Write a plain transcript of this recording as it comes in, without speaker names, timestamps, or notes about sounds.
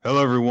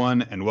Hello,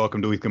 everyone, and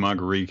welcome to Weekly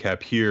Manga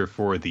Recap here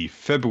for the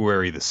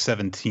February the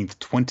 17th,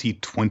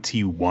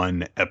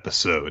 2021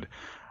 episode.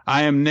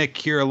 I am Nick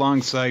here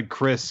alongside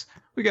Chris.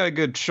 We got a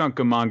good chunk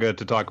of manga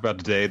to talk about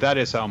today. That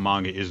is how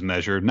manga is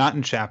measured, not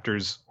in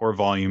chapters or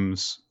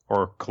volumes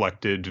or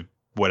collected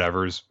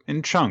whatevers,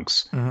 in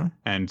chunks.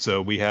 And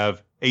so we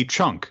have a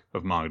chunk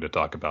of manga to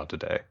talk about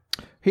today.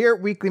 Here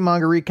at Weekly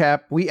Manga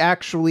Recap, we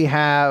actually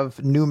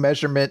have new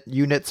measurement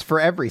units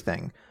for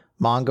everything.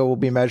 Manga will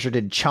be measured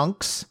in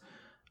chunks.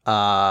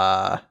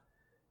 Air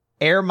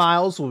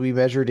miles will be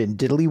measured in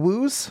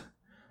diddly-woos.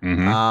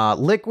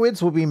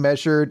 Liquids will be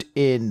measured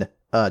in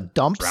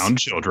dumps. Drowned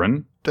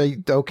children.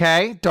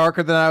 Okay,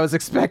 darker than I was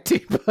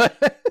expecting,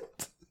 but...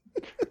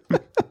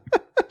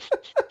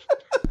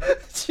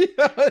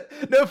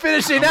 No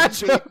finishing that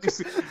joke.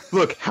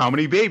 Look, how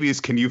many babies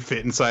can you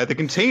fit inside the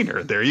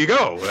container? There you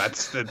go.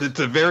 It's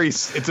a very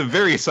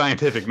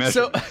scientific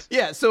measurement.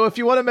 So if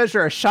you want to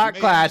measure a shot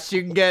glass,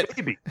 you can get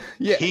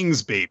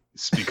King's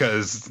babies,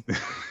 because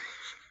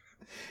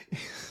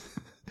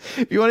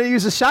if you want to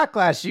use a shot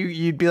glass,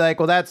 you'd be like,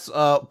 well, that's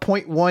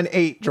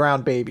 0.18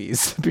 drowned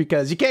babies,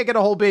 because you can't get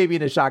a whole baby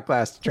in a shot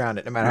glass to drown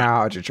it, no matter how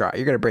hard you try.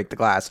 You're gonna break the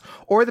glass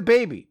or the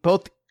baby,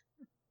 both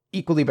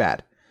equally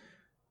bad.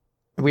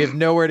 We have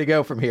nowhere to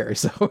go from here,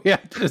 so we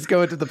have to just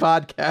go into the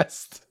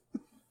podcast.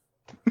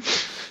 I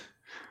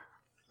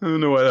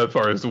don't know why that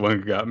far is the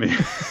one got me.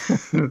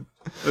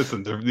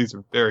 Listen, these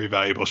are very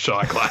valuable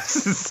shot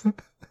glasses.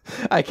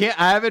 I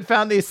haven't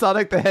found these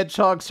Sonic the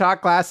Hedgehog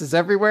shot glasses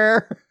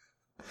everywhere,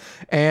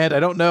 and I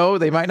don't know,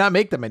 they might not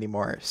make them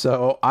anymore,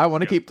 so I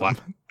want to keep them.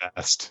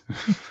 Fast.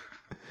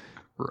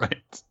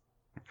 Right.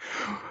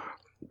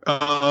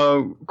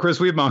 Chris,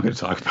 we have manga to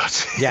talk about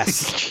today.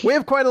 Yes, we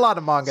have quite a lot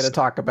of manga to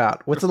talk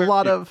about. With a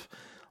lot of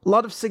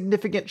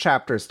significant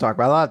chapters to talk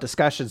about, a lot of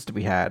discussions to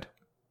be had.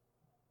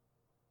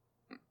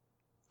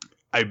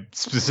 I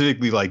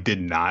specifically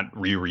did not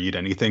reread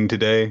anything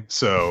today,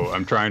 so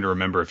I'm trying to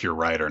remember if you're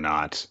right or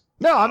not.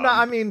 No, I'm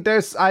not.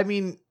 There's a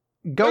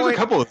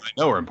couple that I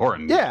know are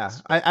important. Yeah,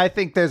 I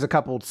think there's a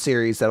couple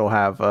series that'll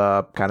have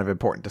kind of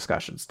important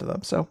discussions to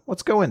them. So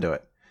let's go into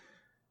it.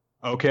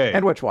 Okay.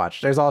 And Witch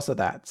Watch. There's also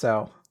that.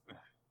 So.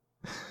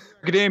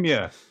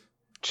 Academia,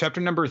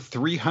 chapter number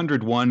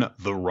 301,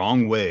 The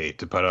Wrong Way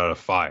to Put Out a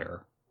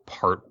Fire,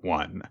 part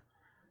 1.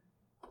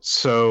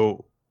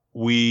 So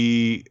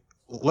we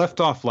left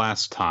off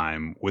last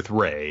time with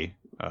Rei,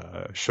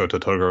 Shota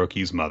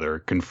Todoroki's mother,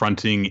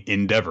 confronting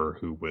Endeavor,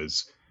 who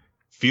was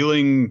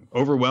feeling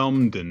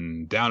overwhelmed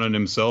and down on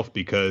himself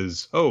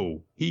because,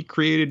 he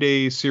created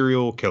a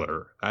serial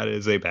killer. That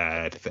is a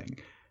bad thing.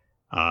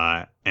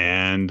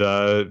 And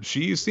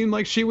she seemed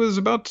like she was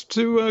about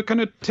to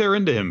kind of tear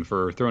into him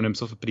for throwing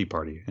himself a pity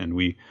party. And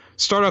we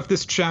start off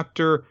this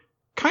chapter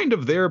kind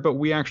of there, but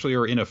we actually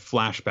are in a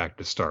flashback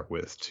to start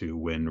with, to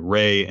when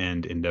Rei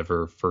and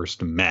Endeavor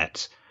first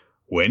met,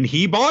 when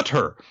he bought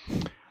her.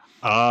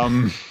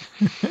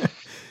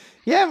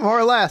 Yeah, more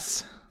or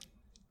less.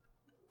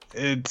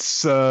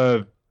 It's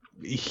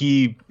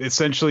he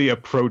essentially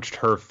approached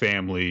her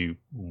family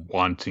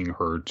wanting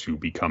her to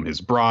become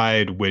his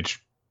bride,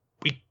 which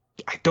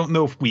I don't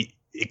know if we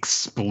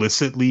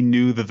explicitly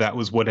knew that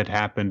was what had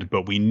happened,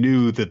 but we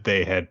knew that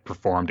they had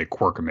performed a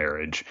quirk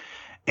marriage.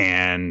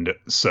 And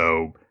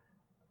so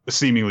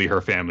seemingly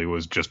her family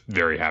was just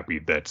very happy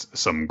that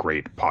some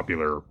great,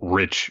 popular,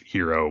 rich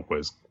hero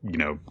was,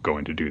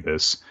 going to do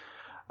this.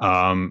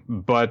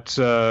 But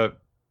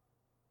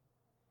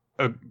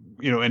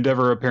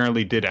Endeavor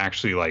apparently did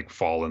actually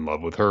fall in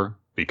love with her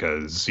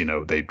because,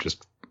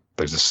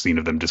 there's a scene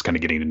of them just kind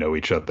of getting to know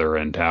each other,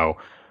 and how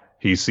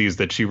he sees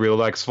that she really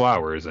likes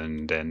flowers,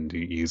 and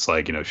he's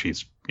like,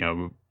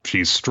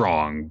 she's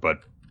strong,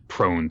 but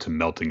prone to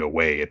melting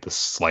away at the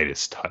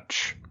slightest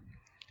touch.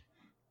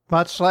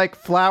 Much like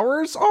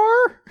flowers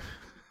are?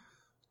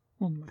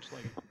 Well, much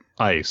like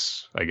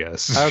ice, I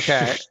guess.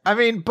 Okay.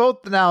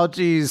 Both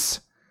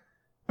analogies.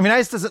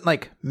 Ice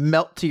doesn't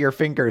melt to your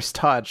finger's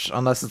touch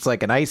unless it's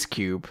an ice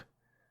cube.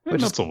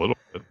 Which is a little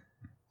bit.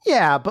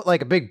 Yeah, but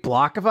a big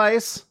block of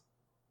ice?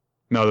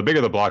 No, the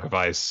bigger the block of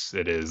ice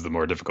it is, the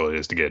more difficult it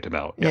is to get it to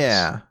melt. Yes.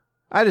 Yeah.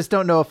 I just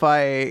don't know if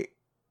I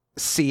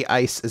see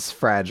ice as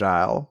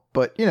fragile,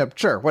 but,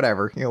 sure,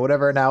 whatever.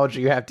 Whatever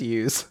analogy you have to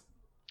use.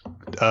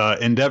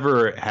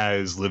 Endeavor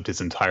has lived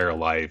his entire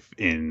life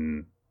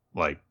in,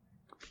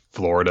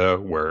 Florida,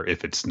 where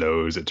if it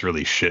snows, it's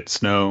really shit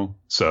snow.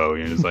 So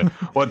you're just like,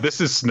 what, this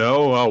is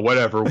snow? Oh,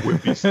 whatever,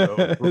 wimpy snow.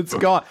 It's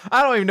gone.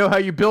 I don't even know how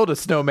you build a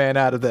snowman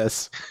out of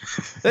this.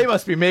 They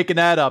must be making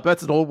that up.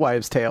 That's an old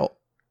wives' tale.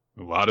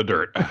 A lot of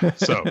dirt.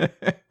 So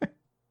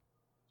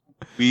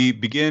we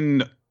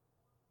begin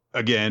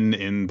again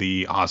in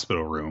the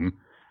hospital room,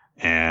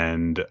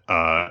 and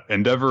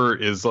Endeavor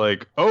is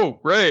like, "Oh,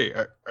 Rei,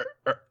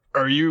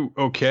 are you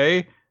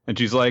okay?" And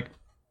she's like,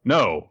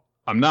 "No,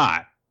 I'm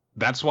not.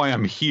 That's why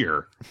I'm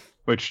here."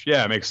 Which,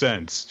 yeah, makes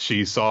sense.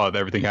 She saw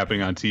everything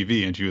happening on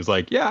TV, and she was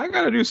like, "Yeah, I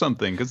gotta do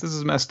something because this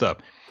is messed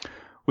up."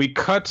 We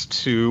cut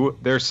to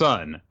their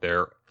son,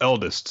 their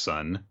eldest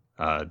son,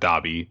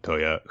 Dabi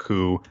Toya,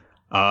 who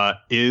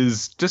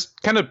is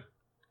just kind of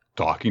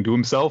talking to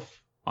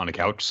himself on a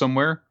couch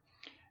somewhere.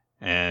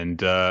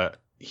 And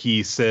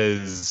he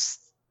says,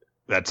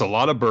 "That's a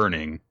lot of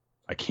burning.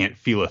 I can't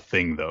feel a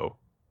thing, though."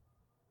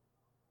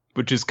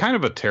 Which is kind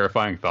of a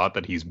terrifying thought,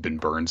 that he's been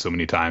burned so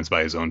many times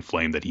by his own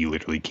flame that he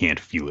literally can't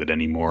feel it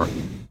anymore.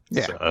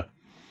 Yeah.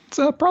 It's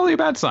probably a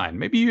bad sign.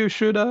 Maybe you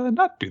should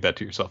not do that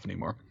to yourself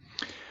anymore.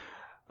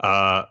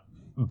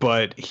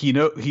 But he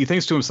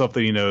thinks to himself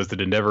that he knows that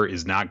Endeavor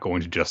is not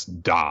going to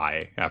just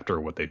die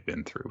after what they've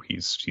been through.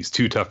 He's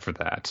too tough for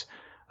that.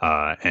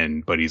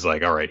 But he's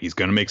like, all right, he's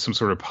going to make some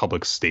sort of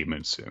public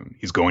statement soon.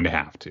 He's going to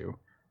have to.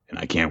 And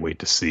I can't wait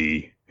to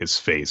see his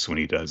face when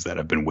he does that.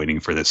 I've been waiting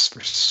for this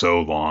for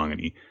so long.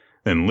 And he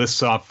then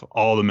lists off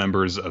all the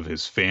members of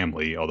his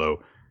family,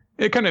 although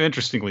kind of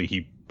interestingly,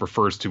 he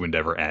refers to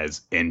Endeavor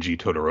as Enji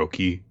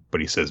Todoroki,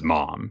 but he says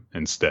mom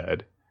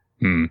instead.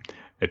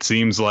 It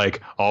seems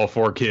like all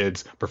 4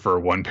 kids prefer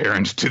one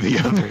parent to the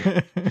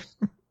other.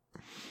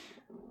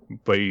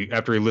 But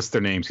after he lists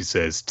their names, he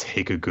says,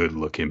 "Take a good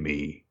look at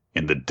me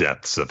in the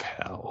depths of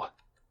hell."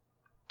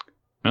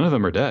 None of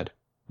them are dead.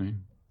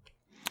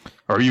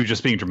 Or are you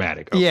just being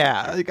dramatic? Okay.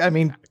 Yeah, I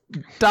mean,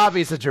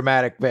 Dabi's a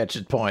dramatic bitch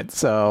at points,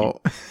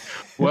 so...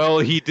 Well,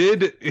 he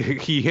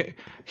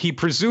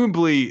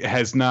presumably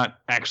has not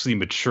actually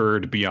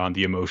matured beyond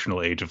the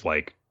emotional age of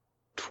like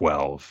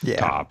 12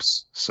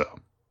 tops.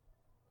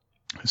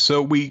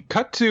 So we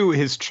cut to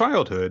his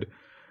childhood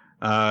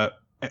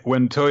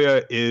when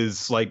Toya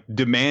is like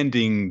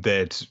demanding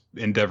that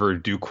Endeavor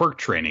do quirk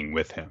training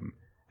with him.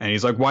 And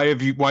he's like,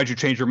 why'd you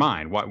change your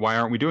mind? Why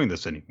aren't we doing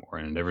this anymore?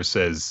 And Endeavor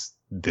says,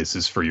 "This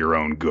is for your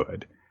own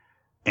good."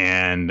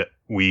 And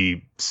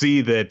we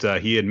see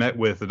that he had met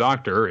with the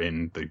doctor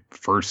in the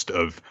first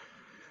of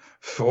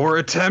 4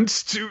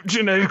 attempts to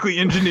genetically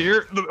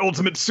engineer the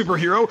ultimate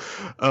superhero.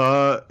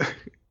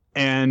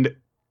 And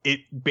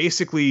it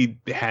basically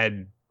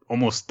had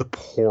almost the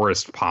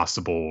poorest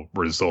possible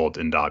result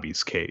in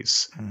Dabi's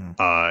case.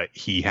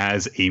 He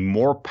has a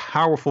more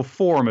powerful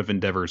form of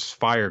Endeavor's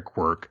fire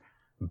quirk,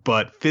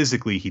 but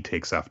physically he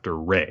takes after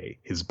Rei.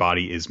 His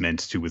body is meant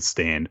to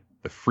withstand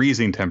the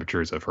freezing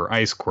temperatures of her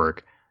ice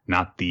quirk,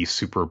 not the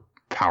super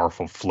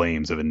powerful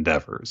flames of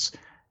Endeavor's.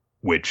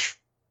 Which,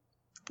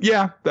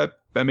 yeah, that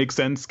makes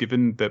sense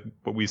given that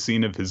what we've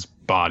seen of his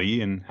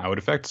body and how it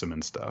affects him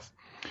and stuff.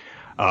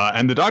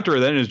 And the doctor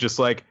then is just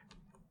like,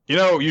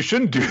 you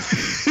shouldn't do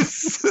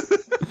this.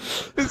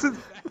 This is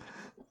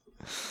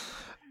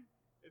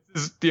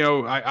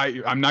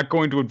I'm not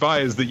going to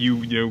advise that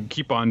you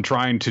keep on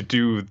trying to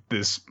do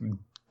this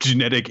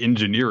genetic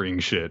engineering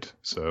shit.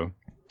 So,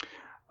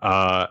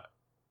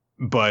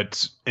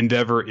 but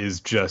Endeavor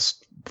is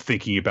just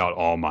thinking about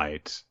All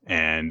Might,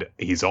 and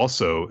he's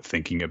also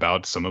thinking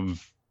about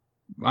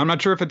I'm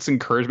not sure if it's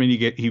encouragement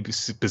he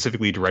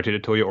specifically directed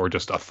at Toyo, or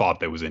just a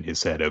thought that was in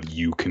his head of,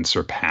 you can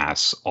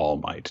surpass All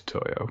Might,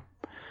 Toyo.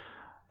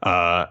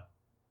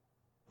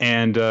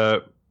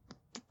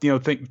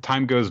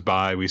 Time goes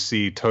by. We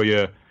see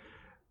Toya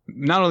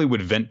not only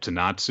would vent to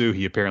Natsu,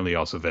 he apparently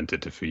also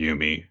vented to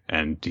Fuyumi,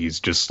 and he's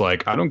just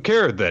like, I don't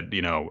care that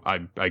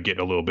I get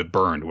a little bit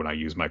burned when I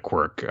use my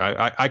quirk.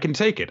 I can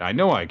take it. I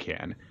know I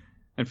can.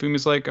 And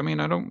Fumi's like, I mean,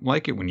 I don't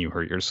like it when you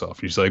hurt yourself.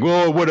 And he's like,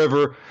 well,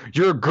 whatever.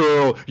 You're a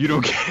girl. You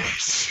don't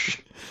care.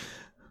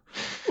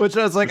 Which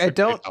I was like, I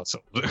don't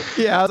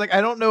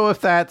know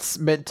if that's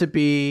meant to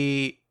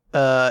be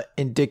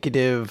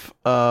indicative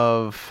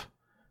of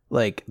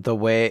like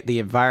the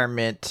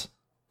environment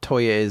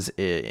Toya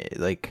is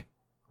like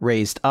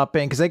raised up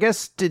in. Because I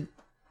guess, did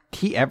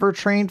he ever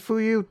train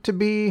Fuyu to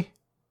be?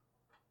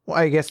 Well,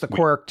 I guess the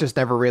quirk just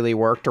never really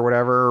worked or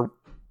whatever.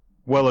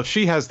 Well, if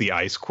she has the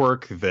ice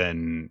quirk,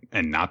 then,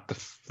 and not the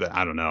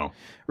I don't know.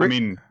 I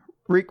mean,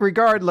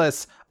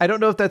 regardless, I don't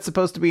know if that's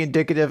supposed to be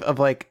indicative of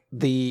like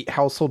the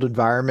household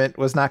environment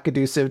was not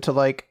conducive to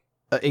like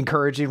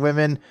encouraging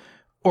women,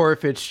 or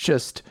if it's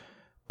just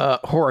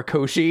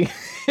Horikoshi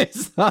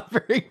is not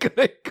very good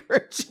at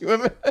encouraging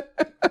women.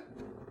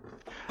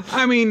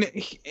 I mean,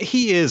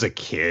 he is a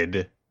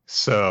kid,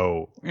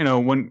 so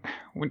when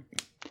an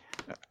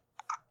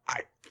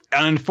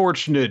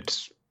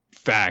unfortunate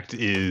fact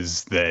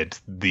is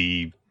that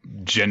the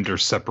gender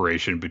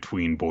separation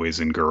between boys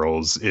and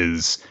girls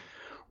is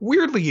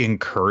weirdly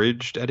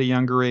encouraged at a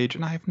younger age,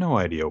 and I have no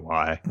idea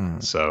why.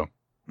 So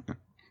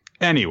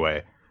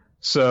anyway,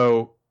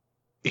 so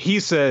he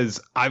says,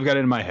 I've got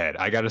it in my head.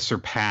 I got to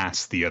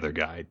surpass the other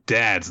guy.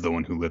 Dad's the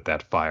one who lit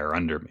that fire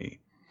under me.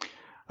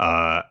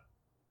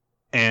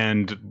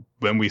 And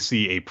when we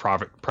see a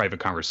private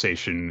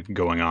conversation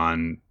going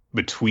on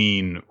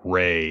between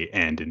Rei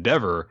and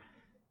Endeavor,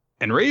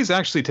 and Rei's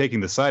actually taking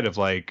the side of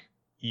like,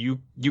 you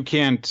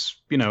can't,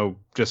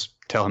 just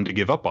tell him to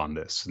give up on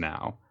this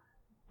now.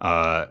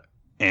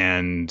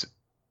 And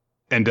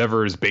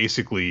Endeavor is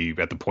basically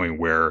at the point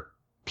where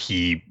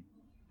he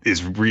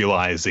is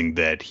realizing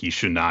that he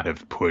should not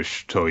have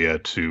pushed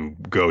Toya to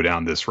go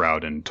down this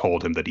route and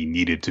told him that he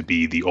needed to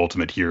be the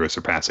ultimate hero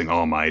surpassing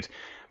All Might,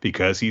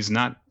 because he's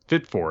not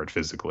fit for it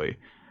physically.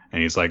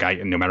 And he's like,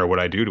 no matter what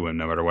I do to him,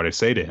 no matter what I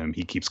say to him,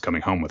 he keeps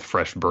coming home with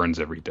fresh burns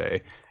every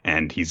day.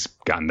 And he's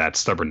gotten that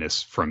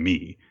stubbornness from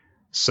me.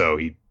 So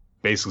he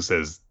basically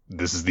says,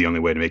 this is the only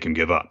way to make him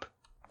give up,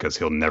 because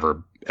he'll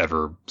never,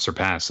 ever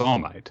surpass All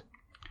Might.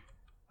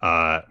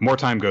 More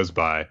time goes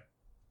by,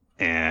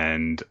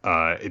 and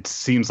it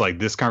seems like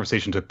this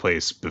conversation took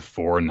place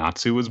before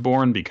Natsu was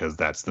born, because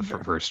that's the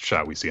first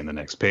shot we see on the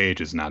next page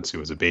is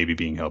Natsu as a baby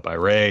being held by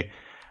Rei.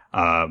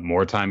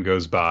 More time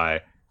goes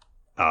by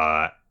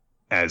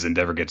as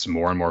Endeavor gets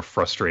more and more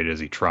frustrated as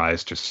he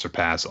tries to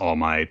surpass All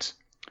Might.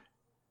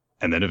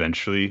 And then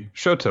eventually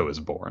Shoto is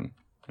born.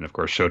 And of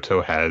course,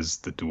 Shoto has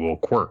the dual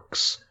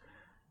quirks.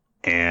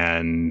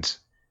 And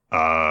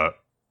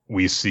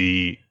we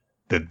see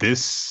that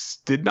this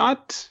did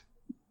not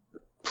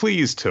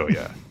please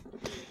Toya.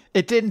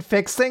 It didn't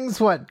fix things?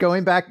 What,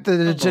 going back to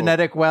the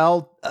genetic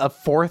well a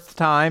fourth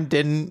time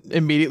didn't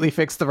immediately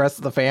fix the rest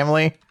of the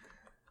family?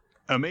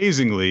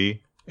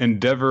 Amazingly,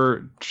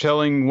 Endeavor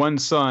telling one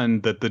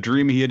son that the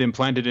dream he had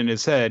implanted in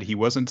his head he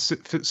wasn't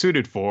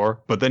suited for,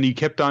 but then he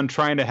kept on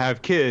trying to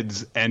have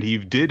kids, and he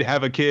did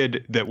have a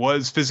kid that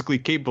was physically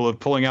capable of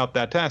pulling out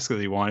that task that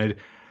he wanted.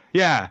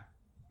 Yeah,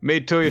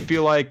 made Toya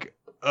feel like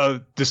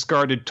a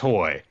discarded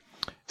toy.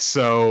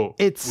 So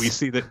we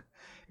see that...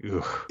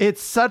 Ugh.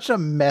 It's such a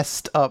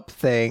messed up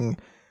thing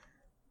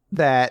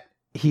that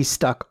he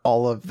stuck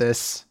all of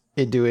this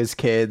into his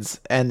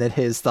kids, and that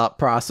his thought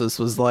process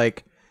was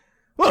like,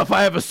 well, if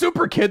I have a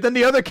super kid, then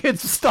the other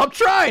kids stop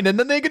trying, and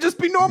then they could just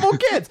be normal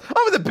kids.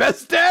 I'm the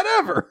best dad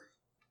ever.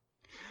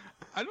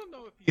 I don't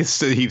know if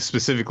he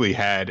specifically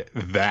had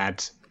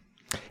that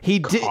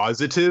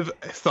positive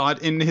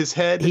thought in his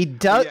head. He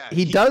does. Yeah,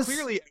 he does.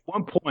 Clearly, at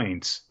one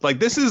point, like,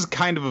 this is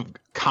kind of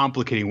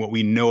complicating what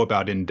we know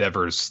about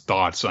Endeavor's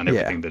thoughts on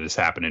everything that has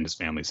happened in his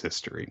family's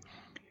history.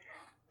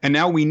 And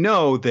now we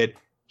know that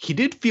he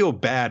did feel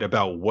bad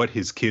about what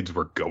his kids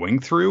were going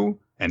through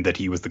and that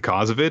he was the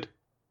cause of it.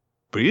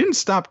 But he didn't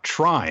stop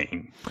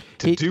trying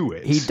to do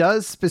it. He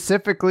does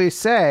specifically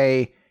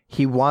say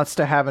he wants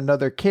to have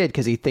another kid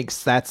because he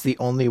thinks that's the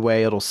only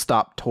way it'll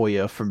stop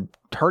Toya from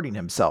hurting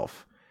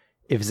himself.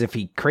 If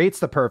he creates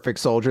the perfect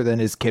soldier, then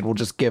his kid will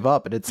just give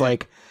up. And it's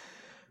like,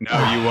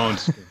 no, you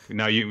won't.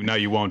 Now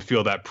you won't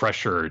feel that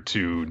pressure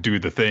to do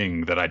the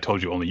thing that I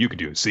told you only you could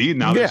do. See,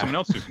 now there's someone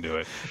else who can do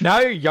it. Now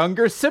your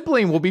younger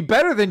sibling will be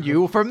better than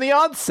you from the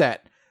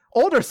onset.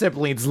 Older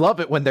siblings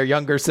love it when their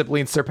younger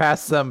siblings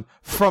surpass them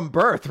from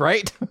birth,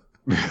 right?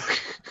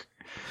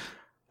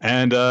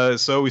 And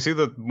so we see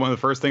that one of the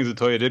first things that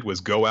Toya did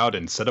was go out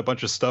and set a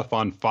bunch of stuff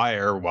on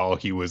fire while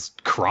he was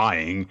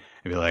crying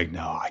and be like,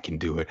 no, I can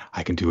do it.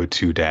 I can do it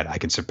too, Dad. I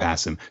can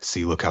surpass him.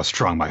 See, look how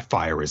strong my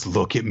fire is.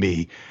 Look at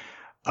me.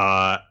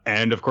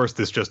 And of course,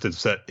 this just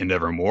upset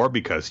Endeavor more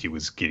because he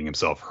was getting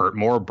himself hurt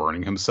more,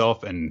 burning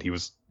himself. And he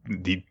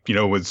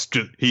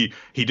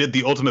did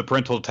the ultimate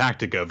parental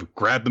tactic of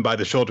grab them by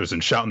the shoulders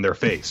and shout in their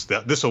face.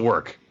 This'll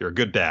work. You're a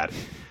good dad.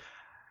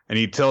 And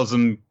he tells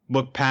them,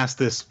 look past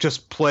this.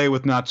 Just play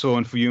with Natsuo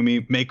and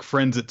Fuyumi. Make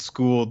friends at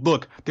school.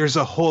 Look, there's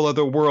a whole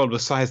other world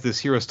besides this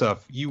hero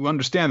stuff. You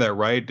understand that,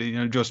 right?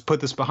 Just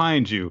put this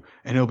behind you,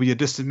 and it'll be a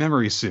distant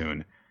memory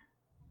soon.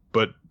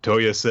 But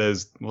Toya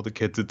says, well, the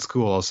kids at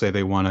school all say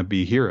they want to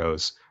be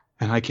heroes.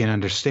 And I can't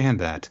understand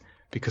that,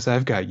 because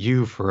I've got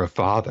you for a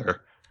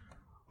father.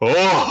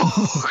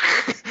 Oh,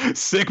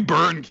 sick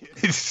burn,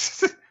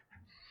 kids.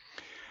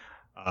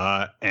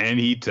 And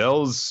he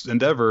tells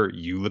Endeavor,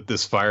 you lit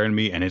this fire in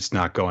me and it's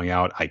not going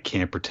out. I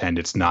can't pretend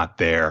it's not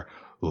there.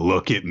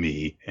 Look at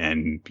me.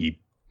 And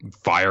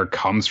fire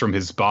comes from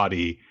his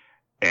body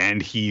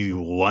and he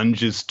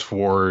lunges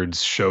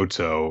towards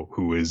Shoto,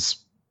 who is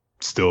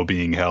still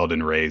being held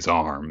in Rei's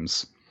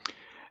arms.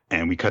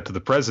 And we cut to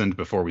the present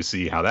before we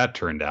see how that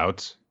turned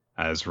out.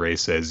 As Rei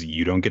says,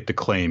 you don't get to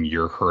claim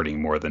you're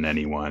hurting more than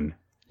anyone.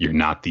 You're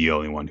not the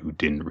only one who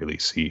didn't really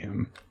see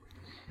him.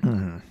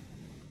 Mm-hmm.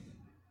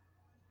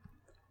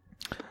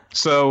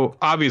 So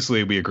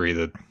obviously we agree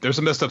that there's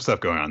some messed up stuff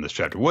going on in this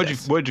chapter.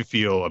 What'd you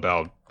feel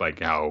about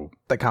like how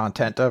the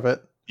content of it?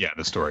 Yeah,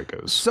 the story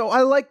goes. So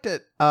I liked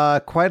it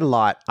quite a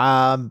lot.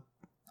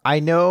 I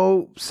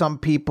know some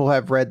people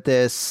have read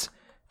this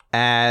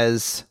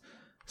as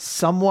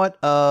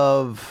somewhat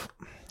of,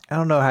 I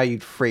don't know how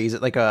you'd phrase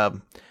it, like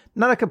not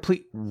a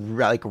complete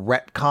like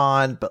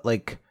retcon, but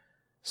like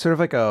sort of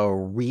like a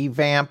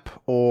revamp,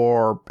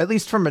 or at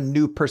least from a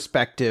new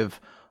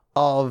perspective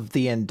of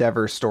the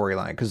Endeavor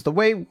storyline, because the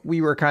way we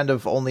were kind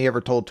of only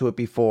ever told to it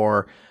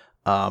before,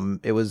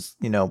 it was,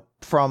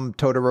 from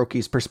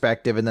Todoroki's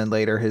perspective, and then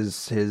later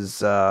his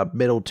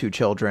middle two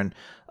children,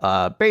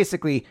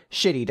 basically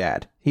shitty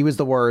dad. He was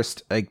the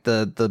worst. Like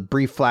the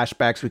brief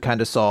flashbacks we kind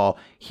of saw,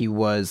 he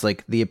was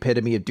like the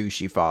epitome of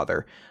douchey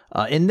father.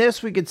 In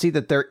this, we could see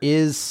that there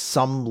is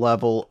some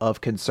level of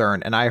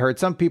concern, and I heard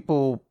some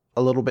people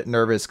a little bit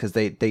nervous because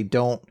they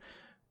don't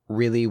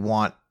really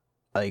want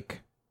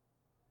like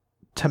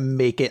to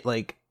make it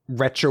like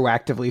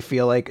retroactively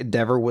feel like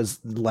Endeavor was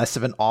less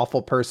of an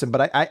awful person.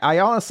 But I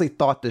honestly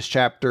thought this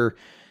chapter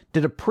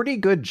did a pretty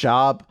good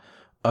job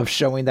of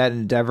showing that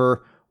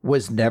Endeavor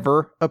was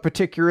never a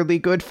particularly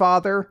good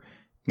father.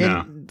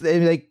 No.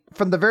 And like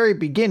from the very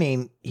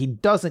beginning, he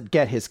doesn't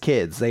get his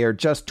kids. They are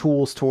just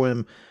tools to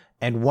him.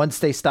 And once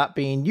they stop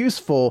being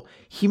useful,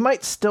 he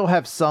might still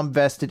have some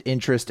vested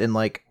interest in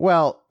like,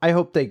 well, I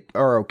hope they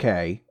are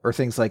okay or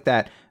things like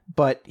that.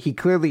 But he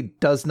clearly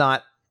does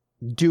not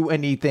do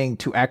anything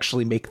to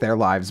actually make their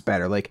lives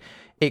better. Like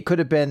it could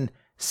have been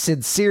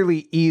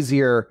sincerely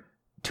easier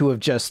to have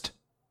just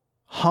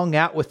hung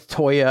out with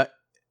Toya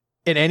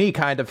in any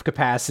kind of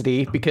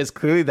capacity, because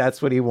clearly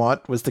that's what he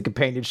was the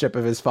companionship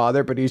of his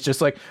father. But he's just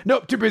like,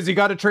 nope, too busy,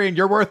 gotta train.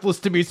 You're worthless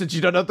to me since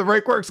you don't have the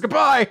right quirks.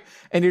 Goodbye.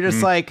 And you're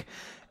just like,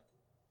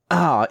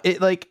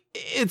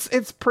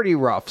 it's pretty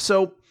rough.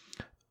 So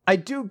I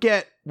do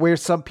get where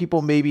some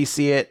people maybe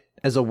see it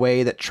as a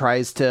way that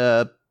tries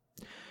to,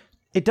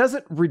 it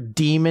doesn't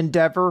redeem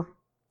Endeavor,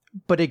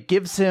 but it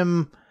gives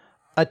him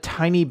a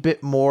tiny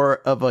bit more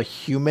of a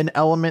human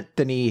element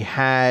than he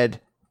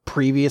had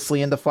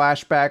previously in the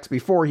flashbacks.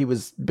 Before, he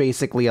was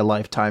basically a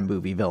Lifetime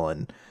movie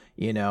villain.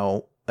 You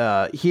know,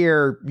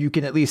 here you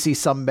can at least see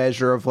some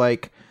measure of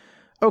like,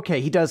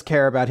 okay, he does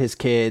care about his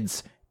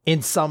kids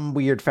in some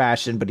weird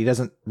fashion, but he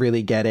doesn't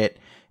really get it.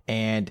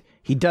 And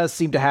he does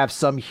seem to have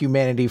some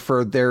humanity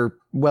for their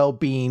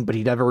well-being, but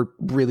he never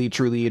really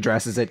truly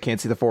addresses it.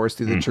 Can't see the forest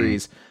through the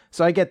trees.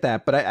 So I get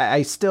that, but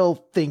I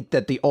still think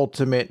that the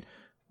ultimate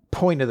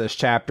point of this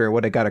chapter,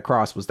 what it got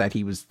across, was that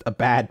he was a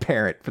bad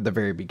parent from the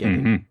very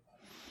beginning.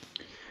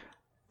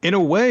 In a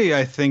way,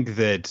 I think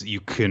that you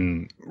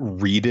can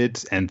read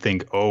it and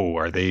think, oh,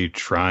 are they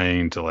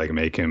trying to like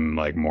make him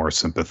like more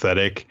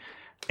sympathetic?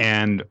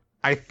 And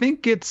I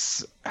think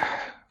it's,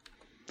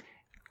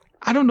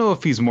 I don't know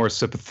if he's more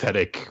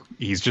sympathetic.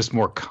 He's just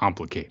more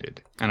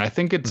complicated. And I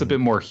think it's a bit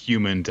more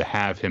human to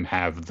have him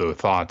have the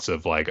thoughts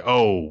of like,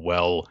 oh,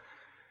 well,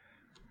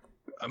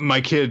 my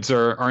kids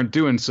aren't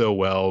doing so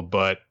well,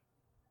 but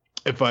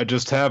if I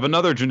just have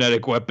another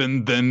genetic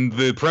weapon, then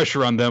the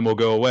pressure on them will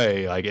go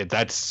away. Like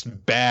that's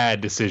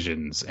bad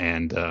decisions.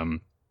 And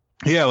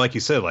yeah, like you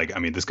said, like, I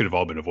mean, this could have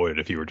all been avoided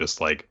if he were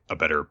just like a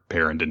better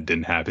parent and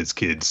didn't have his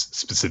kids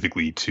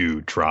specifically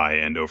to try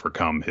and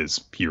overcome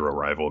his hero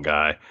rival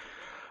guy.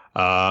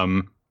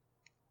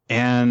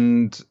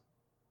 And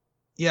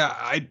yeah,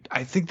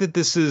 I think that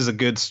this is a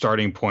good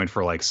starting point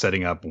for like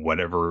setting up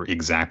whatever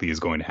exactly is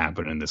going to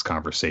happen in this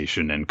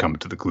conversation and come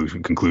to the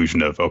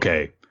conclusion of,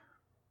 okay,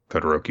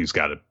 Todoroki's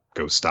got to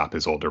go stop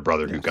his older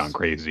brother who's gone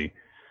crazy.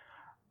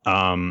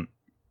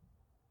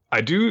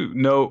 I do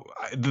know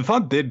the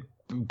thought did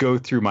go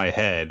through my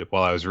head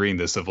while I was reading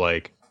this of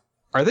like,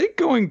 are they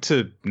going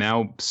to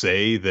now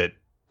say that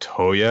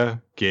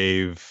Toya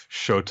gave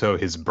Shoto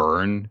his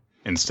burn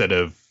instead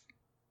of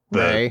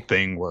the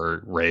thing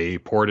where Ray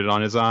poured it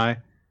on his eye?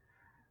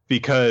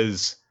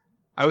 Because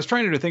I was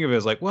trying to think of it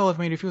as like, well, if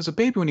he was a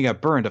baby when he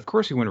got burned, of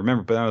course he wouldn't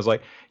remember. But I was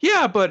like,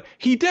 yeah, but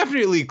he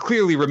definitely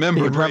clearly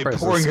remembered Ray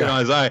pouring it on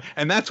his eye.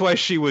 And that's why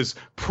she was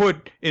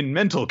put in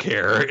mental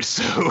care.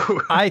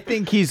 So I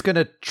think he's going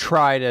to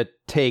try to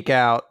take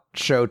out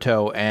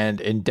Shoto, and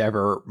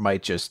Endeavor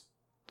might just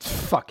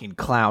fucking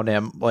clown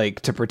him like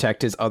to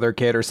protect his other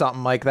kid or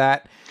something like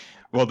that.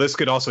 Well, this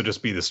could also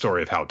just be the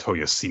story of how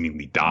Toya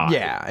seemingly died.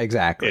 Yeah,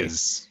 exactly.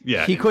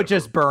 He could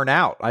just burn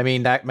out. I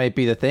mean, that might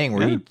be the thing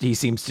where he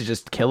seems to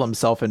just kill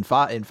himself in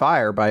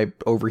fire by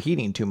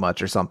overheating too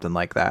much or something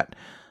like that.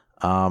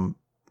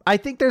 I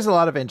think there's a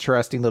lot of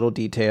interesting little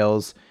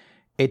details.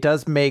 It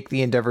does make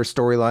the Endeavor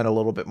storyline a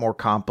little bit more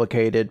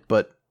complicated,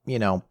 but, you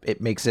know,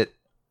 it makes it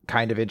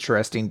kind of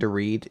interesting to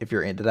read if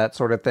you're into that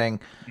sort of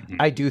thing.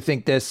 I do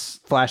think this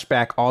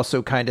flashback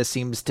also kind of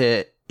seems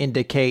to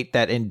indicate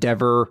that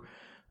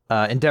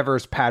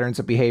Endeavor's patterns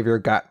of behavior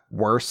got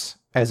worse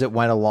as it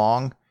went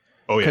along.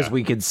 Oh, yeah. Because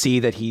we could see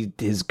that he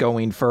is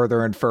going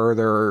further and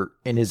further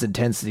in his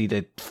intensity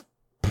to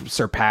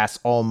surpass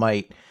All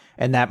Might.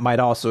 And that might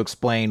also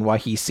explain why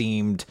he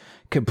seemed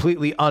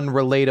completely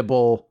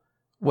unrelatable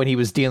when he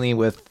was dealing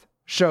with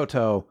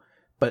Shoto.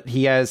 But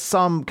he has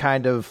some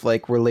kind of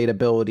like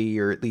relatability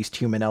or at least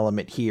human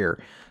element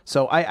here.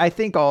 So I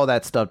think all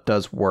that stuff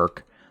does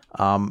work.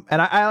 And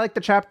I like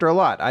the chapter a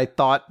lot. I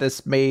thought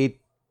this made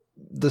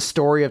the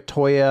story of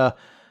Toya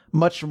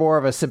much more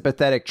of a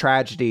sympathetic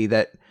tragedy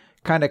that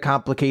kind of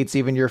complicates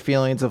even your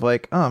feelings of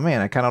like, oh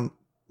man, I kind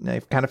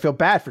of feel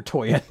bad for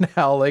Toya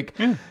now. Like,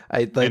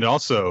 and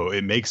also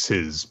it makes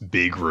his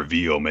big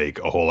reveal make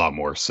a whole lot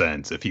more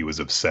sense if he was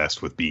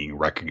obsessed with being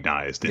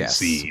recognized and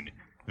seen,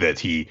 that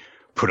he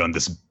put on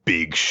this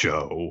big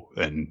show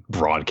and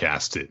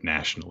broadcast it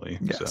nationally.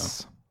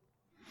 Yes.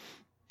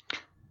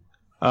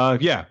 So,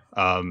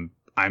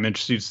 I'm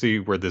interested to see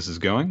where this is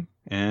going.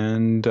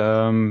 And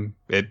I'm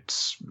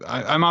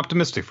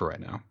optimistic for right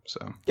now.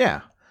 So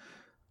yeah,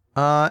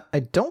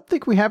 I don't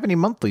think we have any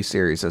monthly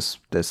series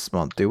this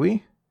month, do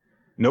we?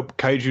 Nope.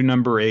 Kaiju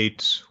number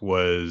 8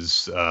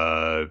 was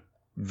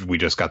we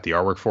just got the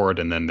artwork for it,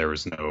 and then there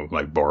was no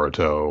like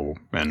Boruto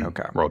and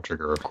World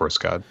Trigger, of course,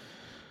 God.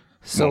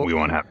 So we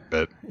won't have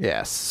it.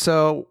 Yes.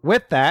 So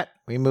with that,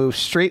 we move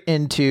straight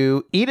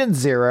into Eden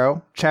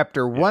Zero,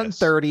 chapter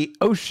 130,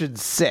 Ocean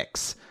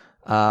 6.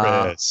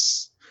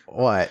 Chris,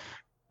 What?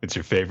 it's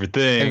your favorite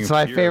thing. It's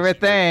my Heroes favorite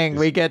thing. Chris.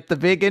 We get the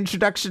big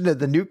introduction to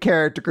the new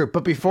character group.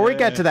 But before we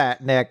get to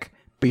that, Nick,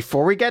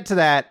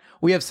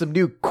 we have some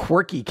new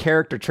quirky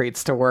character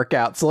traits to work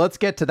out. So let's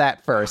get to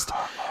that first.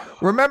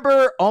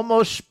 Remember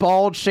almost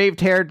bald,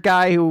 shaved-haired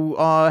guy who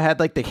had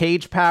like the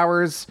cage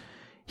powers?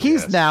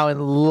 He's now in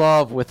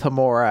love with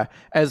Homura,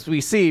 as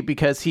we see,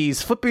 because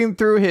he's flipping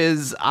through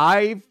his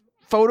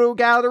photo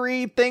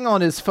gallery thing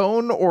on his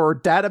phone or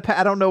data pad.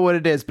 I don't know what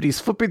it is, but he's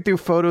flipping through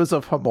photos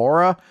of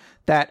Homura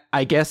that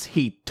I guess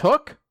he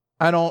took.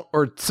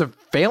 Or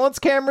surveillance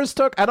cameras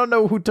took. I don't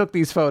know who took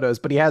these photos,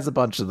 but he has a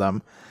bunch of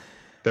them.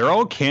 They're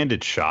all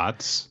candid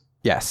shots.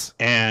 Yes.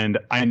 And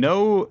I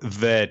know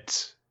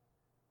that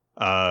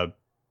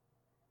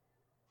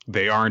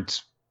they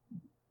aren't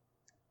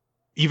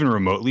even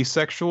remotely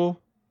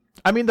sexual.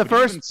 I mean,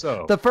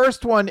 the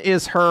first one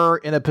is her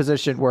in a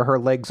position where her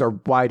legs are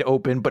wide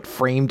open but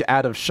framed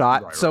out of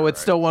shot. It's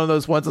still one of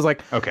those ones that's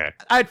like, okay,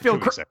 I'd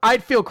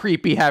feel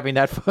creepy having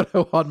that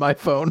photo on my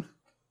phone.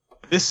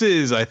 This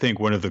is, I think,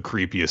 one of the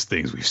creepiest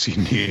things we've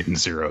seen in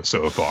Zero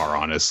so far,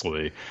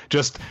 honestly.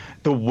 Just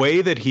the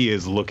way that he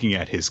is looking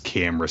at his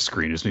camera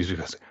screen just makes me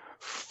go,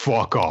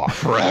 fuck off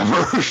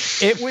forever.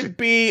 It would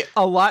be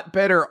a lot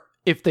better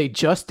if they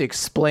just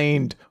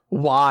explained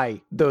why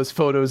those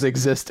photos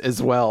exist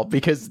as well,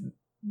 because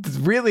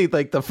really,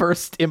 like, the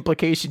first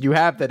implication you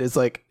have that is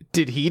like,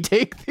 did he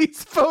take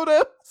these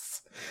photos?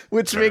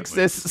 Which makes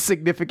this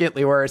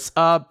significantly worse.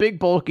 Big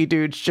bulky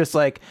dude's just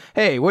like,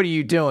 hey, what are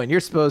you doing?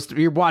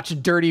 You're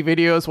watching dirty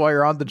videos while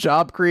you're on the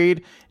job, Creed.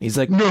 And he's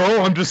like,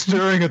 no, I'm just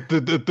staring at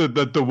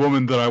the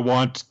woman that I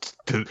want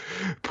to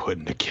put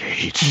in a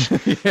cage.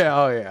 Yeah,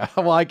 oh yeah.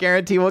 Well, I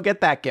guarantee we'll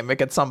get that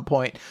gimmick at some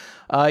point.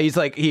 He's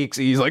like,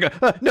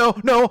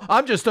 no,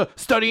 I'm just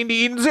studying the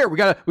Eden Zero.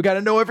 We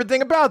gotta know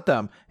everything about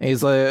them. And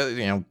he's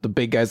like, the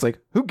big guy's like,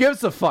 who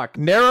gives a fuck?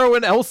 Nero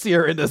and Elsie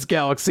are in this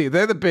galaxy.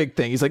 They're the big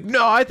thing. He's like,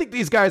 no, I think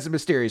these guys are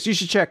mysterious. You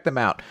should check them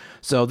out.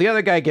 So the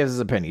other guy gives his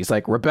opinion. He's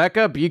like,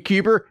 Rebecca,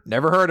 Beekeeper,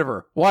 never heard of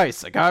her.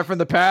 Weiss, a guy from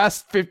the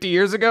past, 50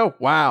 years ago.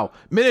 Wow,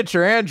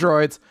 miniature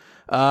androids.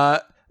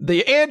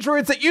 The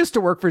androids that used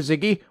to work for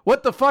Ziggy.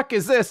 What the fuck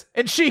is this?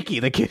 And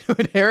Shiki, the kid who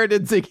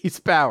inherited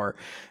Ziggy's power.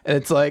 And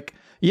it's like,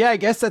 yeah, I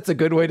guess that's a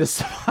good way to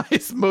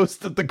size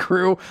most of the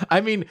crew. I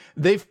mean,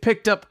 they've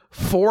picked up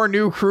 4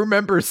 new crew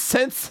members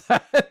since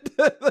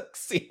that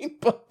scene,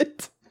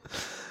 but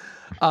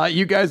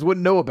you guys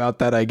wouldn't know about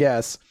that, I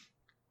guess.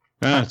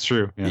 That's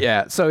true.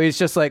 Yeah, so he's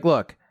just like,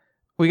 look,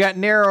 we got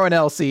Nero and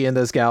Elsie in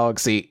this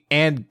galaxy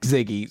and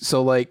Ziggy,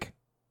 so like,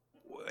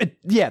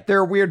 yeah, they're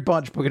a weird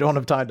bunch, but we don't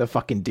have time to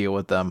fucking deal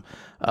with them.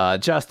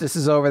 Justice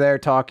is over there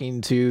talking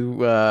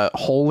to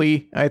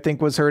Holy, I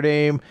think was her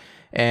name.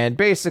 And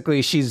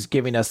basically, she's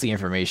giving us the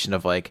information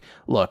of like,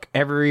 look,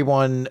 every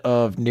one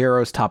of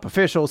Nero's top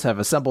officials have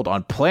assembled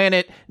on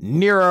planet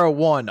Nero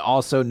 1,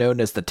 also known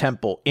as the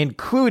Temple,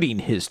 including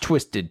his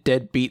twisted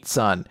deadbeat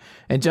son.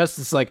 And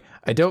Justice is like,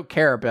 I don't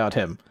care about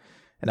him.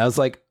 And I was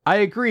like, I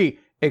agree,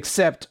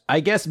 except I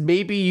guess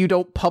maybe you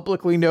don't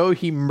publicly know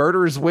he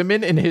murders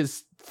women in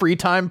his free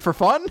time for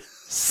fun.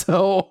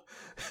 So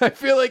I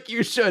feel like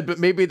you should, but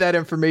maybe that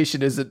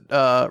information isn't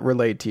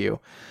relayed to you.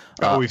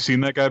 We've seen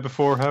that guy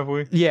before, have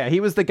we? Yeah, he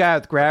was the guy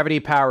with gravity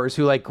powers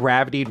who like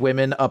gravitied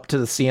women up to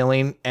the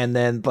ceiling and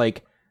then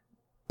like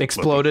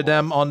exploded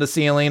them on the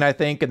ceiling, I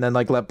think, and then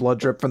like let blood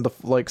drip from the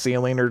like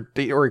ceiling or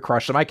he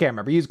crushed them. I can't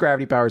remember. He used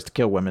gravity powers to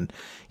kill women.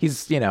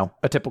 He's, a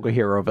typical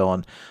hero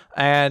villain.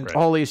 And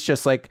Holy's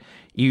just like,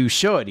 you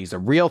should. He's a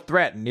real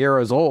threat and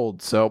Nero's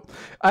old. So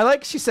I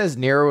like she says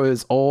Nero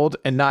is old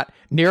and not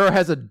Nero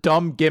has a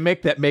dumb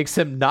gimmick that makes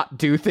him not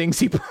do things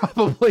he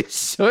probably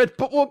should,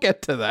 but we'll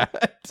get to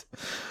that.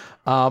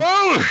 Well,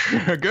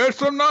 I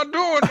guess I'm not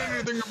doing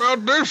anything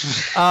about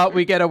this.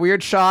 We get a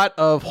weird shot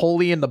of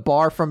Holy in the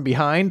bar from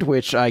behind,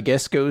 which I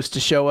guess goes to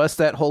show us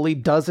that Holy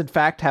does in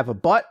fact have a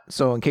butt.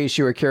 So in case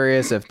you were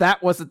curious if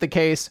that wasn't the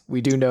case, we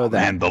do know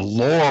that. And the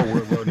lore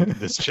we're learning in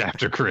this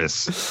chapter,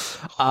 Chris.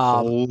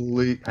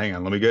 Holy, hang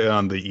on, let me get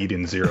on the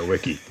Eden Zero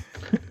wiki.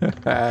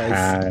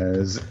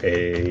 Has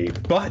a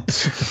butt.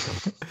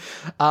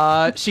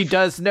 She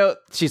does note,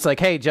 she's like,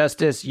 hey,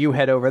 Justice, you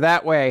head over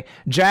that way.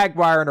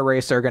 Jaguar and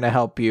Eraser are going to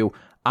help you.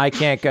 I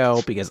can't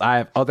go because I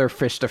have other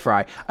fish to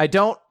fry. I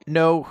don't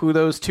know who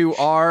those two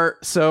are,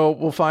 so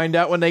we'll find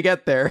out when they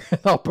get there.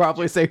 I'll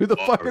probably say, who the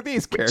fuck are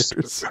these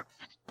characters?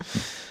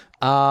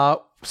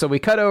 So we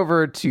cut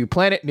over to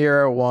Planet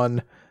Nero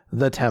 1,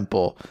 the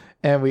Temple.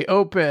 And we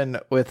open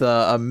with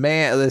a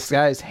man, this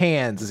guy's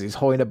hands as he's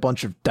holding a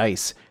bunch of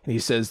dice. And he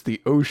says,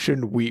 the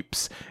ocean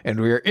weeps. And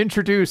we are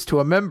introduced to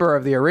a member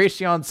of the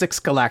Erasion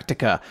 6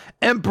 Galactica,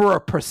 Emperor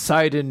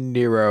Poseidon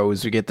Nero,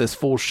 as we get this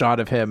full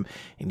shot of him.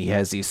 And he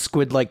has these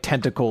squid-like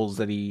tentacles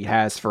that he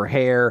has for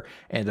hair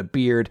and a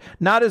beard.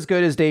 Not as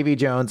good as Davy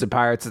Jones in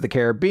Pirates of the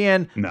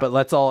Caribbean, but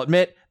let's all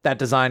admit, that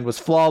design was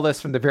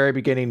flawless from the very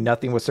beginning.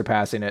 Nothing was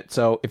surpassing it.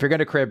 So if you're going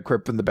to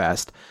crib from the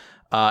best.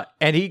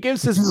 And he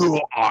gives his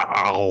You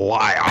are a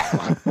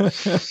liar.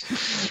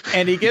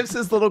 and he gives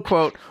his little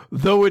quote,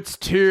 though its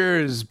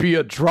tears be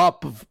a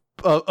drop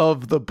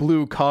of the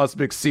blue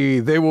cosmic sea,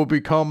 they will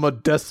become a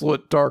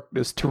desolate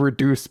darkness to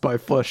reduce my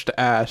flesh to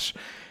ash.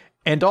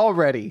 And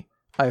already,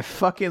 I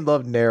fucking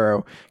love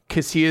Nero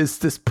because he is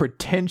this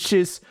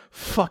pretentious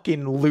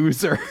fucking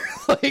loser.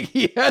 Like,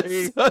 he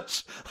has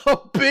such a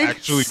big,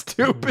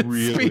 stupid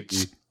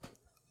speech.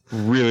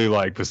 Really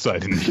like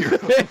Poseidon Hero.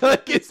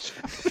 Like,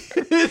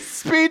 his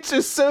speech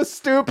is so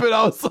stupid.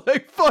 I was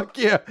like, fuck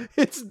yeah,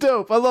 it's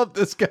dope. I love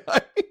this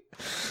guy.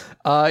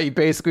 He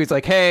basically is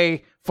like,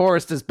 hey,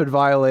 Forest has been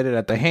violated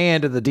at the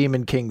hand of the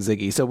Demon King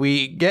Ziggy. So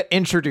we get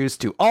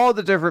introduced to all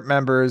the different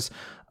members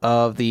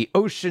of the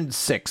Ocean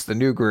Six, the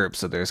new group.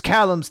 So there's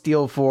Callum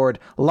Steelford,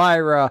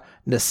 Lyra,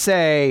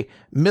 Nisei,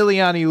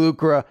 Miliani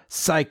Lucra,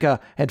 Saika,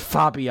 and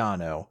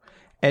Fabiano.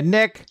 And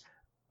Nick,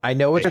 I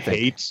know what you're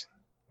thinking. I hate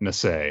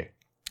Nisei.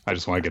 I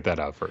just want to get that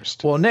out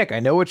first. Well, Nick, I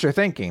know what you're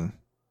thinking.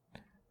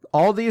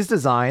 All these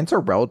designs are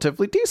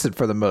relatively decent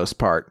for the most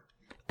part.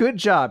 Good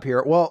job,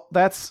 Hero. Well,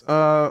 that's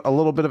a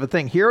little bit of a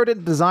thing. Hero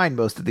didn't design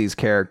most of these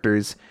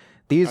characters.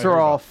 These are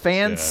all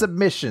fan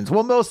submissions.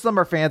 Well, most of them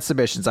are fan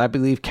submissions. I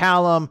believe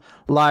Callum,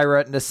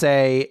 Lyra,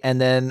 Nisei,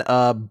 and then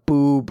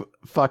Boob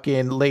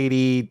fucking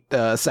lady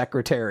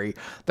secretary.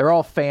 They're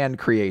all fan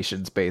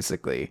creations,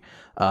 basically.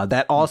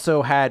 That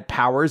also had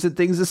powers and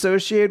things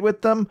associated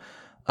with them.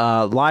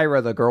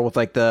 Lyra, the girl with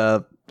like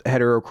the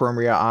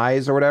heterochromia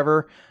eyes or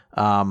whatever,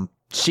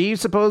 she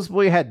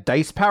supposedly had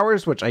dice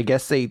powers, which I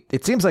guess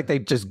it seems like they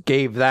just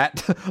gave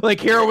that.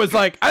 Like, Hero was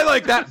like, I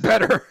like that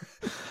better.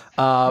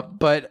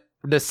 But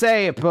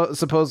Nisei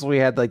supposedly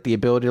had like the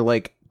ability to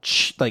like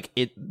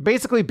it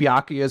basically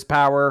Byakuya's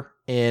power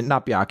in,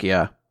 not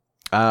Byakuya,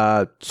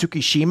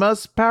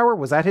 Tsukishima's power.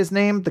 Was that his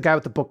name? The guy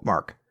with the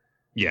bookmark.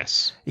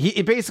 Yes.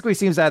 It basically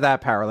seems to have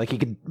that power. Like, he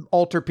can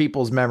alter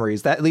people's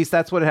memories. At least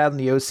that's what it had in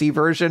the OC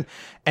version.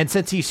 And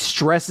since he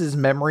stresses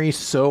memory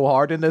so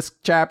hard in this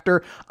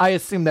chapter, I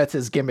assume that's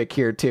his gimmick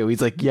here too. He's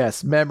like,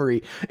 yes,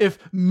 memory. If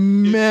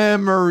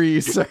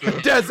memories.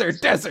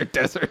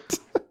 desert.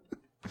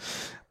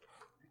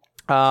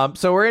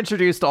 So we're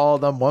introduced to all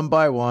of them one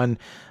by one.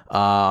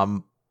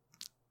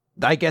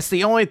 I guess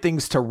the only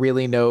things to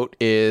really note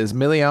is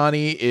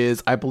Miliani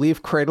is, I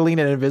believe, cradling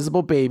an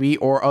invisible baby,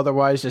 or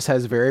otherwise just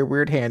has very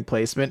weird hand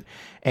placement.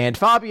 And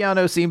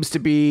Fabiano seems to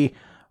be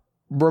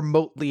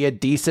remotely a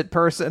decent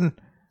person,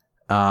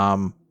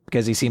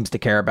 because he seems to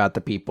care about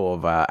the people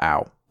of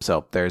Ao.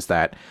 So there's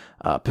that.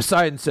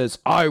 Poseidon says,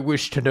 I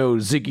wish to know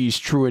Ziggy's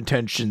true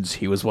intentions.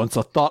 He was once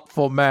a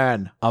thoughtful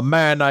man, a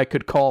man I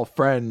could call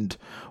friend.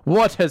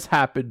 What has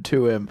happened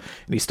to him?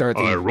 And he starts...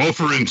 I roll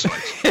for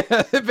insight.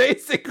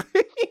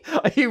 Basically,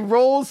 he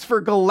rolls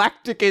for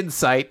galactic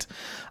insight.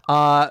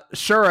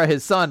 Shura,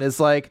 his son, is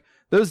like,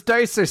 those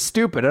dice are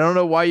stupid. I don't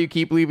know why you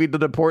keep leaving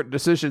the important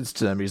decisions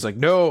to them. He's like,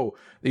 no,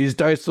 these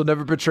dice will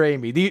never betray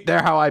me.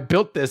 They're how I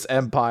built this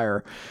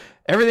empire.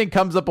 Everything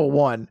comes up a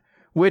 1,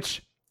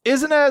 which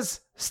isn't as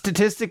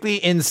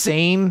statistically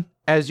insane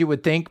as you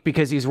would think,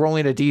 because he's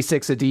rolling a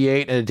d6, a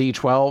d8, and a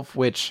d12,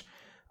 which,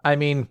 I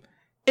mean,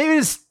 it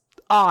is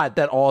odd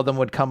that all of them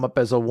would come up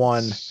as a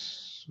 1.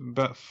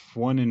 About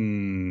 1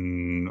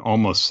 in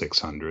almost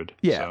 600.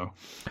 Yeah.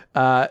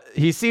 So.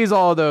 He sees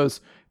all of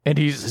those, and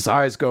his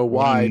eyes go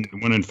wide.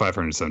 1 in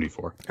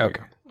 574.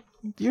 Okay.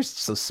 You're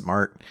so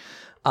smart.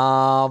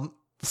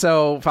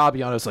 So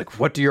Fabiano's like,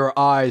 what do your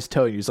eyes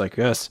tell you? He's like,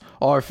 yes,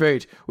 our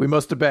fate, we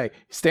must obey.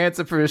 He stands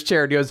up from his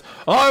chair and he goes,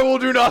 I will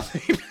do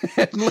nothing.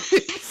 And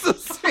leaves the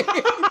scene.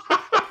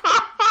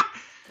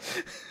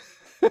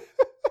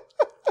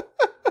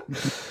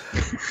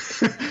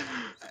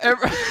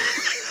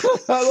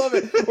 I love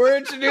it. We're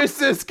introduced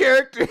to this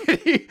character and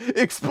he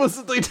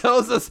explicitly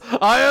tells us,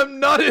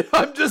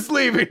 I'm just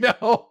leaving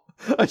now.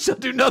 I shall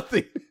do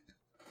nothing.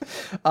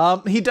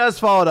 He does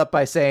follow it up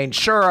by saying,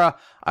 Shura,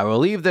 I will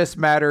leave this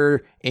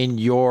matter in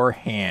your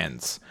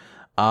hands.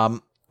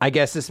 I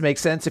guess this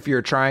makes sense if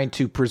you're trying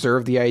to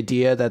preserve the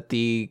idea that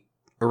the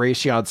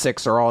Erasion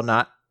 6 are all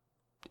not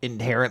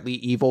inherently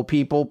evil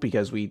people,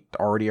 because we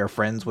already are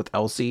friends with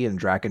Elsie and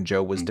Draken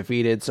Joe was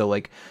defeated. So,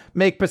 like,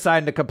 make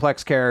Poseidon a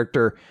complex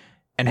character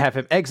and have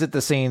him exit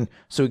the scene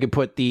so we can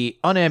put the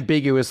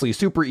unambiguously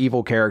super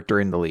evil character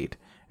in the lead.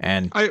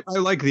 And I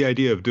like the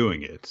idea of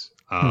doing it.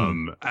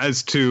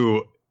 As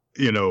to,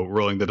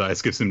 rolling the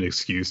dice gives him an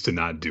excuse to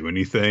not do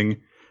anything.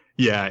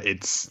 Yeah,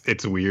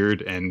 it's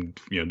weird, and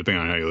depending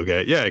on how you look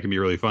at it, yeah, it can be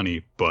really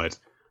funny. But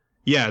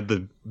yeah,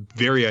 the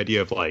very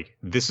idea of like,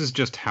 this is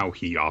just how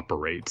he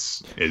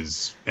operates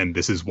and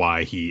this is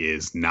why he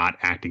is not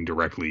acting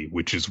directly,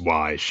 which is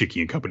why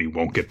Shiki and company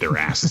won't get their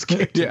asses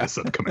kicked in this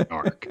upcoming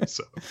arc.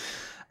 So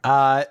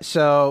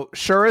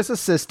Shura's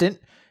assistant,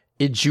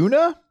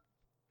 Ijuna,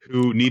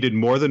 who needed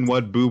more than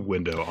one boob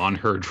window on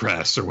her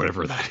dress or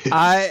whatever that is.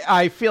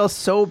 I feel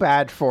so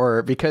bad for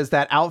her, because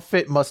that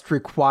outfit must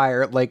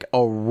require like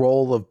a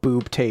roll of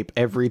boob tape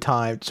every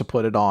time to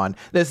put it on.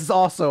 This is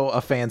also a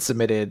fan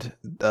submitted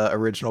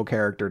original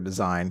character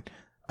design.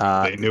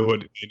 They knew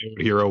what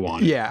Hero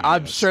wanted. Yeah,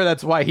 I'm sure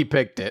that's why he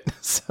picked it.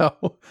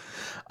 So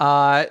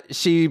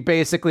she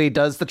basically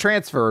does the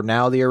transfer.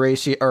 Now the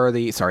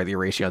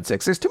Erasion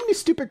 6. There's too many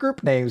stupid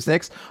group names,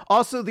 Nix.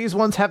 Also, these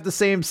ones have the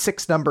same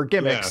 6 number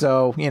gimmick,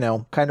 so,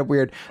 kind of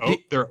weird. Oh,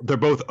 they're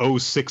both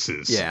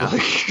 06s. Yeah.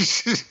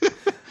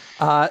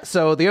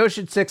 So the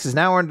Ocean 6 is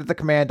now under the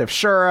command of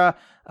Shura.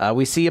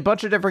 We see a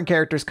bunch of different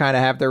characters kind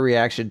of have their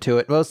reaction to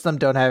it. Most of them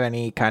don't have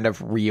any kind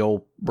of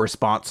real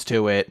response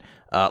to it.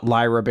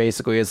 Lyra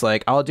basically is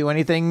like, I'll do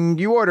anything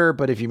you order,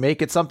 but if you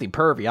make it something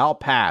pervy, I'll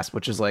pass,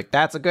 which is like,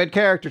 that's a good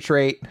character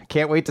trait.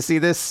 Can't wait to see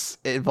this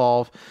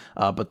evolve.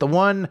 But the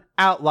one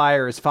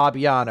outlier is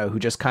Fabiano, who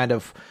just kind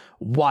of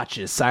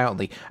watches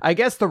silently. I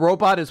guess the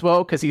robot as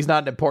well, because he's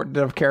not an important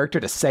enough character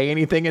to say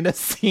anything in this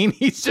scene.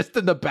 He's just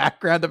in the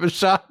background of a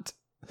shot.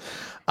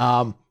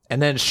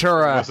 And then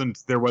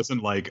Shura... There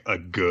wasn't like a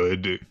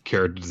good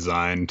character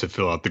design to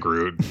fill out the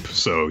group,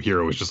 so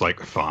Hero was just like,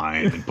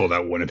 fine, and pulled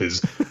out one of his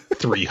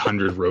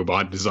 300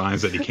 robot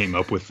designs that he came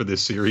up with for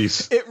this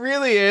series. It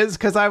really is,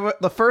 because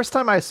the first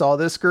time I saw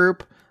this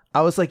group,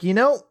 I was like,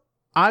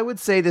 I would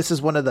say this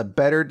is one of the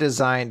better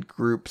designed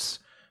groups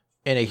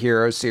in a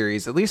Hero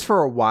series, at least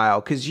for a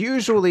while, because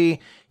usually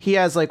he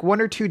has like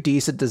 1 or 2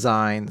 decent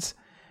designs,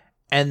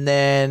 and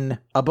then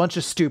a bunch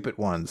of stupid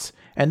ones.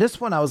 And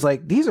this one, I was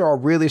like, these are all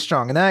really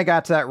strong. And then I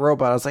got to that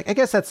robot. I was like, I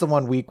guess that's the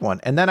one weak one.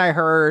 And then I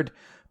heard,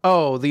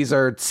 oh, these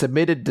are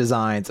submitted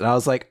designs. And I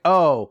was like,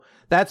 oh,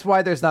 that's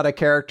why there's not a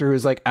character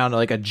who's like, I don't know,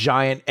 like a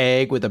giant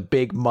egg with a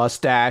big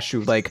mustache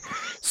who like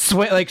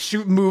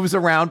moves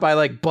around by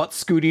like butt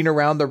scooting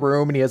around the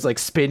room, and he has like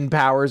spin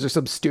powers or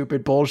some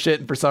stupid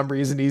bullshit. And for some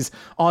reason, he's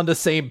on the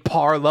same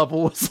par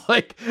level as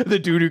like the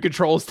dude who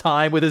controls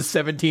time with his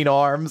 17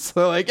 arms.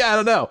 So like, I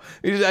don't know.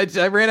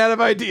 I ran out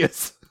of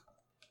ideas.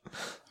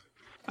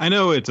 I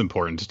know it's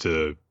important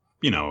to,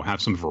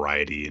 have some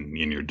variety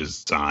in your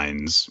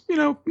designs,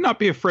 not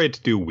be afraid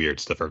to do weird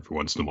stuff every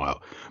once in a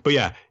while. But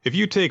yeah, if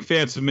you take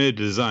fan submitted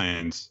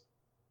designs,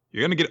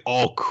 you're going to get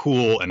all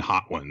cool and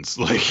hot ones.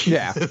 Like,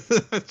 yeah,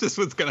 that's just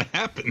what's going to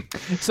happen.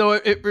 So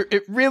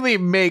it really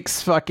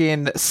makes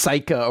fucking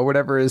Saika or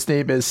whatever his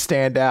name is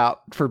stand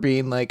out for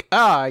being like,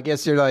 I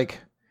guess you're like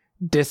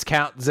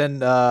discount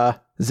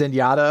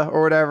Zenyatta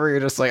or whatever. You're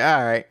just like,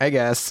 all right, I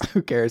guess.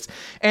 Who cares?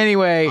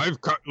 Anyway.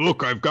 I've got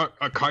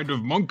a kind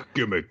of monk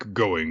gimmick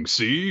going,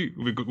 see?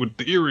 With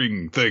the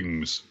earring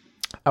things.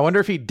 I wonder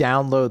if he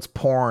downloads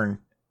porn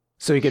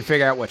so he can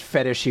figure out what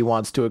fetish he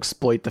wants to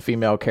exploit the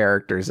female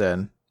characters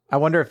in. I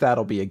wonder if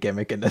that'll be a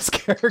gimmick in this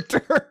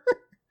character.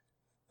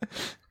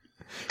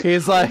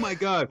 He's like, oh my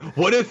god,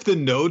 what if the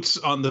notes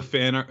on the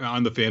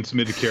fan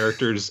submitted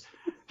characters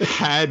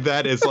had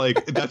that as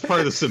like, that's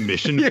part of the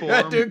submission form? You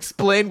had to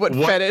explain what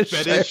fetish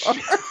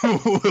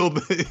will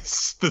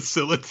this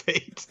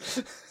facilitate?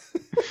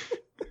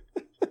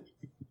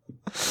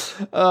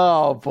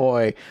 Oh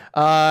boy.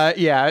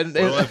 Yeah. I've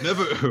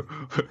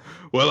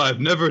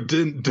never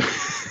did.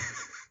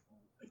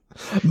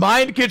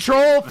 Mind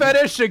control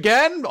fetish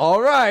again?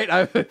 All right.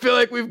 I feel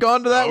like we've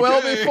gone to that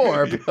well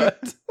before,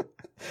 but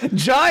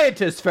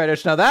giantess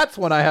fetish. Now that's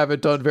one I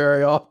haven't done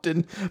very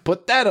often.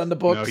 Put that on the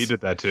books. No, he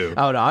did that too.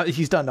 Oh no,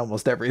 he's done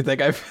almost everything.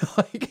 I feel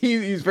like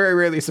he's very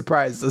rarely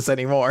surprised us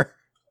anymore.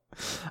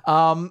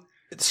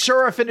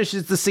 Shura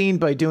finishes the scene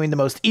by doing the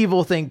most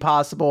evil thing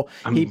possible.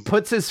 He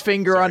puts his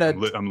finger on a...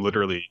 I'm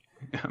literally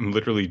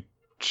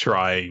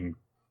trying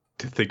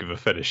to think of a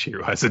fetish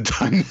Hero hasn't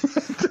done.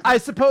 I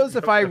suppose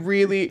I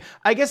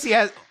guess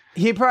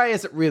he probably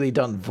hasn't really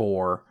done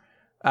Vor.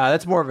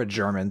 That's more of a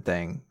German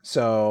thing.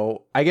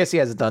 So I guess he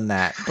hasn't done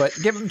that, but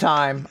give him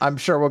time. I'm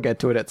sure we'll get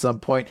to it at some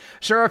point.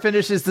 Shura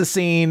finishes the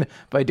scene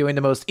by doing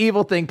the most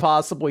evil thing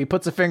possible. He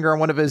puts a finger on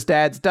one of his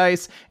dad's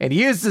dice and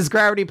he uses his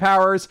gravity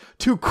powers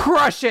to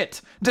crush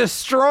it,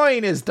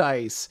 destroying his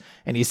dice.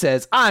 And he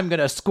says, I'm going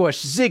to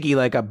squish Ziggy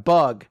like a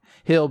bug.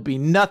 He'll be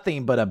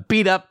nothing but a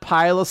beat up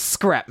pile of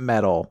scrap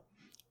metal.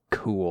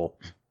 Cool.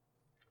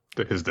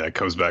 His dad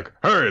comes back.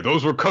 Hey,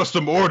 those were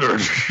custom ordered.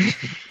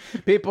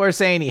 People are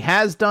saying he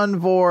has done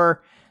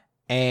Vor,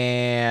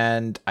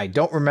 and I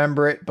don't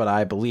remember it, but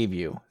I believe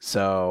you.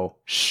 So,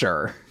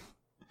 sure.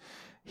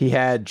 He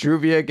had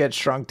Druvia get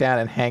shrunk down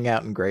and hang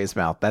out in Gray's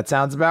mouth. That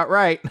sounds about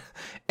right.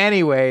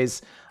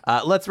 Anyways,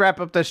 let's wrap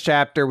up this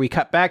chapter. We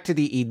cut back to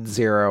the Eden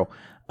Zero.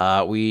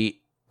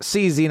 We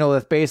see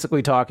Xenolith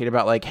basically talking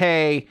about like,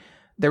 hey,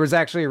 there was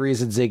actually a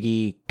reason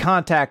Ziggy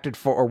went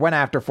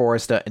after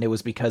Forresta, and it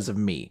was because of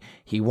me.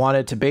 He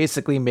wanted to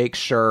basically make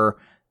sure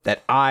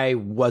that I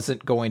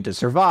wasn't going to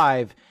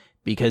survive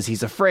because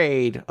he's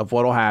afraid of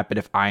what'll happen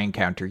if I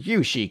encounter you,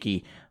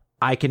 Shiki.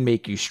 I can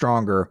make you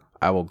stronger.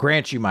 I will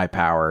grant you my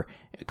power.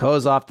 It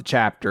closes off the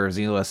chapter,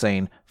 Xenolith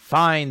saying,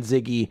 find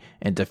Ziggy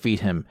and defeat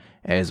him.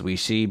 As we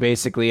see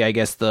basically, I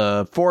guess,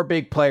 the 4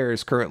 big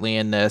players currently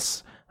in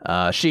this,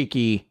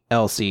 Shiki,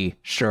 Elsie,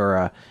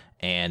 Shura,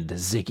 and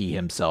Ziggy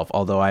himself,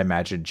 although I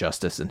imagine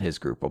Justice and his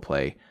group will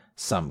play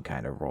some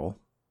kind of role.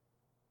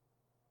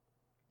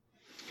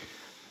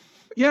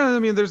 Yeah, I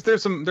mean,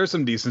 there's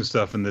some decent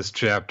stuff in this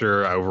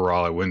chapter.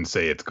 Overall, I wouldn't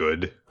say it's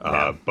good,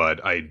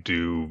 but I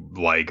do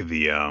like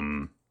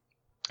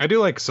I do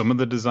like some of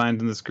the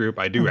designs in this group.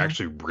 I do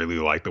actually really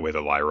like the way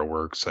that Lyra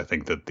works. I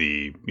think that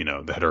the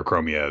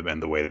heterochromia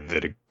and the way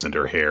that it and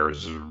her hair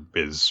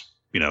is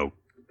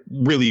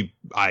really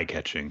eye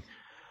catching.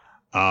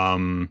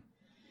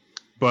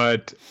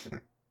 But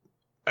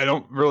I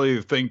don't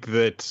really think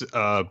that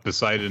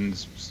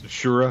Poseidon's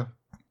Shura.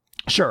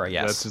 Sure,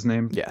 yes, That's his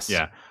name. Yes,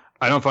 yeah.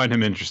 I don't find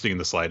him interesting in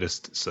the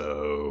slightest.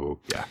 So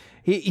yeah,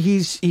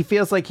 he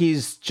feels like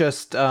he's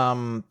just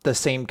the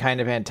same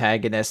kind of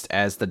antagonist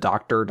as the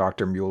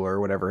Dr. Mueller,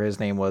 whatever his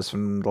name was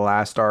from the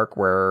last arc,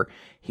 where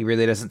he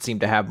really doesn't seem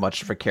to have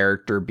much of a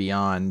character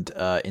beyond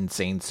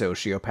insane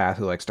sociopath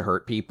who likes to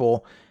hurt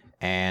people.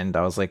 And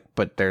I was like,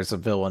 but there's a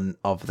villain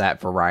of that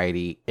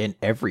variety in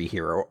every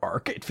hero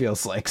arc, it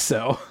feels like.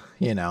 So,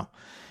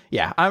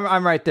 yeah,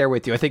 I'm right there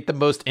with you. I think the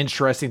most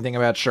interesting thing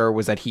about Shur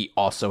was that he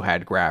also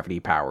had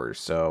gravity powers.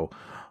 So,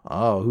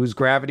 whose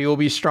gravity will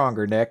be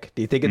stronger, Nick?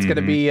 Do you think it's going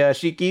to be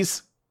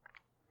Shiki's?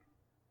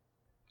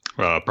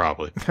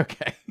 Probably.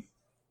 Okay.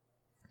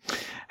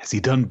 Has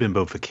he done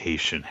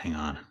bimbofication? Hang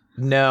on.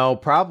 No,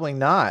 probably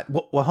not.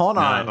 Well, hold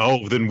on.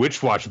 Oh, then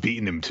Witchwatch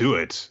beating him to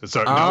it.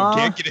 Sorry, no,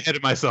 can't get ahead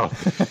of myself.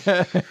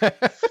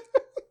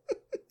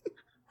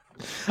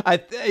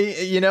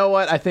 You know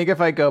what? I think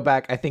if I go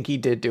back, I think he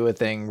did do a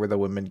thing where the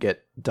women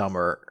get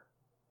dumber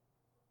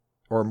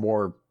or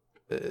more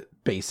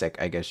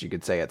basic, I guess you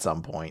could say, at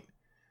some point.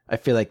 I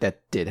feel like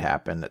that did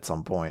happen at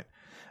some point.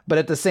 But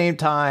at the same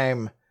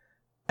time,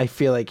 I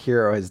feel like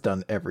Hero has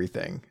done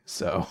everything.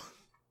 So...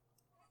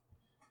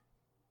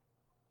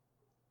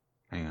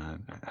 Hang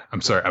on. I'm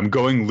sorry. I'm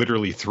going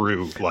literally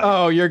through.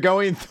 You're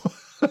going through.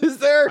 Is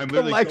there a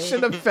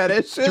collection of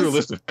fetishes? Through a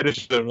list of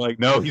fetishes. I'm like,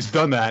 no, he's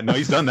done that. No,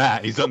 he's done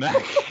that. He's done that.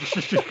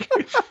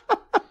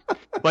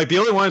 Like the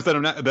only ones that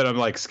I'm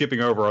like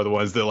skipping over are the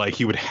ones that like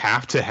he would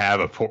have to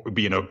have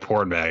be in a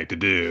porn bag to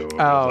do.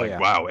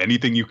 Wow,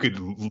 anything you could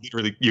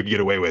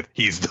get away with,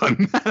 he's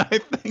done that. I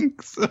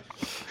think so.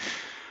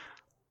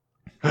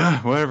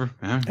 Whatever.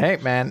 Hey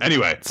man.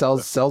 Anyway,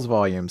 sells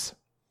volumes.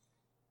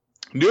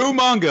 New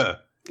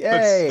manga.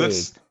 Yay.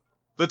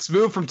 Let's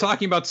move from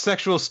talking about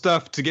sexual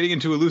stuff to getting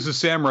into Elusive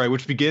Samurai,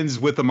 which begins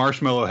with a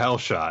marshmallow hell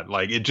shot.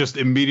 Like it just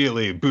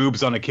immediately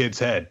boobs on a kid's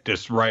head,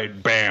 just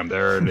right, bam,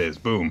 there it is,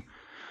 boom.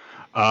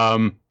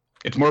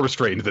 It's more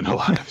restrained than a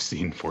lot I've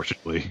seen,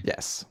 fortunately.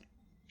 Yes,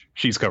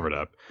 she's covered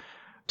up.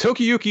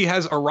 Tokiyuki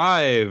has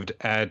arrived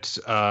at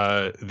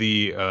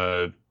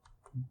the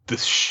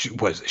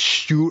Suwa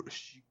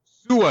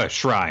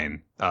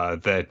shrine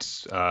that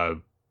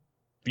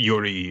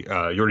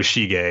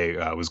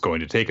Yorishige was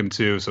going to take him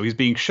to, so he's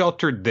being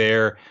sheltered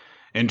there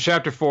in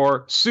Chapter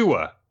 4,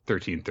 Suwa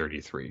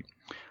 1333.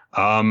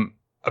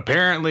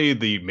 Apparently,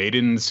 the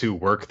maidens who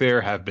work there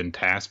have been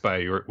tasked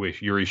by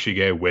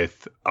Yorishige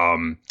with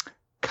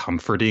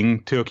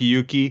comforting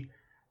Tokiyuki,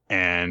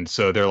 and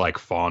so they're like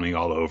fawning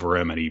all over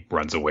him, and he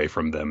runs away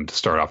from them to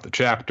start off the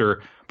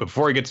chapter. But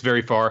before he gets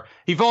very far,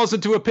 he falls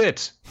into a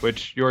pit,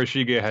 which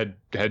Yorishige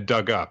had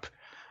dug up,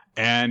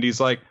 and he's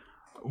like,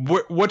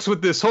 "What's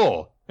with this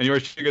hole?" And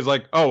Yoroshige's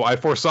like, "Oh, I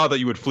foresaw that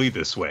you would flee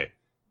this way,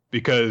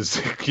 because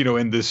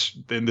in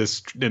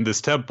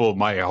this temple,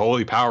 my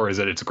holy power is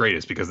at its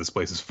greatest because this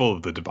place is full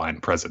of the divine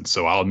presence.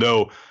 So I'll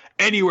know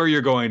anywhere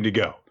you're going to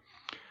go."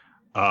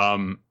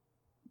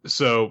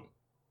 So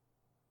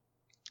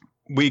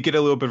we get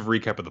a little bit of a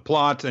recap of the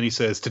plot, and he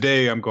says,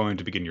 "Today I'm going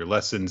to begin your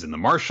lessons in the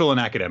martial and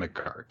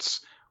academic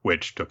arts,"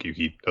 which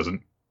Tokiyuki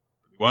doesn't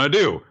want to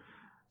do.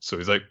 So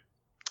he's like,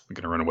 I'm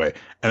going to run away.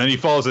 And then he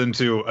falls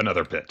into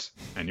another pit.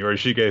 And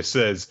Yorishige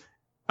says,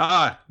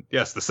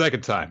 yes, the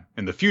second time.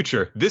 In the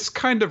future, this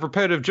kind of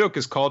repetitive joke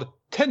is called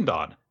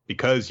tendon,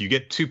 because you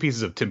get 2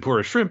 pieces of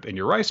tempura shrimp in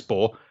your rice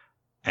bowl,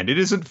 and it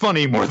isn't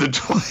funny more than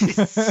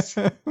twice.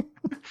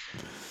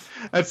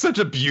 That's such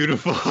a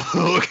beautiful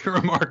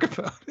remark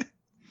about it.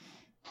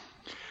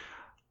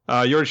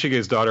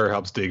 Yorishige's daughter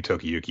helps dig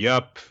Tokiyuki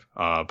up,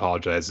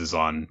 apologizes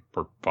on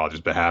her father's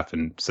behalf,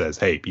 and says,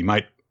 hey, you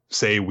might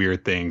say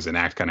weird things and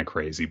act kind of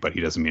crazy, but he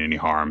doesn't mean any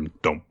harm.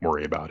 Don't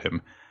worry about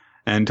him.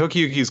 And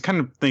Tokiyuki is kind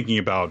of thinking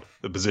about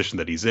the position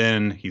that he's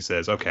in. He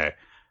says, okay,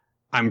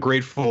 I'm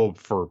grateful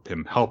for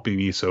him helping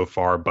me so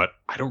far, but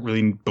I don't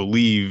really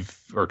believe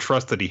or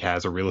trust that he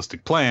has a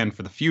realistic plan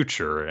for the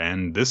future.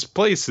 And this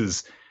place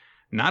is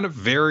not a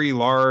very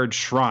large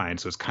shrine,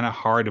 so it's kind of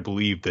hard to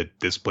believe that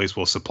this place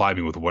will supply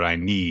me with what I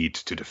need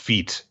to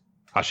defeat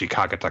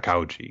Ashikaga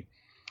Takauji.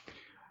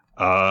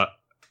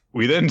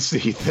 We then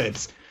see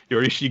that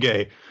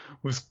Yorishige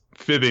was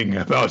fibbing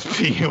about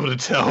being able to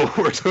tell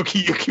where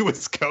Tokiyuki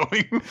was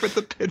going for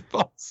the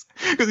pitfalls,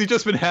 because he's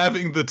just been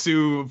having the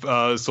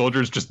 2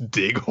 soldiers just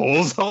dig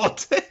holes all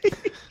day.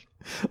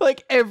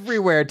 Like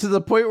everywhere, to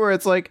the point where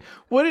it's like,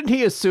 wouldn't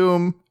he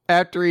assume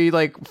after he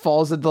like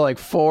falls into like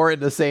 4 in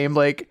the same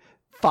like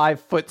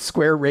 5-foot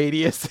square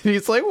radius, and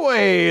he's like,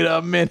 wait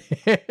a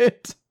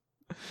minute.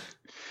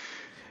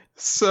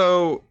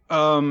 So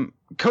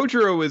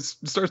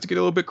Kojiro starts to get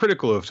a little bit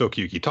critical of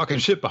Tokiyuki, talking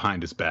shit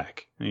behind his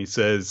back. And he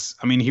says,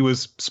 I mean, he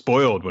was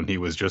spoiled when he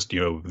was just,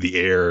 the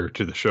heir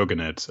to the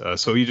shogunate,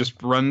 so he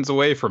just runs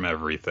away from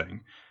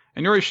everything.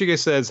 And Yorishige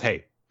says,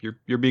 hey,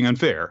 you're being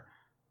unfair.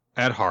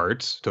 At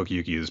heart,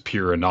 Tokiyuki is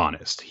pure and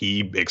honest.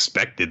 He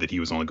expected that he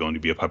was only going to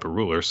be a puppet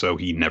ruler, so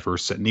he never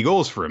set any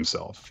goals for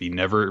himself. He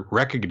never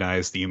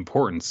recognized the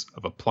importance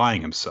of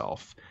applying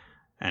himself.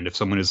 And if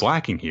someone is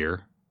lacking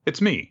here,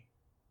 it's me.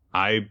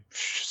 I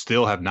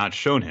still have not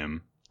shown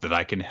him that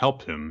I can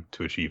help him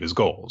to achieve his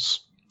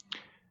goals.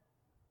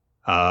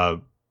 A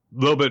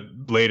little bit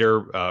later,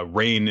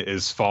 rain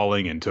is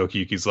falling, and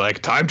Tokiyuki's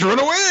like, time to run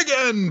away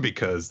again,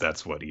 because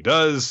that's what he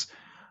does.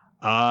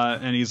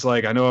 And he's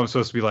like, I know I'm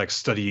supposed to be like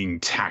studying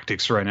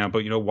tactics right now,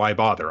 but why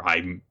bother?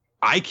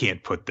 I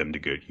can't put them to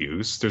good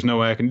use. There's no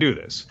way I can do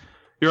this.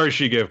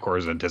 Yorishige, of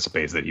course,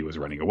 anticipates that he was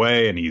running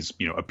away, and he's,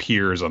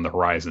 appears on the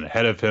horizon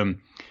ahead of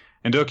him.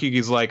 And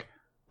Tokiyuki's like,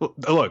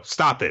 look,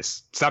 stop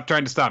this. Stop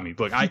trying to stop me.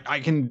 Look, I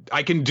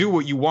can do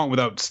what you want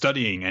without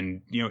studying.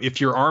 And, if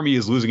your army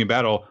is losing a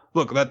battle,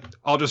 look,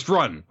 I'll just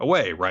run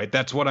away, right?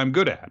 That's what I'm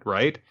good at,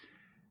 right?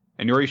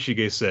 And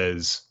Yorishige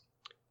says,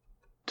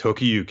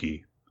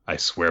 Tokiyuki, I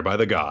swear by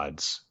the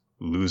gods,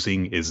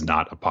 losing is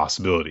not a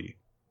possibility.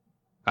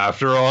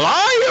 After all,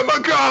 I am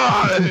a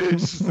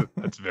god!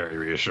 That's very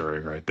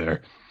reassuring right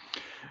there.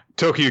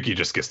 Tokiyuki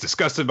just gets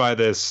disgusted by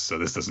this, so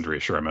this doesn't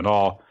reassure him at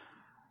all.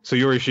 So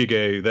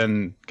Yorishige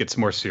then gets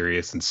more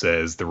serious and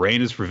says, the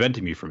rain is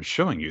preventing me from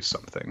showing you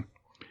something.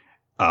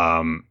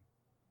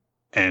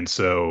 And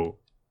so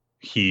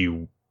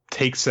he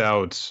takes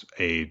out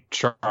a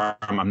charm.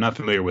 I'm not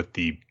familiar with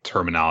the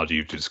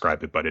terminology to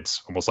describe it, but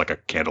it's almost like a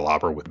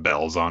candelabra with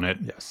bells on it.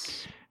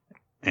 Yes.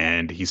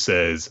 And he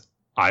says,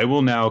 I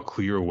will now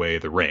clear away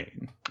the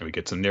rain. And we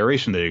get some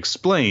narration that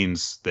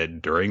explains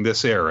that during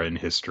this era in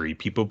history,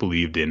 people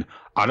believed in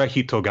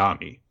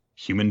Arahitogami.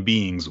 Human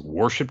beings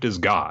worshipped as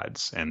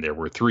gods, and there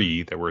were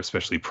three that were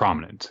especially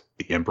prominent.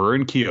 The Emperor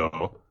in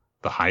Kyo,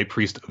 the High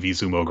Priest of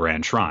Izumo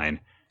Grand Shrine,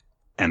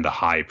 and the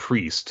High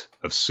Priest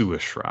of Suwa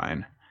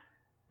Shrine.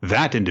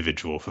 That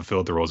individual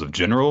fulfilled the roles of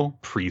general,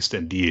 priest,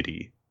 and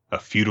deity, a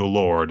feudal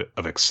lord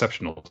of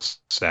exceptional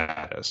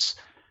status.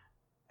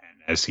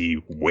 And as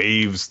he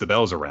waves the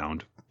bells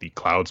around, the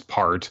clouds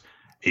part,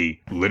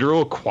 a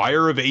literal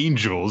choir of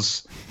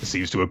angels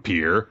seems to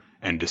appear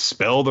and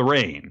dispel the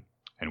rain.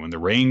 And when the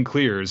rain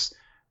clears,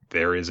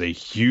 there is a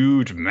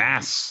huge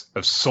mass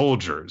of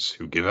soldiers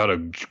who give out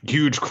a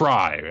huge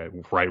cry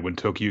right when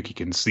Tokiyuki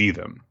can see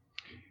them.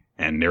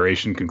 And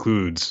narration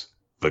concludes,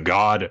 the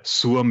god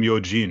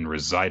Suwa-Myojin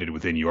resided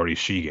within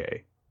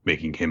Yorishige,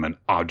 making him an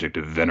object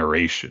of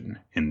veneration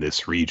in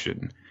this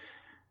region.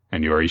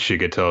 And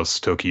Yorishige tells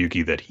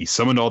Tokiyuki that he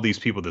summoned all these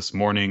people this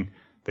morning.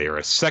 They are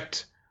a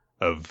sect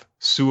of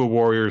Suwa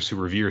warriors who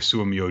revere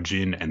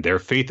Suwa-Myojin, and their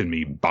faith in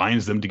me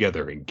binds them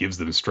together and gives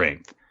them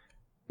strength.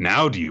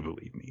 Now do you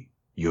believe me?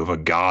 You have a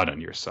god on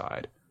your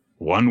side.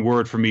 One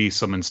word from me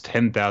summons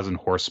 10,000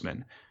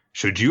 horsemen.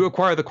 Should you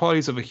acquire the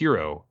qualities of a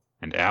hero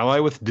and ally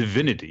with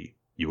divinity,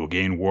 you will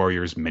gain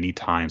warriors many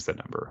times that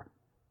number.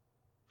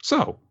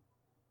 So,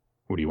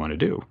 what do you want to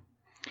do?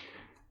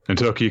 And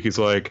Tokiyuki's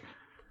like,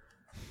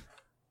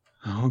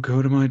 I'll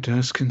go to my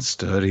desk and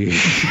study.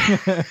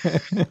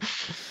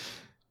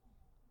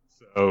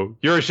 So,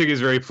 Yorishige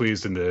is very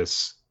pleased in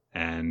this,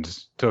 and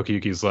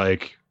Tokiyuki's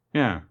like,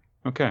 yeah,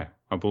 okay.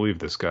 I'll believe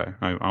this guy.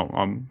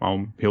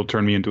 He'll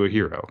turn me into a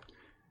hero.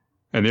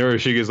 And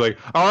Yorishige is like,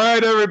 all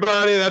right,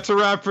 everybody, that's a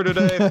wrap for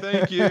today.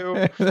 Thank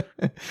you.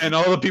 And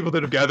all the people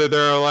that have gathered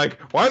there are like,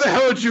 why the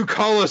hell did you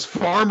call us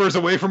farmers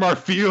away from our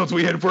fields?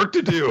 We had work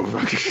to do.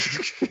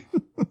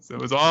 So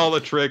it was all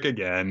a trick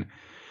again.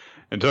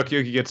 And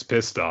Tokiyuki gets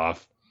pissed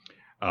off.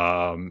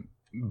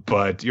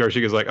 But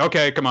Yorishige is like,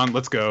 okay, come on,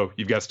 let's go.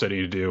 You've got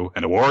study to do.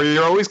 And a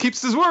warrior always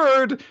keeps his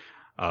word.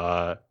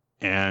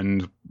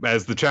 And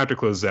as the chapter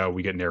closes out,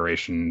 we get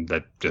narration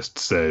that just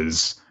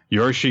says,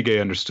 Yorishige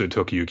understood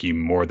Tokiyuki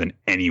more than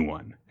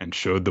anyone and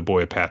showed the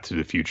boy a path to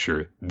the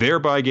future,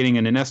 thereby gaining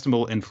an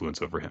inestimable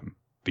influence over him.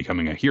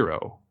 Becoming a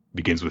hero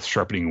begins with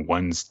sharpening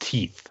one's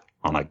teeth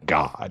on a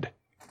god.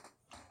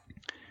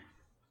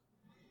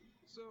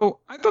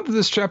 So I thought that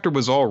this chapter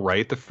was all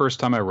right the first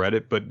time I read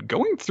it, but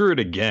going through it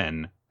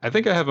again, I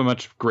think I have a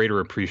much greater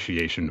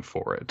appreciation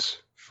for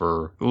it.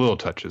 For the little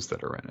touches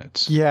that are in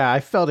it. Yeah,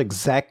 I felt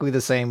exactly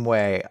the same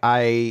way.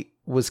 I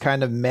was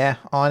kind of meh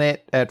on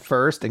it at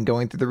first, and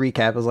going through the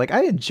recap, I was like,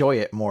 I enjoy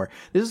it more.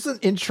 This is an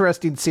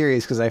interesting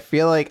series because I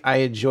feel like I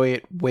enjoy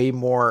it way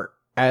more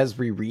as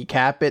we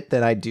recap it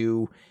than I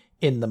do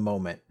in the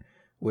moment,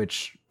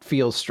 which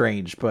feels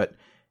strange. But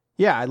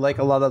yeah, I like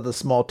a lot of the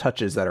small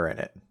touches that are in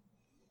it.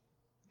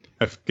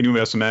 Can you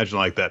just imagine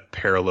like that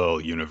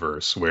parallel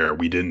universe where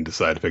we didn't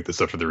decide to pick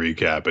this up for the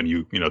recap, and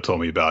you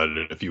told me about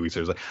it a few weeks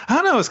ago? I was like, I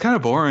don't know, it's kind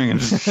of boring.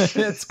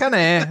 It's kind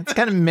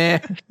of meh.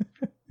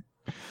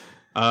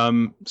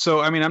 So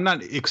I mean, I'm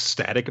not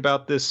ecstatic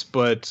about this,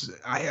 but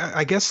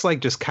I guess like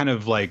just kind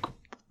of like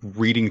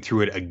reading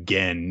through it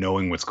again,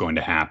 knowing what's going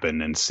to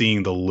happen and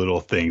seeing the little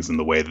things and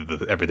the way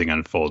that everything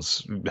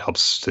unfolds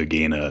helps to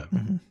gain a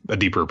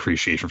deeper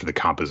appreciation for the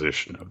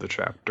composition of the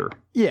chapter.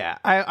 Yeah,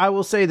 I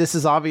will say this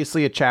is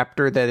obviously a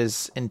chapter that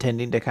is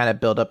intending to kind of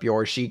build up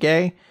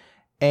Yorishige.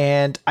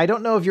 And I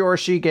don't know if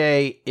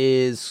Yorishige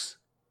is,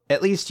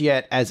 at least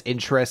yet, as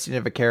interesting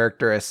of a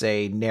character as,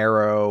 say,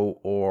 Nero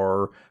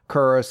or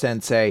Kuro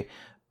Sensei.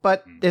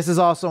 But this is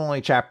also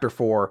only chapter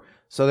 4,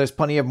 so there's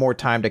plenty of more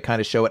time to kind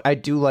of show it. I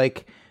do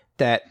like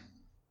that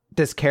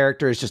this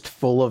character is just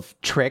full of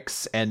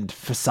tricks and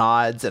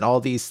facades and all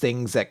these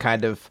things that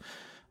kind of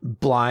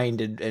blind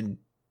and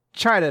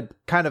try to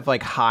kind of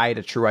like hide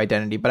a true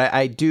identity. But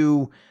I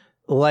do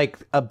like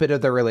a bit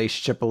of the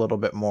relationship a little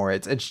bit more.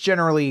 It's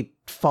generally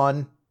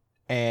fun,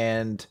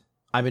 and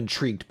I'm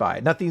intrigued by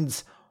it.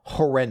 Nothing's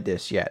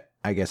horrendous yet,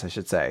 I guess I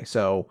should say.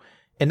 So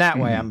in that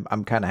way,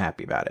 I'm kind of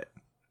happy about it.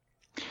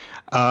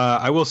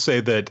 I will say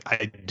that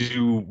I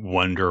do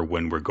wonder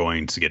when we're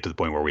going to get to the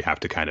point where we have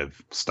to kind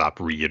of stop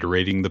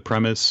reiterating the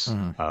premise,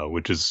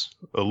 which is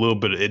a little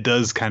bit, it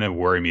does kind of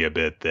worry me a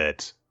bit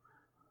that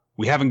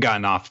we haven't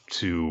gotten off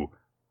to,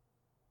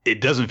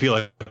 it doesn't feel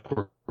like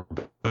we're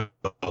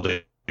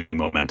building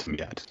momentum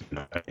yet. You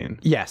know what I mean?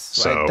 Yes.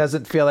 So it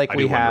doesn't feel like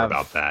we have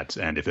about that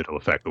and if it'll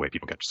affect the way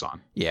people catch us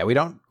on. Yeah, we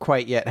don't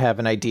quite yet have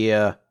an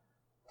idea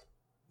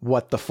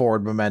what the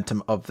forward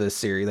momentum of this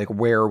series, like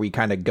where are we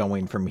kind of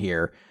going from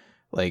here?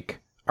 Like,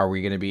 are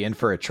we going to be in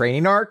for a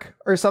training arc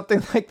or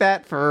something like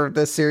that for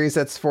this series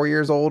that's 4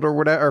 years old or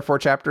whatever, or 4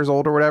 chapters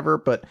old or whatever?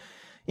 But,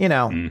 you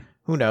know,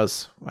 who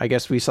knows? I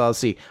guess we shall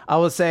see. I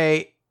will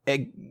say,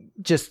 I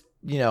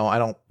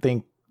don't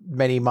think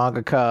many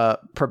mangaka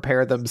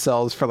prepare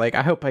themselves for, like,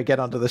 I hope I get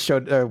onto the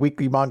show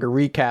weekly manga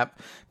recap.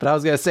 But I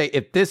was going to say,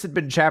 if this had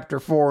been chapter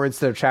 4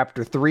 instead of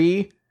chapter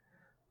 3,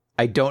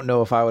 I don't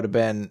know if I would have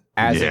been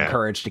as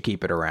encouraged to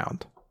keep it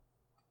around.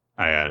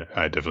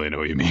 I definitely know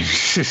what you mean.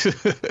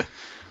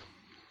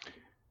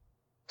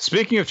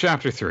 Speaking of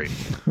chapter 3,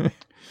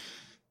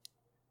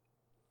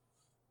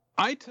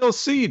 I Tell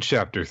Seed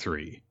chapter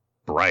 3,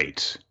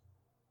 Bright.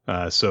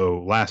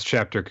 So last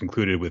chapter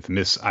concluded with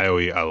Miss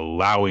Aoi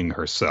allowing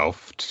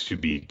herself to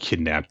be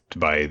kidnapped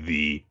by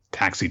the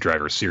taxi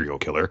driver serial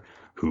killer,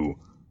 who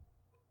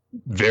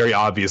very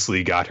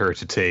obviously got her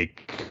to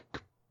take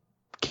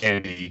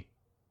candy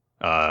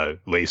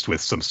laced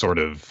with some sort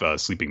of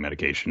sleeping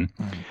medication.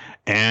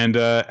 And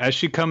as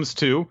she comes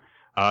to,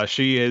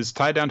 she is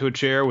tied down to a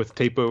chair with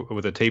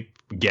a tape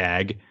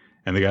gag,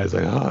 and the guy's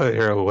like, "Oh,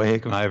 you're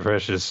awake, my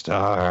precious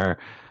star."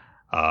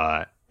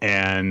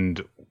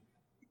 And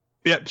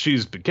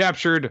she's been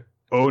captured.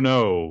 Oh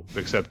no,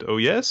 except oh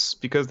yes,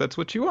 because that's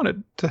what you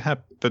wanted to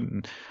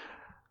happen.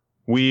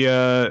 We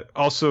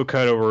also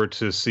cut over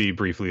to see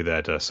briefly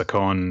that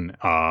Sakon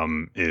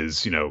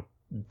is,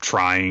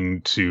 trying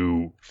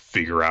to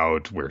figure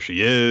out where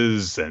she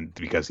is, and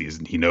because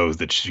he knows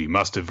that she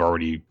must have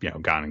already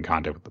gotten in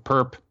contact with the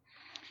perp.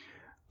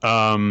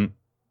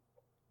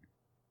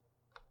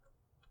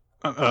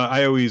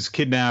 Aoi's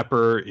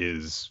kidnapper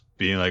is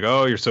being like,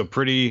 "Oh, you're so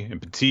pretty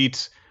and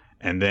petite,"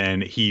 and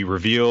then he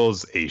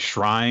reveals a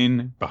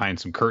shrine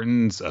behind some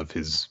curtains of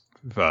his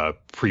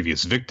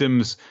previous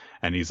victims,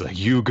 and he's like,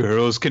 "You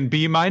girls can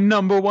be my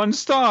 #1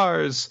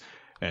 stars."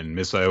 And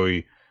Miss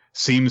Aoi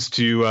seems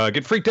to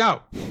get freaked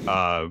out.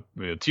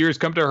 Tears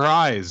come to her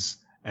eyes,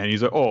 and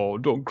he's like, "Oh,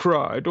 don't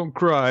cry, don't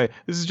cry.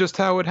 This is just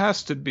how it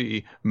has to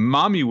be.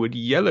 Mommy would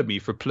yell at me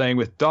for playing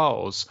with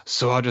dolls,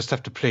 so I'll just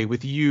have to play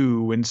with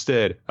you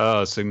instead."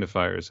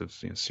 Signifiers of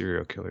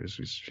serial killers.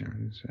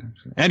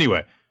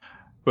 Anyway,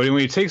 but when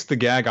he takes the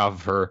gag off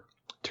of her,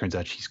 turns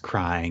out she's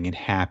crying in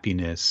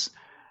happiness.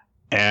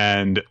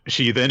 And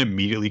she then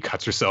immediately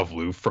cuts herself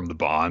loose from the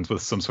bonds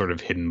with some sort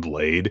of hidden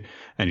blade.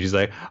 And she's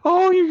like,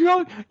 "Oh,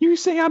 you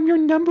say I'm your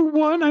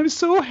 #1. I'm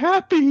so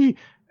happy."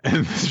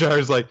 And the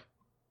driver's like,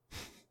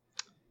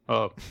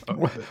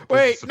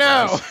 wait,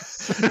 no,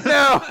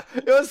 no,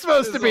 it was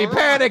supposed to be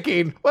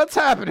panicking. What's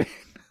happening?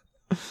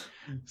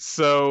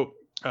 So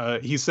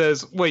he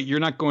says, "Wait, you're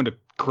not going to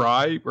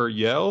cry or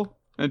yell?"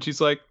 And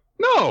she's like,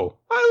 "No,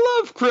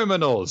 I love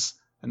criminals.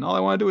 And all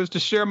I want to do is to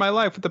share my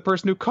life with the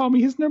person who called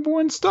me his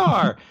 #1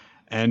 star."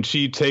 And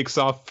she takes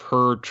off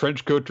her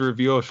trench coat to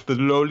reveal the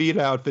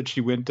Lolita outfit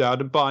she went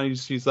out and bought. And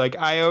she's like,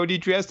 "I already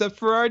dressed up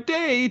for our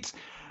date.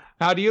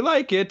 How do you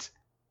like it?"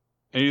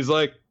 And he's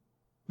like,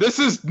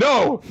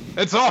 "No,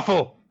 it's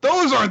awful.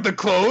 Those aren't the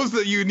clothes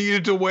that you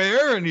needed to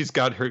wear." And he's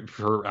got her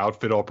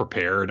outfit all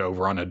prepared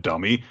over on a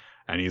dummy.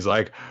 And he's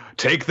like,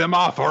 "Take them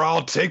off or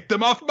I'll take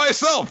them off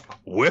myself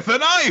with a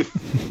knife."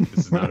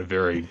 This is not a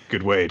very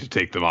good way to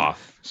take them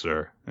off,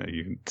 sir.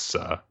 They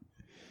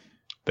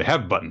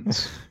have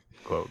buttons.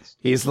 Clothes.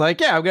 He's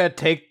like, "Yeah, I'm going to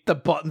take the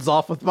buttons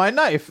off with my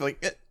knife."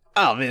 Like,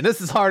 oh man, this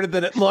is harder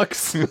than it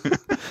looks.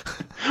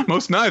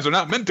 Most knives are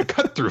not meant to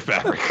cut through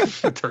fabric,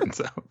 it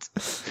turns out.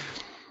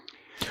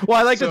 Well,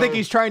 I like to think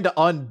he's trying to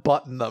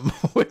unbutton them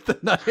with the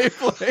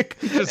knife. Like,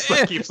 he just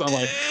keeps on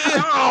like,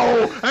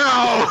 "Ow!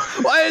 Ow!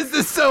 Why is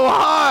this so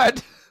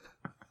hard?"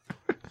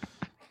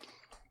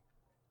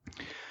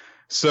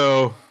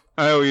 So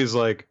Aoi's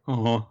like,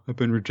 oh, I've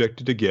been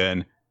rejected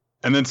again.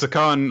 And then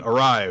Sakan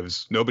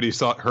arrives. Nobody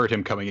heard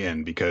him coming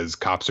in because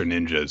cops are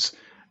ninjas.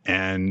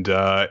 And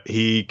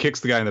he kicks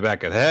the guy in the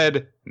back of the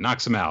head,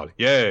 knocks him out.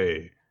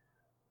 Yay.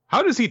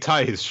 How does he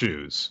tie his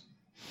shoes?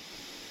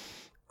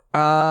 They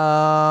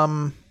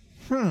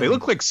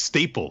look like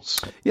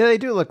staples. Yeah, they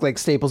do look like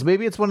staples.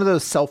 Maybe it's one of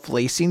those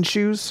self-lacing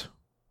shoes.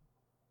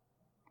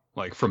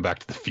 Like from Back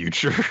to the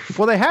Future.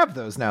 Well, they have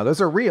those now. Those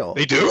are real.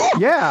 They do?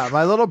 Yeah,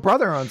 my little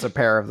brother owns a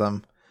pair of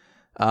them.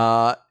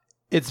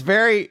 It's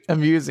very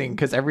amusing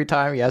because every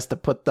time he has to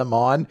put them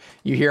on,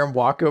 you hear him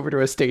walk over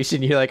to a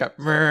station. You're like,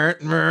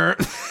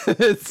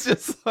 it's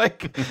just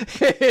like,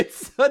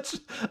 it's such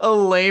a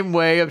lame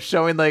way of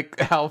showing like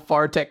how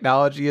far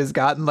technology has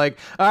gotten. Like,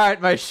 all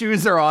right, my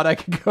shoes are on. I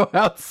can go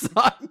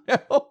outside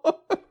now.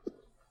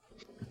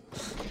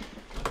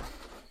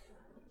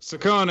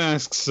 Sakan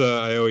asks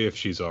Aoi if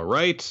she's all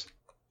right,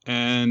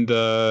 and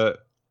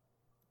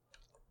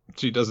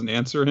she doesn't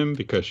answer him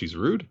because she's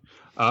rude.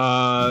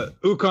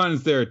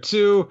 Ukon's there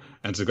too,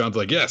 and Sakan's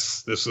like,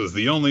 yes, this was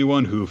the only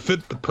one who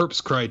fit the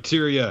perp's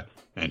criteria,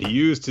 and we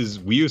used his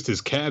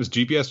cab's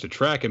GPS to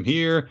track him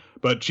here,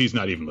 but she's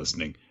not even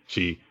listening.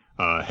 She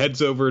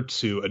heads over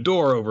to a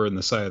door over in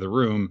the side of the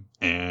room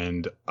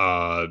and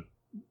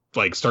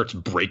like starts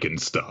breaking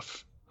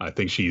stuff. I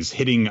think she's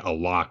hitting a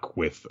lock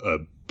with a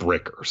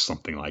brick or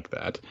something like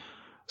that.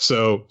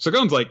 So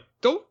Sagan's like,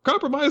 don't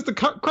compromise the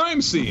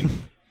crime scene.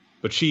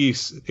 But she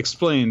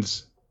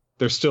explains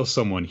there's still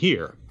someone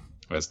here,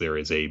 as there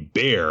is a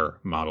bear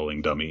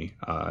modeling dummy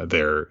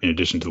there, in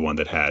addition to the one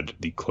that had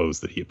the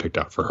clothes that he had picked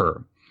out for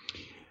her.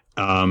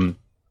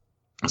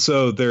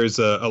 So there's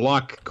a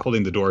lock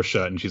holding the door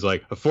shut, and she's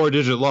like, a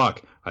 4-digit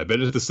lock. I bet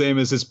it's the same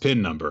as his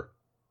PIN number.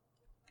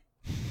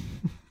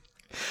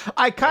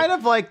 I kind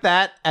of like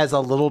that as a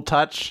little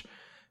touch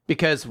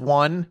because,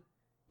 one,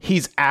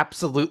 he's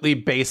absolutely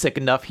basic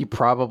enough he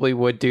probably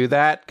would do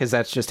that because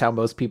that's just how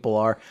most people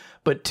are.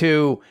 But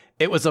two,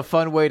 it was a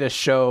fun way to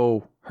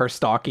show her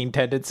stalking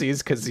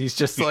tendencies because he's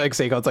just like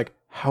saying, it's like,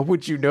 how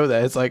would you know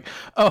that? It's like,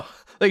 oh,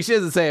 like she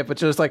doesn't say it, but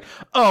she's like,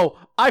 oh,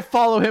 I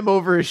follow him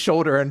over his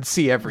shoulder and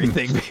see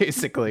everything,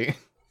 basically.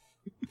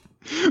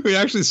 We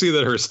actually see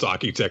that her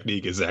stalking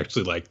technique is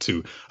actually like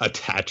to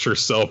attach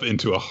herself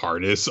into a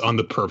harness on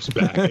the perp's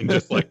back and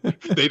just like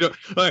they don't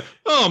like,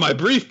 oh, my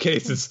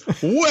briefcase is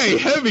way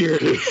heavier.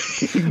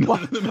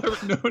 None of them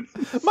ever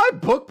noticed. My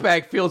book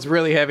bag feels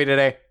really heavy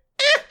today.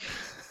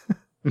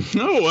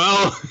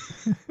 Oh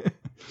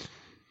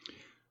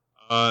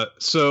well.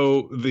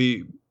 So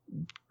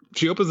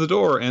she opens the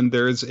door and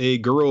there's a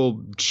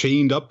girl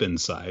chained up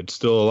inside,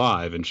 still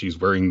alive, and she's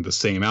wearing the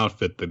same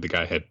outfit that the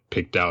guy had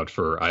picked out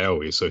for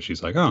Aoi. So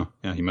she's like, oh,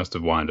 yeah, he must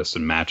have wanted us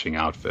some matching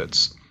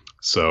outfits.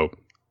 So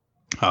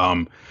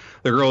the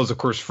girl is, of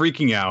course,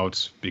 freaking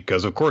out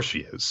because, of course, she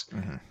is.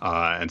 Mm-hmm.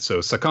 And so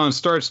Sakan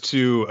starts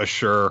to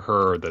assure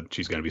her that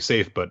she's going to be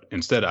safe, but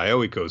instead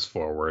Aoi goes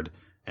forward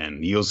and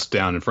kneels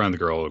down in front of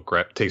the girl,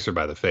 takes her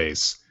by the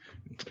face.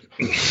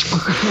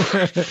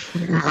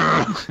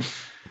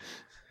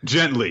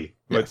 Gently,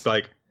 yes.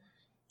 Like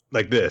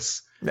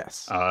this.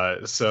 Yes.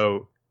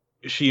 So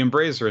she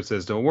embraces her and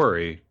says, don't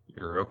worry,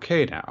 you're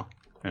okay now.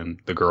 And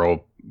the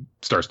girl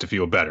starts to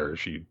feel better.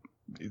 She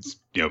is,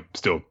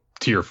 still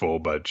tearful,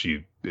 but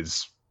she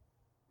is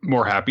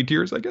more happy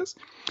tears, I guess.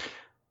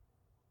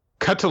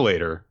 Cut to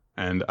later,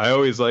 and I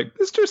always like,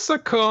 Mr.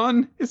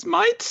 Sakan, is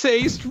my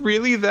taste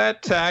really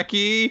that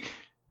tacky?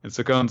 And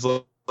Sakan's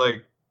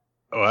like,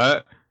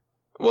 what?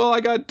 Well,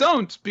 I got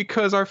don't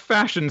because our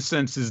fashion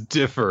senses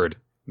differed.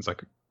 It's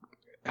like,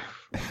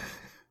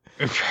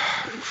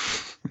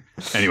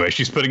 anyway,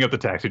 she's putting up the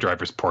taxi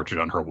driver's portrait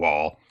on her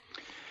wall.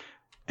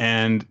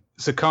 And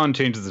Sakan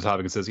changes the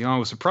topic and says, I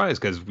was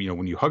surprised because,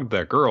 when you hugged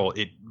that girl,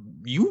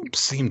 you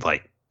seemed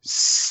like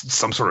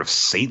some sort of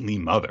saintly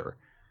mother.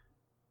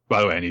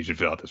 By the way, I need you to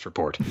fill out this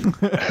report.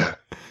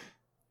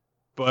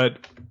 But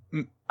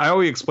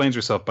Aoi explains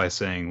herself by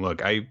saying,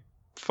 look, I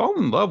fall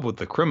in love with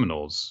the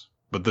criminals,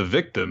 but the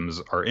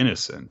victims are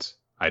innocent.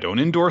 I don't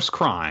endorse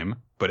crime,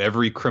 but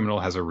every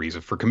criminal has a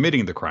reason for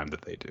committing the crime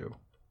that they do.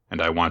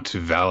 And I want to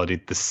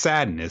validate the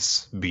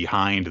sadness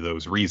behind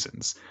those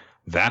reasons.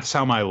 That's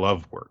how my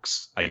love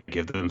works. I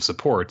give them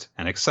support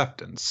and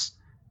acceptance.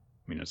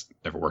 I mean, it's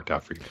never worked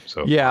out for you.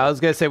 So yeah, I was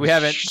going to say we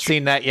haven't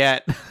seen that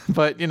yet,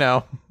 but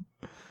I'm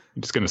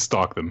just going to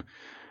stalk them.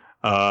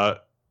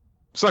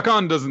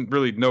 Sakan doesn't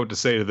really know what to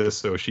say to this,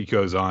 so she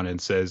goes on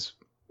and says,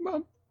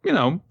 well,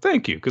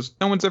 thank you, because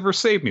no one's ever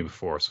saved me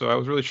before, so I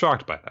was really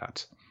shocked by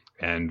that.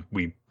 And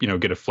we,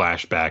 get a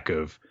flashback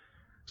of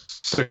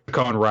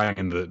Sakan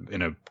riding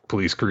in a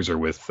police cruiser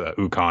with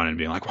Ukon and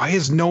being like, why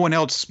is no one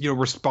else,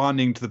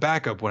 responding to the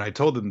backup when I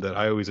told them that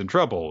I was in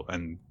trouble?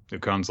 And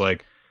Ukon's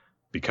like,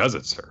 because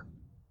it's her.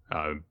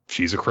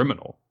 She's a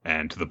criminal.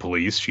 And to the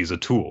police, she's a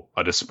tool,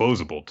 a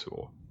disposable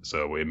tool.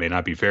 So it may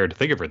not be fair to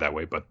think of her that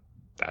way, but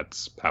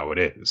that's how it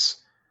is.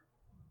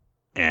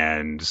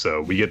 And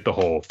so we get the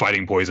whole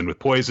fighting poison with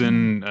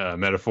poison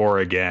metaphor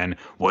again.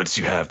 Once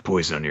you have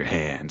poison on your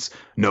hands,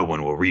 no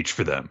one will reach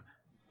for them.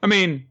 I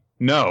mean,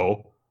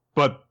 no,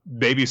 but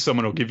maybe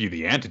someone will give you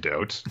the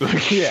antidote.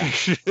 Yeah.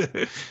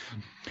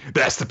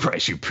 That's the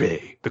price you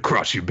pay, the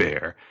cross you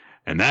bear,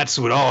 and that's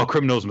what all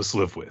criminals must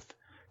live with.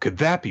 Could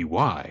that be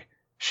why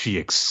she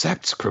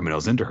accepts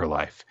criminals into her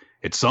life?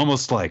 It's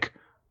almost like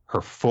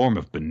her form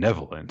of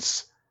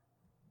benevolence.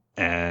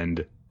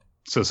 And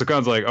so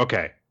Sakan's like,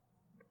 okay,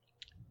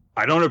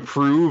 I don't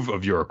approve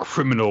of your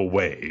criminal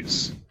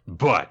ways,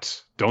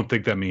 but don't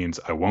think that means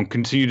I won't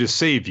continue to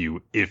save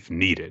you if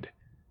needed.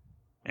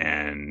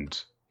 And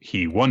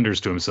he wonders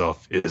to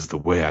himself, is the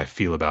way I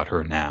feel about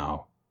her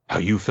now how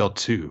you felt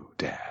too,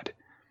 Dad?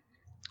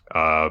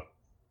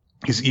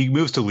 He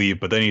moves to leave,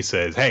 but then he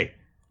says, hey,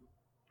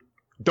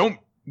 don't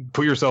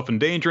put yourself in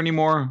danger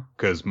anymore,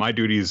 because my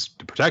duty is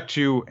to protect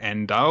you,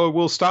 and I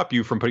will stop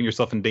you from putting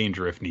yourself in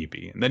danger if need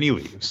be. And then he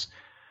leaves.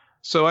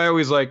 So I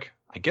always I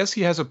guess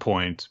he has a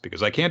point,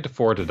 because I can't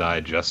afford to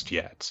die just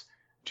yet.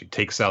 She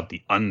takes out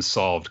the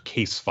unsolved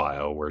case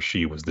file where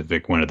she was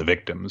one of the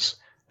victims,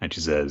 and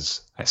she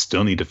says, I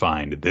still need to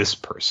find this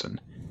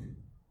person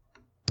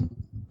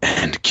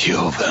and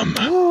kill them.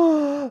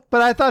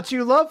 But I thought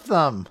you loved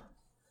them.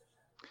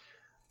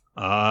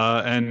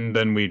 And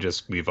then we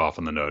just leave off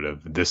on the note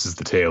of, this is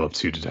the tale of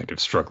two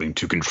detectives struggling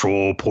to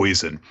control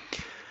poison.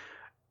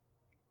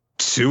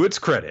 To its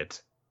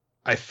credit,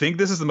 I think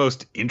this is the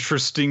most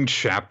interesting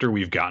chapter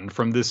we've gotten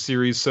from this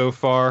series so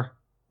far.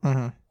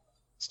 Mm-hmm.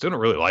 Still don't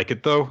really like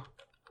it, though.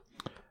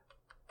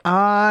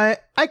 I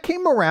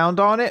came around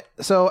on it.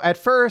 So at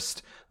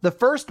first, the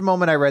first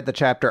moment I read the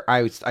chapter,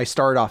 I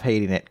started off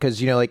hating it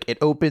because, it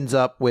opens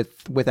up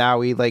with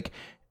Aoi,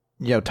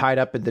 tied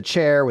up in the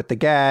chair with the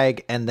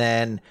gag, and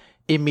then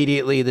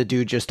immediately the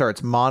dude just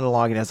starts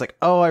monologuing. I was like,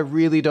 oh, I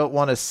really don't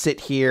want to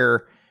sit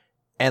here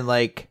and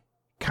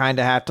kind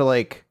of have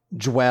to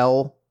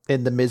dwell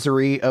in the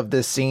misery of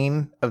this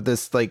scene of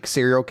this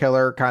serial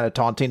killer kind of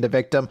taunting the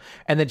victim.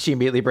 And then she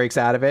immediately breaks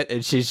out of it,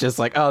 and she's just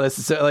like, oh, this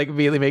is so,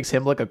 immediately makes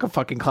him look like a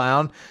fucking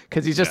clown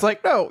because he's just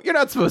no, you're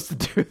not supposed to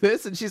do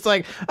this. And she's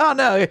like, oh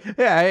no,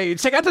 yeah, hey,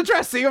 check out the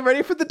dress, see, I'm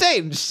ready for the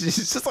date. And she's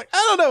just like,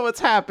 I don't know what's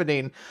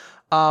happening.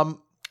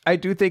 I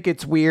do think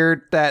it's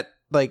weird that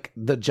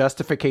the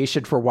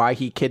justification for why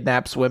he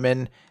kidnaps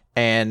women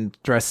and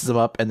dresses them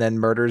up and then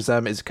murders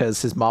them is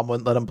because his mom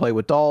wouldn't let him play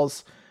with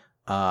dolls.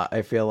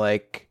 I feel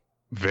like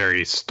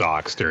very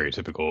stock,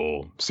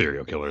 stereotypical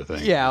serial killer thing.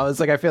 Yeah, I was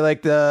I feel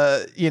like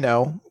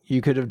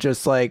you could have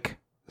just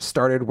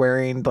started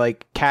wearing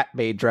cat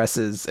maid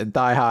dresses and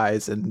thigh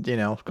highs and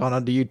gone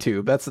onto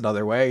YouTube. That's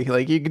another way.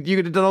 You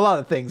could have done a lot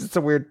of things. It's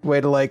a weird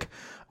way to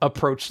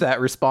approach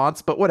that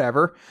response, but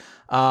whatever.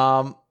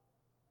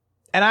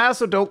 And I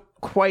also don't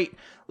quite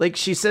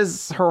she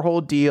says her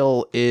whole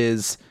deal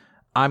is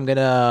I'm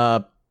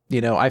gonna,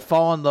 I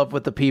fall in love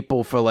with the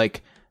people for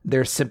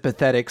their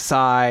sympathetic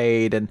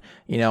side, and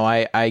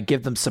I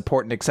give them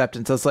support and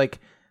acceptance. I was like,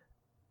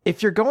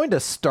 if you're going to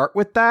start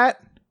with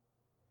that,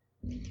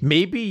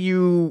 maybe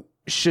you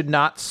should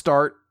not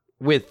start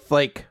with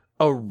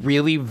a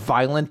really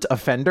violent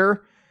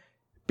offender,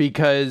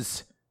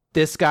 because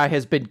this guy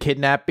has been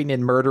kidnapping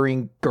and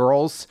murdering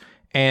girls.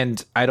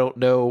 And I don't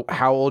know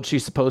how old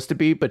she's supposed to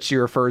be, but she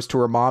refers to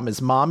her mom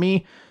as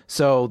mommy.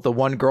 So the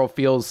one girl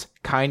feels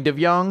kind of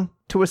young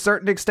to a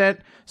certain extent.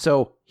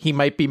 So he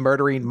might be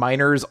murdering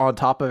minors on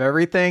top of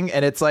everything.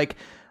 And it's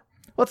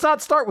let's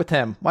not start with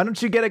him. Why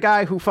don't you get a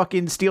guy who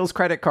fucking steals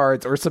credit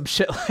cards or some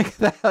shit like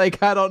that?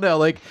 I don't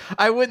know.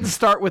 I wouldn't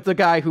start with the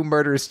guy who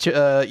murders,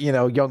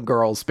 young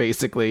girls,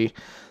 basically.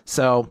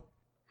 So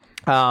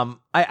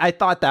I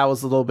thought that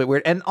was a little bit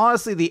weird. And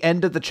honestly, the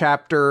end of the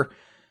chapter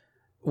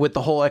with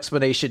the whole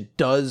explanation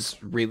does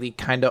really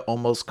kind of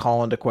almost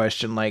call into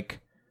question,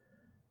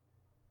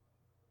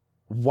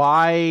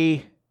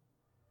 why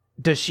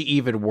does she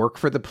even work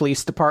for the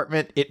police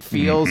department? It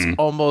feels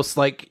almost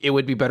like it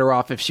would be better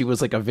off if she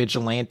was a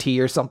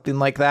vigilante or something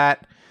like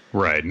that.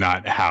 Right,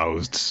 not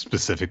housed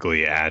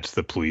specifically at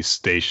the police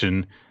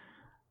station.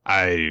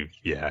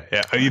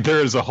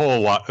 There's a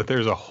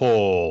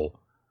whole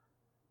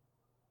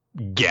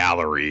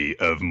gallery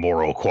of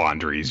moral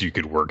quandaries you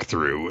could work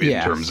through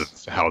in terms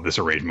of how this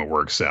arrangement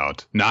works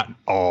out. Not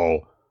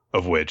all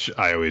of which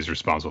Io is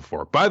responsible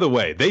for. By the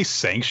way, they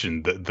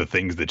sanctioned the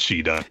things that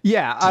she does.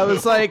 Yeah, I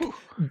was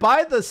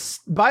by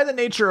the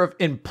nature of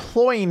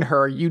employing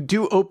her, you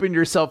do open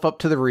yourself up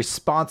to the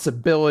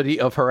responsibility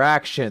of her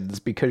actions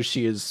because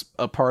she is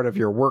a part of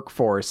your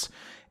workforce.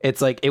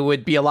 It's it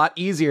would be a lot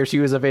easier if she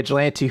was a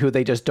vigilante who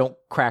they just don't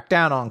crack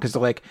down on because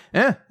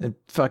they're the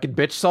fucking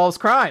bitch solves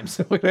crimes.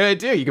 What can I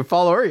do? You can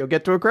follow her, you'll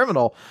get to a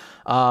criminal.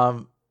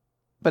 But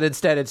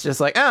instead, it's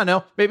just I don't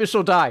know, maybe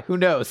she'll die. Who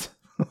knows?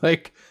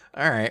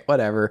 All right,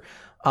 whatever.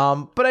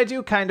 But I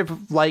do kind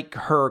of like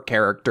her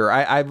character.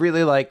 I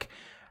really like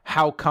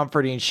how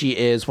comforting she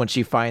is when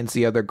she finds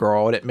the other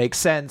girl, and it makes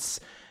sense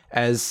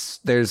as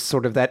there's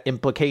sort of that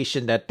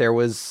implication that there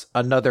was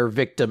another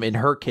victim in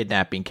her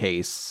kidnapping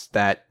case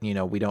that,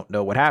 we don't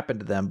know what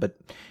happened to them, but,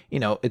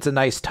 it's a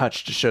nice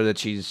touch to show that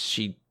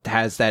she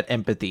has that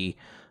empathy.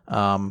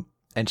 And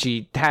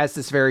she has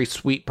this very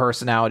sweet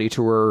personality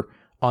to her,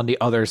 on the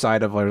other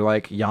side of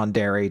like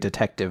yandere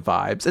detective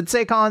vibes. And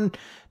Seikon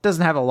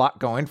doesn't have a lot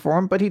going for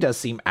him, but he does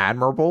seem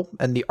admirable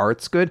and the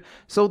art's good.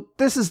 So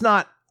this is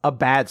not a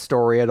bad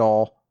story at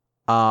all.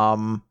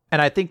 And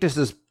I think this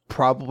is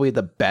probably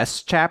the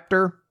best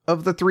chapter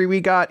of the 3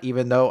 we got,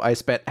 even though I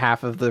spent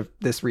half of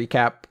this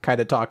recap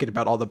kind of talking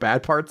about all the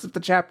bad parts of the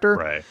chapter.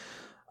 Right.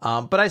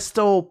 But I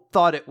still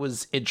thought it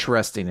was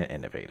interesting and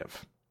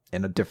innovative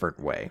in a different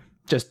way.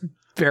 Just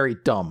very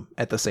dumb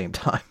at the same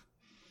time.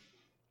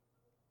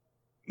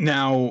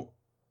 Now,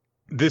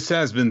 this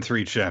has been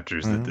 3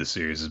 chapters that this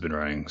series has been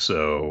running,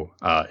 so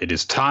it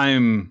is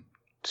time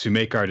to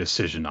make our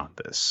decision on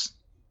this.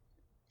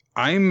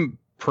 I'm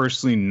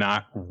personally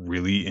not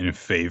really in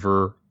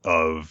favor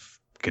of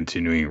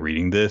continuing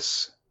reading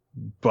this,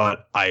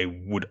 but I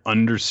would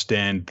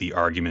understand the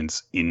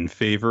arguments in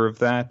favor of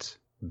that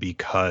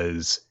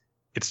because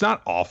it's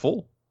not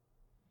awful.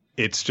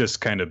 It's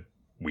just kind of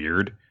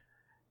weird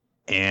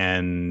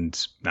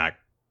and not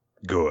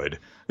good.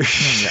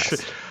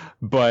 Yes.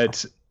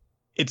 But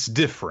it's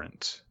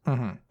different.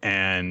 Mm-hmm.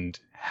 And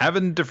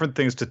having different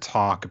things to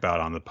talk about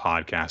on the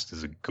podcast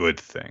is a good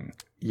thing.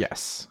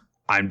 Yes.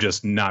 I'm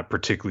just not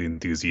particularly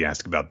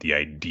enthusiastic about the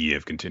idea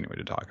of continuing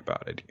to talk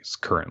about it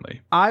currently.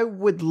 I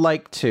would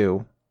like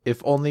to,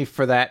 if only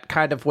for that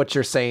kind of what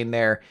you're saying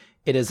there.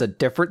 It is a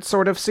different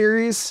sort of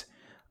series.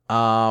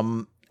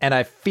 And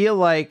I feel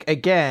like,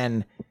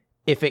 again,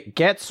 if it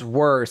gets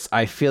worse,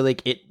 I feel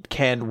like it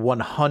can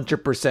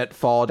 100%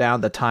 fall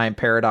down the Time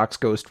Paradox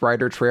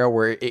Ghostwriter trail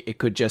where it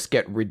could just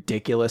get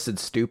ridiculous and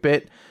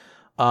stupid.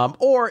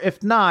 Or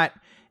if not,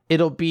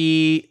 it'll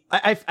be,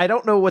 I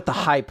don't know what the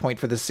high point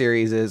for the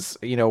series is.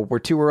 You know, we're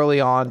too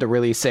early on to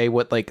really say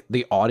what like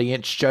the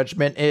audience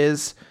judgment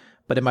is.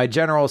 But in my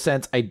general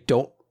sense, I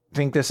don't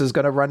think this is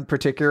going to run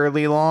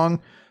particularly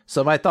long.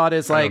 So my thought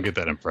is like, I don't get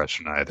that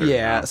impression either.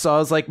 Yeah. No. So I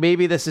was like,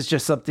 maybe this is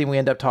just something we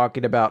end up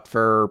talking about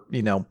for,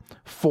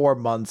 4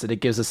 months and it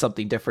gives us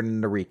something different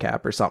in the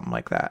recap or something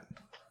like that.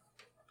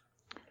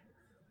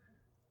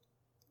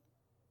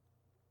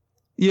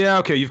 Yeah.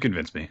 Okay. You've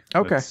convinced me.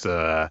 Okay.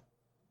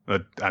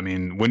 But I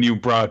mean, when you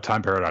brought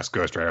Time Paradox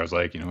Ghostwriter, I was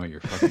like, you know what,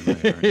 you're fucking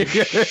right, aren't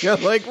you? You're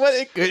like, what?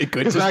 It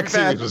could This just next be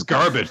bad. series was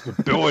garbage,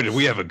 but boy, did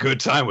we have a good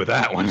time with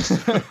that one.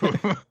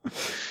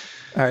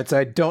 All right, so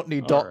I don't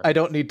need All right. I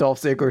don't need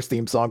Dolph Ziggler's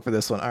theme song for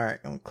this one. All right,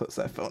 I'm gonna close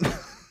that phone.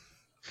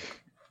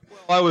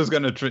 I was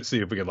gonna see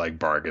if we could like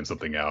bargain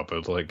something out,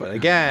 but like, But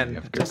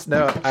again, just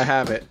note I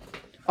have it.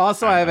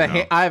 Also, I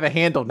have a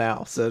handle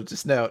now, so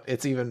just note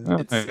it's even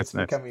it's nice.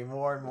 becoming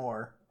more and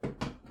more.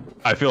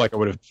 I feel like I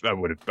would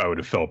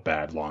have felt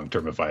bad long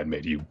term if I had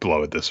made you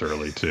blow it this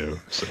early too.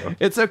 So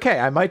It's okay.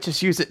 I might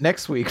just use it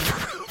next week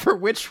for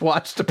Witch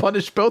Watch to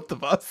punish both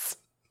of us.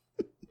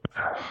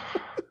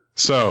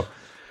 So,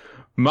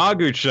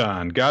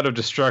 Magu-chan, God of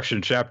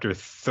Destruction, Chapter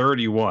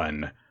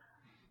 31.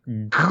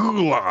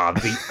 Gula,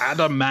 the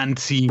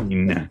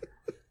Adamantine.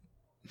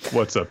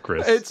 What's up,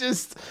 Chris? It's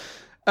just,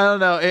 I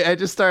don't know. I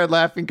just started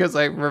laughing because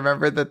I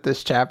remember that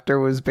this chapter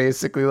was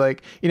basically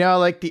like, how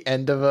like the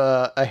end of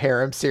a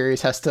harem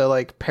series has to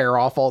like pair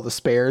off all the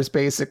spares,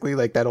 basically,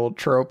 like that old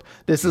trope.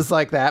 This is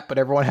like that, but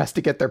everyone has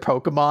to get their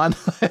Pokemon.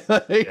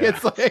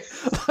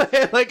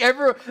 It's like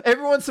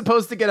everyone's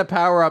supposed to get a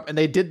power up, and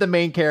they did the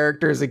main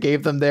characters and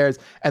gave them theirs,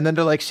 and then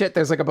they're like, shit,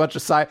 there's like a bunch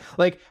of side.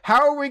 Like,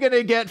 how are we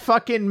gonna get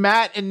fucking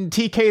Matt and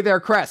TK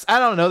their crest? I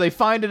don't know. They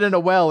find it in a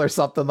well or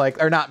something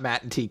or not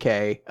Matt and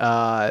TK.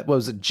 What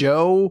was it,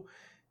 Joe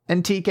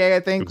and TK, I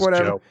think,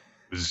 whatever.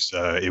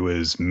 It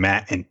was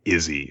Matt and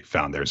Izzy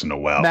found theirs in a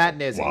well. Matt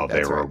and Izzy, while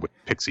they were with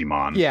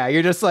Pixie-mon. Yeah,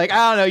 you're just like,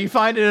 I don't know. You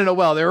find it in a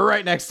well. They were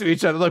right next to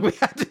each other. Like, we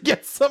had to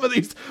get some of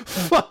these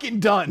fucking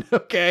done,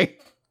 okay?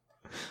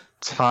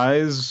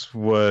 Ty's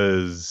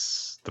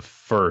was the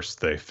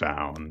first they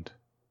found,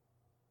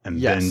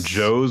 and then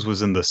Joe's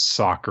was in the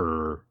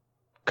soccer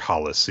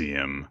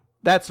coliseum.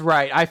 That's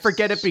right. I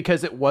forget it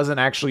because it wasn't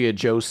actually a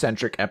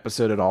Joe-centric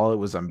episode at all. It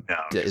was a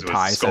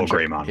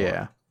Ty-centric.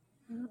 Yeah.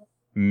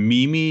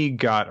 Mimi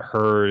got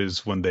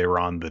hers when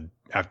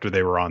after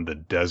they were on the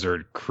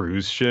desert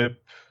cruise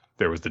ship.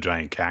 There was the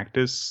giant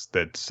cactus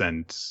that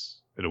sent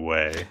it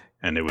away,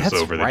 and it was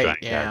over the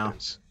giant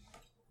cactus.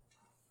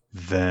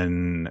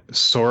 Then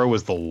Sora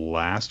was the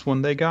last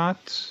one they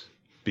got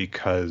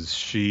because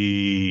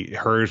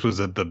hers was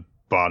at the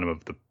bottom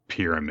of the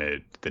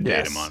pyramid that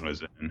Datamon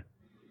was in.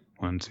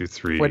 1, 2,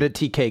 3. Where did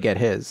TK get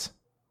his?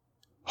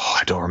 Oh,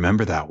 I don't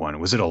remember that one.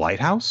 Was it a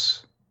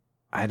lighthouse?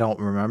 I don't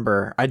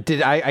remember. I'm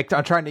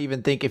trying to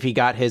even think if he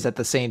got his at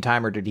the same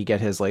time or did he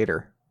get his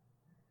later?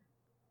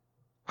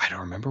 I don't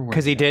remember where.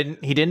 Because he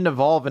didn't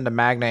evolve into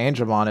Magna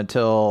Angemon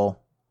until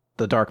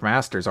the Dark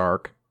Masters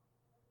arc.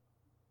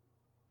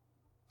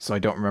 So I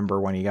don't remember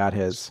when he got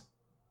his.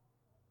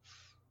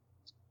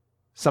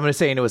 Somebody's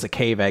saying it was a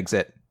cave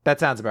exit.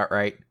 That sounds about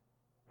right.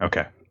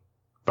 Okay,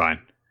 fine.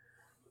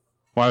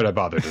 Why would I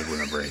bother to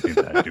remember anything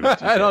that I do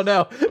with I don't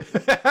know.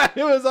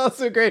 It was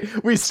also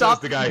great. We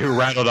stopped the guy who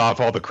rattled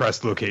off all the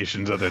crest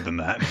locations other than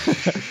that.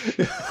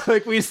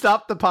 Like, we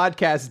stopped the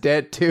podcast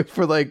dead too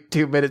for like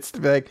 2 minutes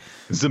to be like,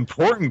 it's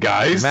important,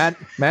 guys.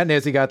 Matt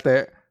knows he got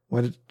there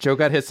when Joe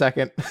got his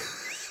second.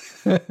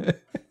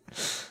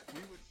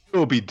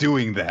 We'll be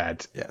doing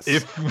that. Yes.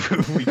 If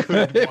we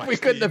couldn't If we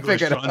couldn't have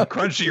figured on out.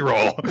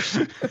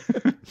 Crunchyroll.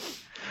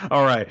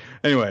 All right.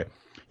 Anyway.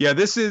 Yeah,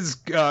 this is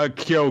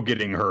Kyo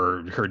getting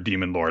her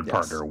Demon Lord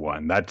partner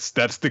one. That's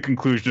the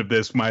conclusion of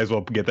this. Might as well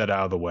get that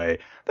out of the way.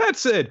 That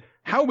said,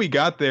 how we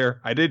got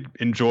there, I did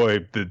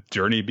enjoy the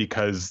journey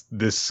because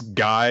this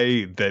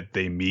guy that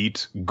they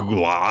meet,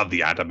 Gula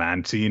the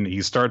Adamantine,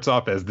 he starts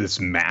off as this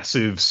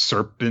massive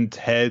serpent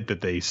head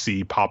that they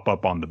see pop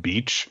up on the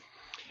beach.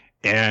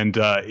 And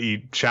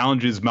he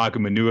challenges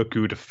Maguma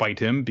Nuaku to fight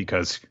him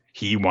because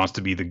he wants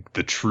to be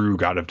the true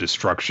god of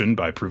destruction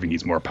by proving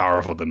he's more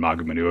powerful than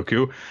Maguma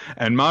Nuaku.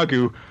 And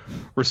Magu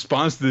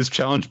responds to this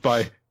challenge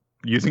by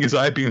using his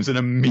eye beams and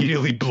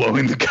immediately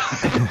blowing the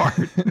guy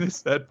apart. And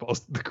his head falls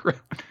to the ground.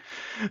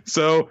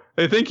 So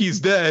they think he's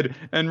dead.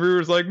 And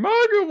Ruru's like,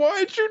 Magu,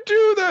 why'd you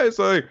do that? It's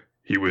like,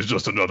 he was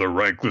just another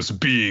rankless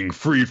being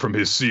freed from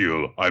his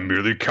seal. I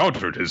merely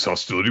countered his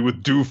hostility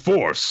with due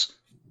force.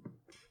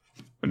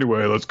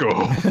 Anyway, let's go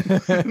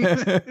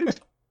home.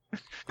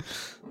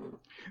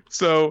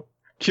 So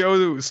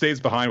Kyo stays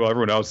behind while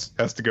everyone else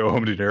has to go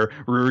home to dinner.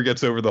 Ruru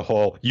gets over the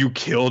whole "you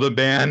killed a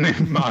man"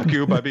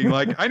 Magu by being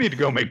like, "I need to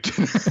go make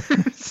dinner."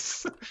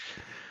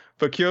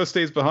 But Kyo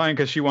stays behind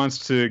because she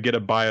wants to get a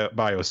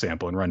bio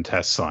sample and run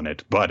tests on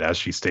it. But as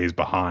she stays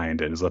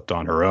behind and is left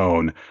on her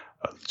own,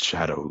 a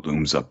shadow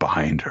looms up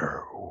behind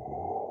her.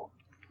 Ooh.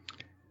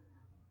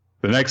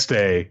 The next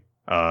day,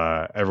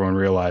 everyone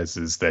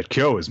realizes that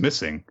Kyo is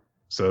missing.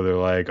 So they're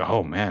like,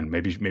 "Oh man,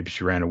 maybe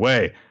she ran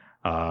away."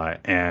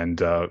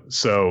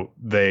 So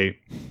they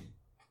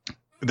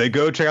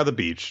go check out the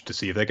beach to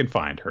see if they can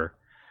find her.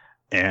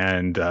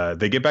 And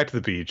they get back to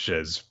the beach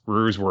as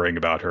Ruru's worrying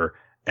about her.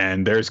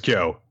 And there's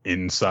Kyo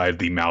inside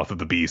the mouth of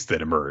the beast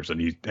that emerged.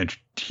 And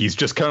he's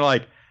just kind of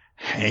like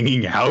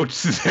hanging out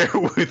there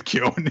with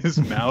Kyo in his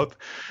mouth.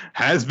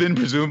 Has been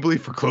presumably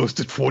for close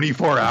to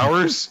 24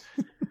 hours.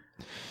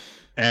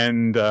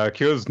 And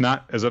Kyo's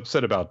not as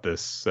upset about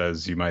this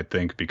as you might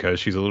think because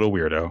she's a little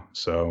weirdo.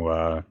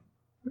 So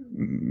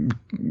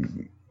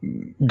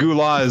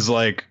Gula is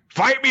like,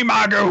 "Fight me,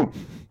 Magu!"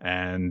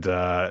 And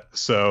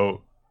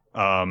so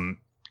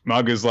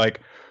Magu's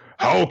like,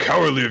 "How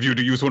cowardly of you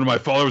to use one of my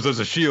followers as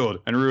a shield."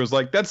 And Ruru's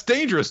like, "That's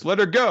dangerous. Let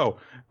her go."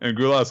 And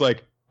Gula's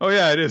like, "Oh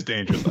yeah, it is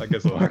dangerous. I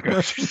guess I'll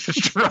go."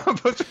 Just drop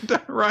her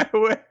down right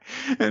away.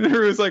 And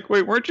Ruru's like,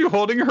 "Wait, weren't you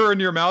holding her in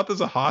your mouth as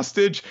a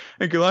hostage?"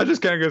 And Gula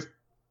just kind of goes,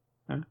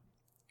 "Huh?"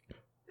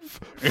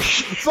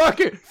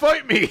 Fuck it,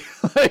 fight me.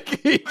 Like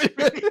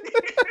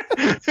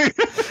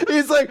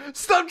he's like,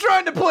 "Stop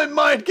trying to play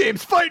mind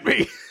games, fight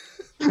me."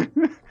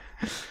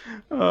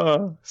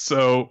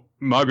 So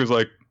Magu's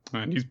like,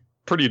 and he's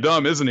pretty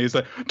dumb, isn't he? He's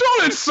like,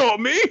 "Don't insult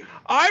me,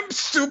 I'm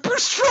super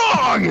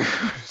strong."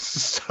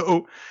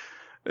 So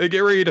they get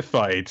ready to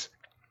fight,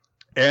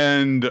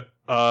 and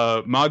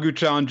Magu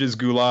challenges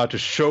Gula to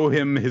show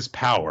him his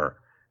power.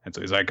 And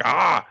so he's like,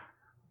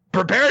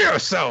 "Prepare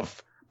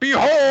yourself.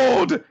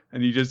 Behold!"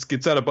 And he just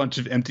gets out a bunch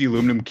of empty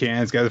aluminum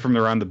cans gathered from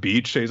around the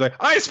beach. And he's like,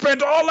 "I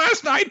spent all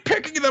last night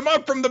picking them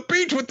up from the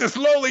beach with this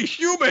lowly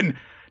human.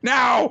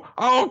 Now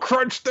I'll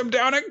crunch them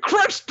down and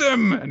crush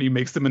them." And he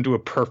makes them into a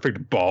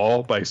perfect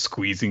ball by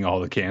squeezing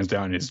all the cans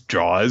down in his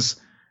jaws.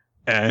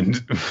 And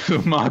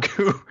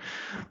Magu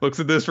looks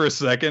at this for a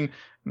second,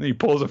 and he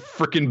pulls a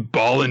freaking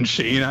ball and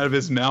chain out of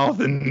his mouth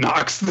and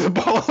knocks the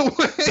ball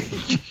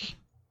away.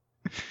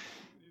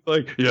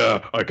 Like,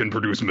 "Yeah, I can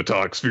produce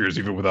metallic spheres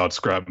even without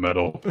scrap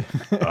metal."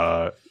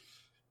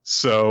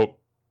 So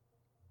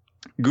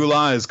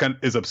Gula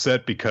is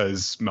upset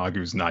because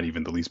Magu's not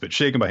even the least bit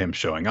shaken by him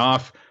showing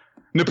off.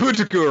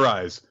 Naputuku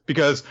arrives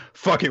because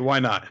fuck it, why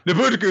not?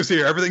 Naputuku's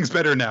here. Everything's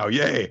better now.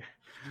 Yay.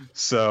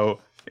 So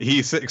he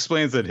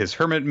explains that his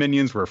hermit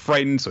minions were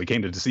frightened, so he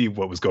came to see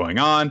what was going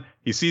on.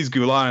 He sees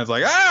Gula and is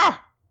like,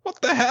 what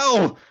the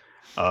hell?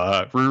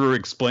 Ruru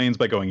explains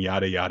by going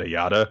yada, yada,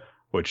 yada,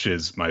 which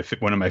is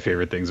one of my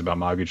favorite things about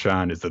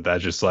Magu-chan is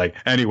that's just like,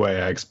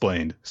 anyway, I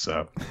explained.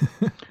 So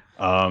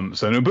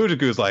so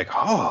Naputuku is like,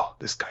 "Oh,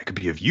 this guy could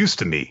be of use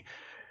to me."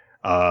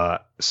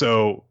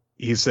 So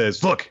he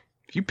says, "Look,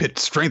 if you pit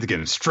strength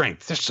against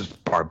strength, that's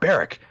just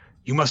barbaric.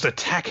 You must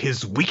attack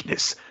his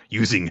weakness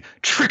using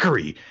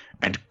trickery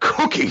and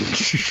cooking."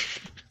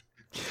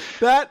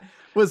 That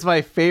was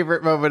my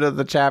favorite moment of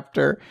the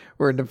chapter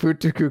where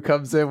Naputuku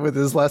comes in with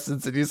his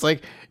lessons and he's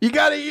like, you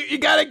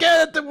gotta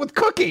get at them with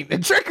cooking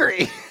and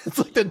trickery. It's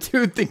like the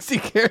two things he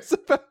cares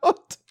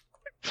about.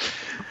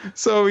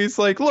 So he's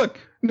like, "Look,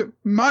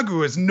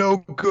 Magu is no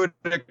good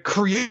at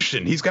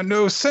creation. He's got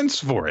no sense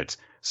for it."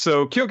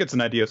 So Kyo gets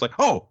an idea. It's like,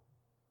 "Oh,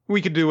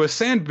 we could do a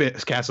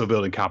castle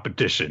building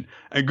competition.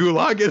 And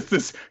Gulaa gets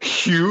this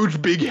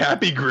huge, big,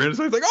 happy grin.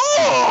 So he's like,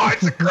 oh,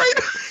 it's a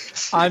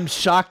great. I'm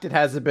shocked it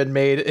hasn't been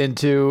made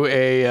into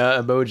a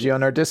emoji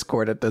on our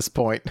Discord at this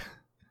point.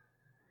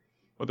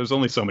 Well, there's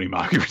only so many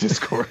Magu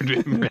Discord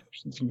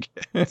reactions you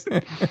get.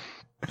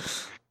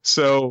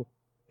 So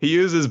he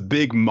uses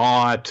Big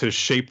Maw to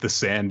shape the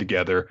sand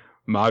together.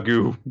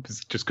 Magu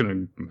is just going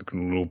to make a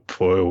little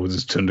ploy with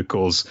his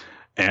tentacles.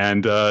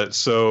 And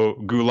so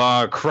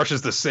Gulaa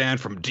crushes the sand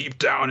from deep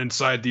down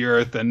inside the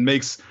earth and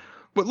makes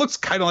what looks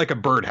kind of like a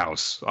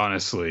birdhouse,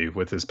 honestly,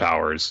 with his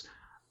powers.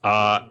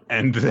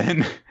 And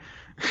then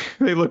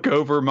they look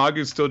over.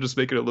 Magu's still just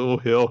making a little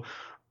hill.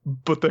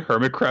 But the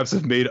hermit crabs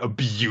have made a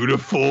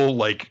beautiful,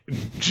 like,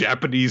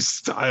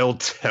 Japanese-style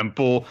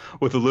temple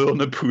with a little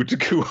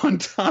Naputaku on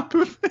top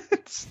of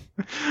it.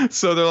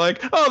 So they're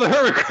like, oh, the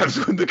hermit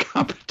crabs win the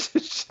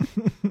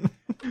competition.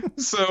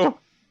 So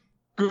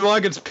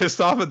Gulaa gets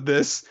pissed off at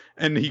this,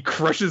 and he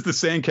crushes the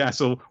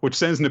sandcastle, which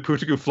sends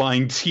Naputaku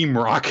flying Team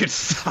Rocket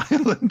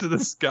style into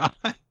the sky.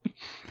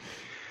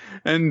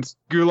 And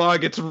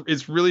Gulaa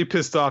is really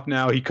pissed off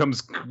now. He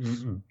comes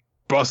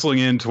bustling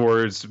in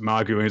towards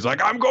Magu, and he's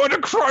like, I'm going to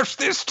crush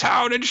this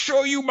town and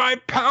show you my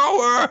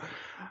power.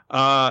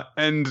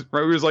 And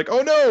Magu's like,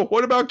 oh no,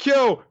 what about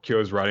Kyo?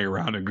 Kyo's riding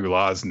around in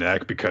Gulaa's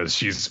neck because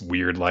she's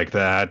weird like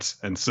that.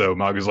 And so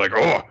Magu's like,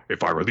 oh,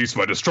 if I release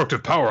my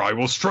destructive power, I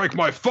will strike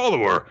my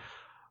follower.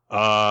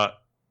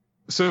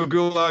 So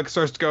Gulaa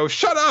starts to go,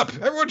 shut up!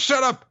 Everyone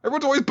shut up!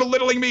 Everyone's always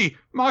belittling me,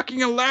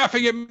 mocking and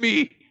laughing at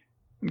me.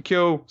 And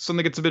Kyo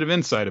suddenly gets a bit of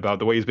insight about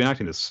the way he's been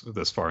acting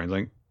this far. And he's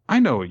like, I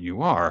know what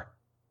you are.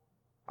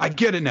 I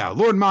get it now,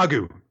 Lord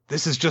Magu.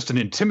 This is just an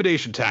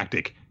intimidation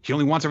tactic. He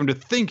only wants everyone to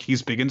think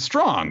he's big and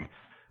strong.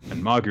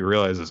 And Magu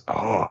realizes,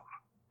 oh,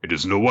 it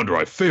is no wonder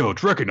I failed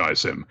to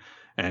recognize him.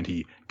 And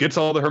he gets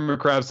all the hermit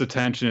crab's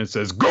attention and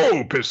says,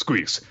 go,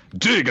 Pipsqueaks,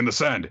 dig in the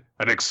sand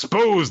and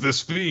expose this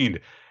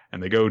fiend.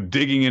 And they go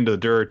digging into the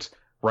dirt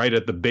right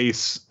at the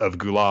base of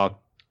Gulaa.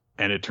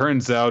 And it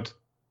turns out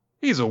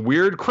he's a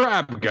weird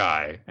crab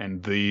guy.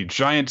 And the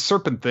giant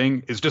serpent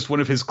thing is just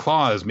one of his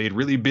claws made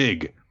really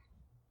big.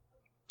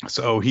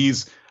 So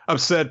he's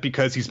upset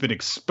because he's been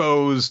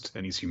exposed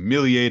and he's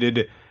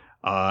humiliated.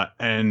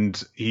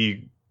 And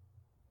he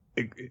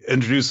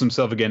introduced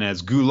himself again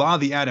as Gulaa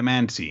the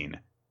Adamantine,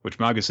 which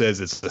Magu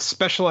says is a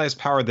specialized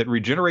power that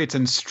regenerates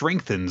and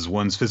strengthens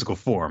one's physical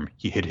form.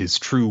 He hid his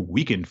true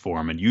weakened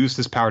form and used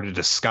his power to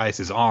disguise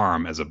his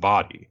arm as a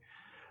body.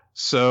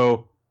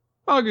 So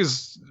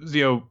Magu's,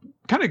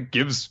 kind of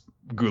gives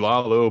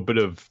Gulaa a little bit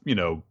of,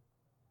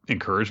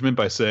 encouragement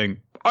by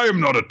saying, I am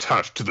not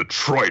attached to the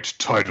trite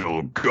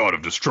title God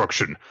of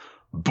Destruction,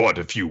 but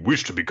if you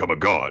wish to become a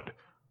god,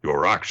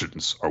 your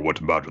actions are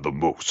what matter the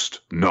most,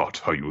 not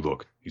how you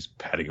look. He's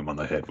patting him on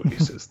the head when he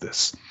says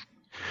this.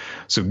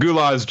 So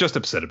Gulaa is just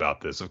upset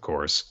about this, of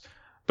course,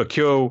 but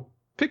Kyo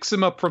picks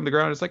him up from the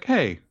ground and is like,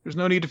 hey, there's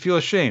no need to feel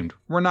ashamed.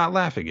 We're not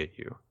laughing at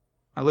you.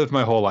 I lived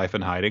my whole life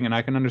in hiding, and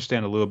I can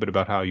understand a little bit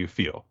about how you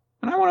feel.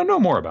 And I want to know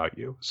more about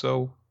you,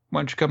 so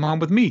why don't you come home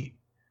with me?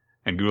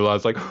 And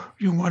Gulaa's like,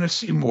 you want to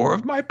see more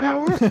of my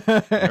power?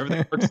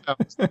 Everything works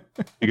out.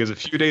 Because a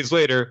few days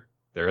later,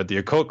 they're at the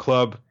occult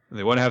club, and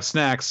they want to have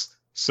snacks.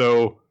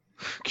 So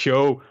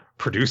Kyo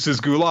produces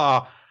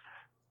Gulaa,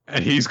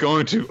 and he's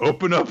going to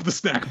open up the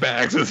snack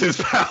bags with his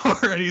power.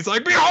 And he's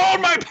like, behold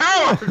my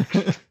power!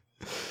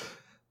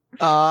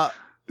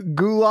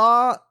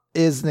 Gulaa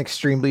is an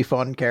extremely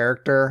fun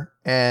character,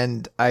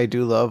 and I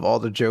do love all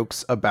the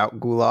jokes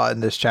about Gulaa in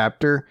this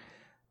chapter.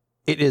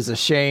 It is a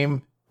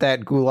shame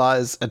that Gulaa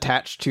is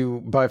attached to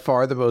by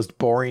far the most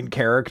boring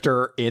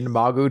character in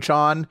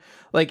Magu-chan.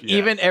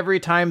 Even every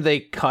time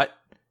they cut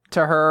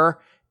to her,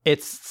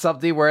 it's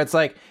something where it's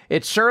like,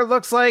 it sure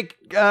looks like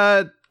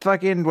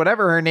fucking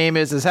whatever her name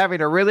is having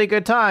a really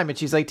good time. And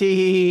she's like, tee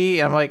hee hee.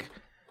 I'm like,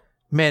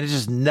 man, it's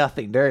just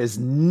nothing. There is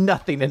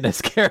nothing in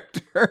this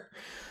character.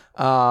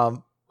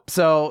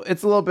 So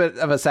it's a little bit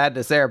of a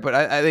sadness there, but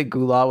I think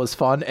Gulaa was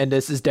fun. And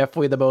this is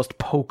definitely the most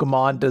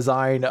Pokemon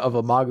design of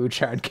a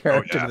Magu-chan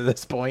character to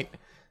this point.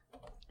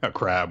 A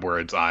crab where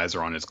its eyes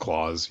are on its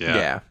claws.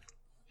 Yeah.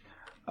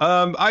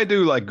 I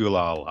do like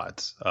Gulaa a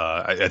lot.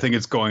 I think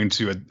it's going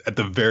to, at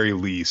the very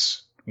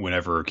least,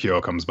 whenever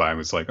Kyo comes by,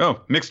 it's like,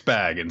 oh, mixed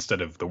bag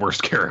instead of the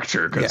worst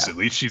character, because at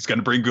least she's going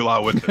to bring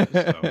Gulaa with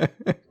her.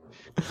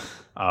 So.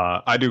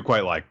 I do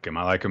quite like him.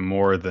 I like him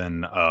more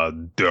than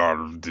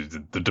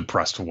the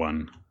depressed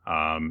one.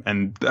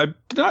 And I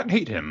did not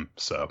hate him.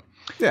 So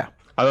yeah,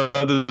 I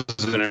thought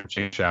this was an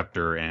interesting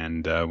chapter,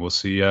 and we'll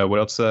see what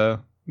else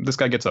this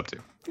guy gets up to.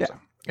 Yeah. So.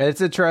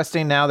 It's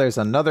interesting. Now there's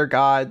another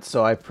god,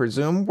 so I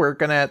presume we're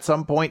going to at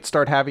some point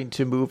start having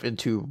to move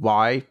into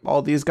why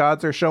all these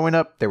gods are showing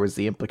up. There was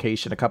the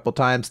implication a couple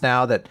times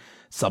now that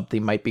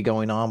something might be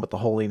going on with the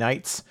Holy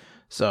Knights.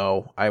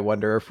 So I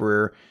wonder if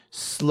we're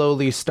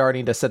slowly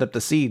starting to set up the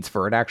seeds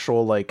for an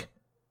actual,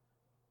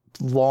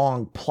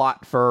 long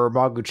plot for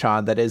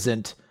Magu-chan that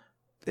isn't,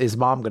 is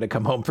mom going to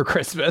come home for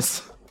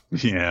Christmas?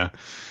 Yeah.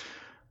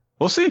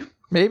 We'll see.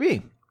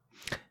 Maybe.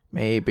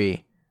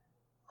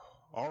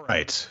 All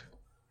right.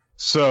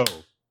 So,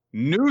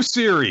 new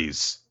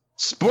series,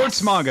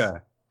 sports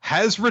manga,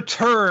 has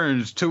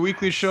returned to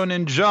Weekly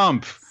Shonen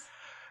Jump.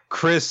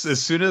 Chris, as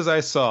soon as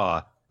I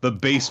saw the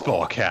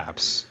baseball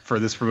caps for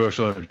this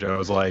promotional image, I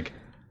was like,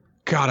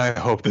 God, I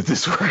hope that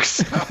this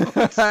works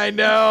out. I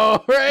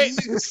know, right?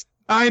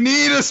 I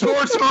need a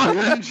sports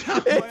manga.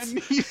 Jump. I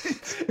need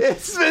it.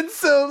 It's been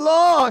so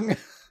long.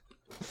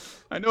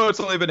 I know it's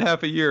only been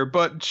half a year,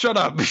 but shut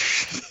up.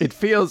 It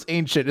feels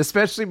ancient,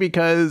 especially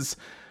because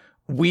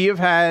we have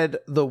had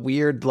the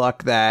weird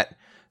luck that,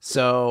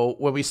 so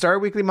when we started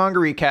Weekly Manga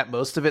Recap,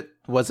 most of it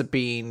wasn't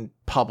being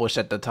published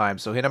at the time.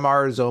 So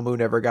Hinamaru Zomu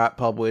never got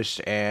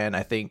published, and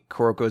I think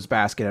Kuroko's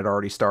Basket had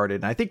already started.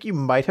 And I think you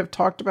might have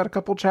talked about a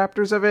couple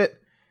chapters of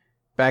it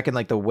back in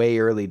like the way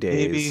early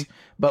days. Maybe.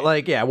 But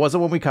like, yeah, it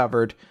wasn't one we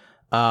covered.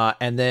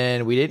 And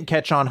then we didn't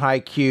catch on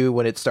Haikyuu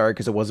when it started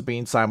because it wasn't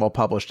being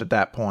simul-published at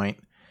that point.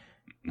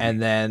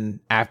 And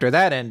then after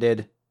that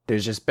ended,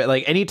 there's just been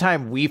like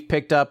anytime we've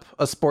picked up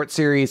a sports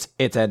series,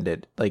 it's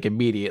ended like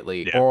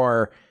immediately,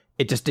 or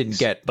it just didn't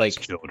get like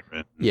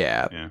children.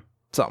 Yeah,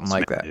 something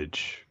like that.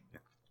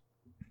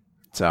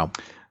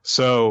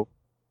 So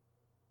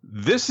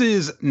this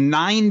is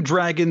Nine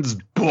Dragons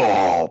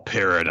Ball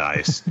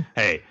Paradise.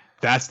 Hey,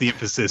 that's the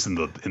emphasis in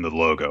the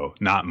logo,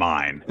 not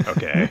mine.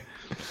 Okay.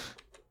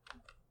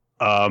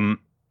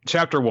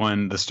 Chapter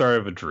 1, The Start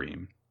of a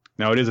Dream.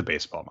 Now it is a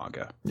baseball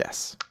manga.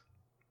 Yes.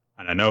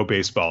 And I know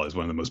baseball is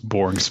one of the most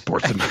boring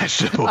sports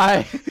imaginable.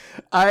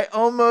 I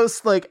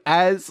almost like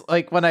as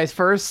like when I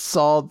first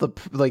saw the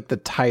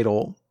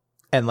title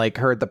and like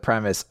heard the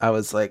premise, I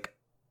was like,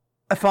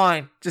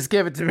 fine, just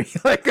give it to me.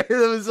 Like it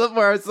was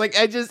somewhere I was like,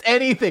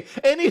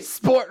 any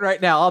sport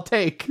right now, I'll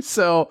take.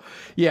 So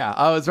yeah,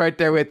 I was right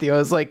there with you. I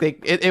was like,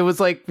 it was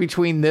like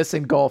between this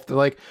and golf. They're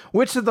like,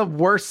 which of the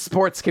worst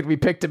sports can we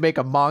pick to make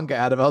a manga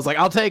out of? I was like,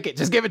 I'll take it.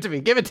 Just give it to me.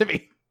 Give it to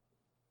me.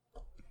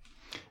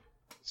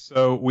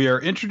 So we are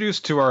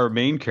introduced to our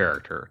main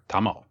character,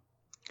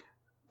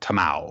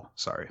 Tamao,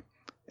 sorry.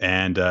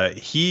 And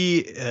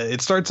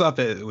it starts off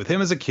with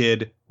him as a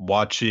kid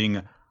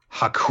watching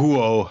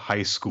Hakuo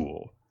High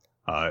School,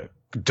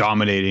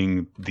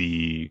 dominating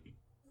the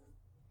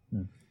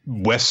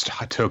West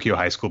Tokyo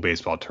High School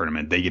baseball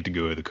tournament. They get to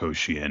go to the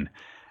Koshien,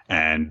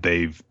 and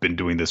they've been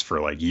doing this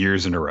for like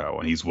years in a row.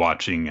 And he's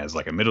watching as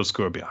like a middle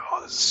schooler, be like,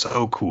 oh, this is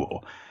so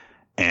cool.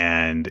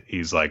 And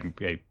he's like,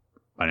 hey,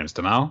 my name's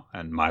Tamao,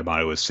 and my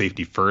motto is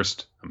safety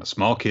first. I'm a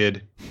small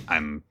kid.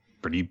 I'm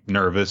pretty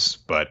nervous,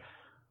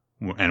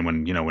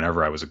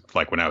 whenever I was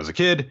a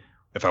kid,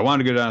 if I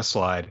wanted to go down a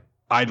slide,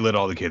 I'd let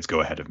all the kids go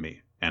ahead of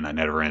me, and I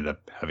never ended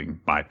up having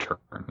my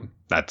turn.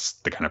 That's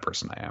the kind of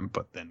person I am.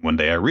 But then one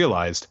day I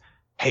realized,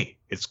 hey,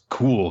 it's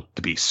cool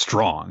to be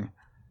strong.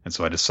 And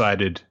so I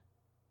decided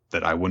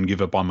that I wouldn't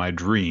give up on my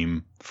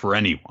dream for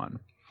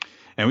anyone.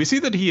 And we see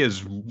that he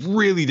has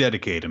really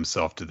dedicated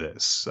himself to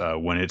this.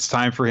 When it's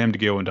time for him to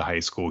go into high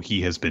school,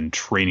 he has been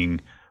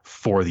training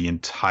for the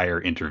entire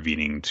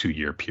intervening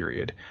 2-year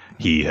period.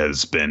 He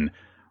has been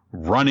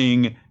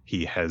running.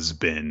 He has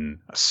been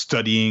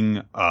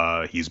studying.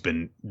 He's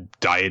been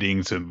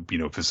dieting to,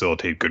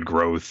 facilitate good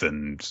growth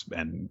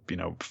and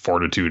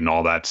fortitude and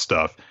all that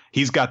stuff.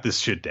 He's got this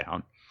shit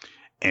down.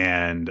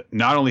 And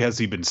not only has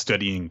he been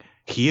studying,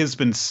 he has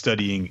been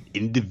studying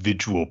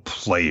individual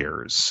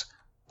players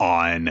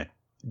on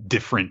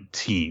different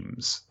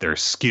teams, their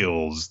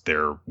skills,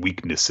 their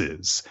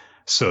weaknesses,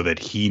 so that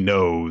he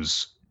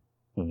knows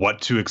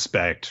what to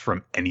expect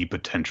from any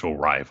potential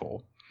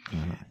rival.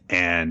 Mm-hmm.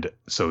 And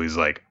so he's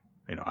like,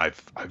 I've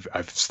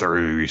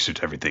thoroughly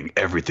researched everything.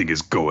 Everything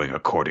is going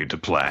according to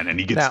plan.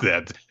 And he gets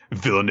that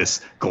villainous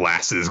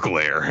glasses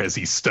glare as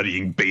he's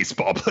studying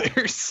baseball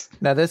players.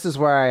 Now, this is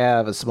where I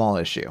have a small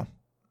issue.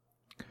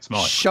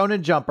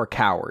 Shonen Jump are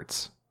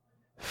cowards.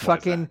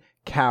 Fucking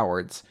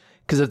cowards.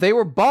 Because if they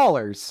were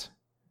ballers,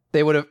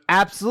 they would have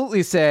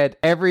absolutely said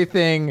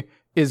everything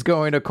is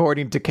going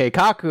according to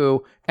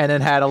Keikaku and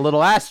then had a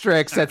little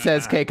asterisk that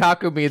says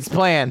Keikaku means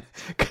plan,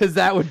 because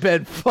that would have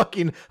been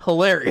fucking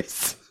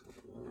hilarious.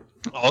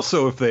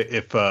 Also, if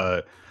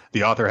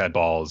the author had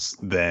balls,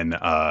 then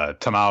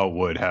Tamao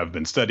would have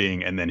been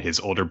studying, and then his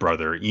older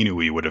brother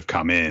Inui would have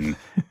come in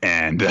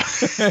and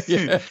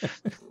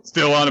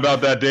still on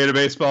about that day to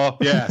baseball?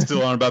 Yeah,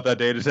 still on about that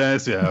day to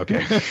tennis? Yeah,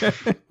 okay.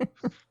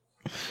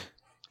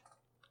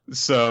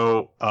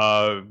 So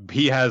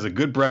he has a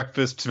good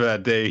breakfast for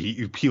that day.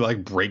 He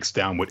like breaks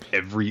down what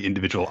every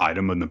individual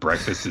item in the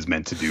breakfast is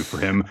meant to do for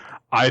him.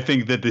 I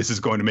think that this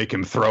is going to make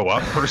him throw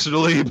up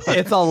personally. But...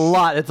 It's a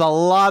lot of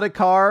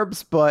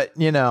carbs, but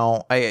he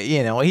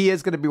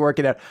is going to be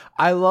working out.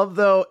 I love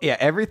though. Yeah,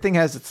 everything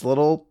has its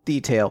little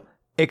detail,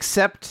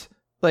 except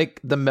like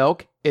the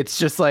milk. It's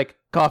just like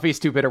coffee's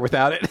too bitter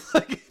without it.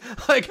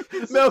 like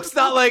milk's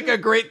not like a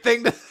great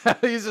thing to have.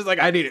 He's just like,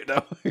 I need it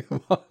now.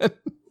 Come on.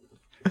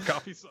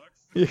 Coffee sucks.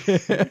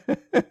 Yeah.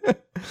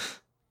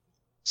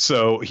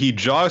 So he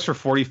jogs for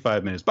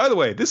 45 minutes. By the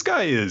way, this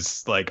guy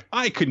is like,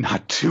 I could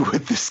not do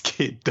what this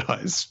kid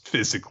does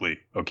physically.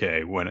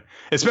 Okay.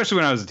 Especially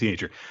when I was a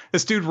teenager,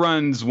 this dude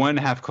runs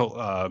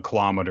 1.5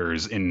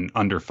 kilometers in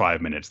under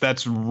 5 minutes.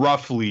 That's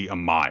roughly a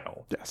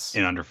mile. Yes.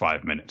 In under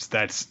 5 minutes.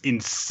 That's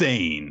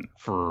insane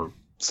for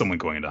someone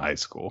going into high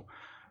school.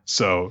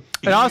 So,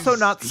 and also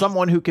not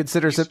someone who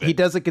considers he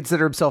doesn't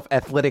consider himself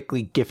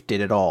athletically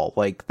gifted at all.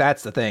 Like,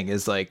 that's the thing,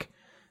 is like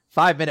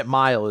 5 minute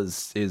mile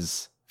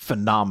is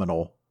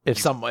phenomenal.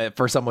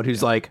 For someone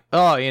who's like,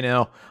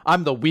 oh,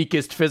 I'm the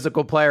weakest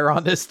physical player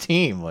on this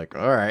team. Like,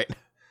 all right.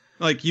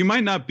 Like, you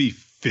might not be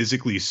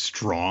physically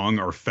strong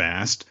or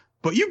fast,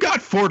 but you got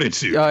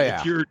fortitude. Oh, yeah.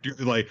 If you're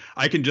like,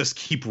 I can just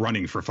keep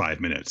running for 5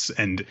 minutes,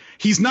 and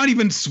he's not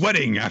even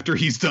sweating after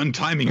he's done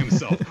timing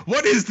himself.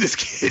 What is this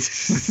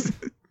kid?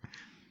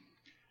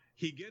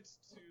 He gets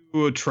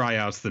to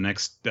tryouts the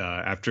next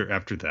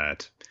after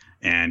that,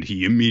 and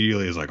he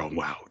immediately is like, "Oh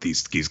wow,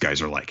 these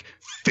guys are like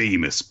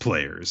famous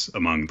players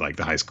among like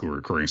the high school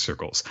recruiting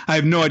circles." I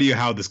have no idea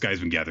how this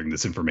guy's been gathering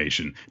this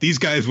information. These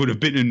guys would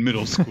have been in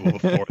middle school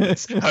before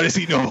this. How does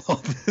he know all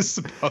this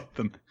about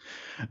them?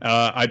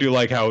 I do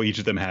like how each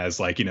of them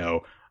has like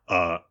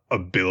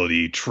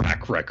ability,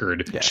 track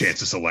record, yes.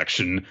 chance of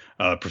selection,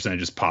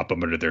 percentages pop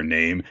up under their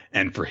name,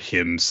 and for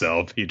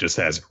himself, he just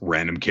has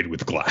random kid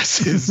with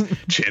glasses,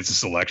 chance of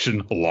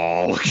selection,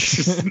 lol.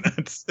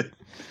 That's it.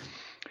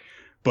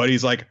 But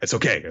he's like, it's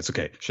okay,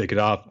 shake it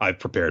off. I've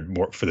prepared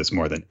for this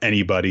more than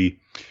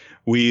anybody.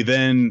 We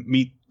then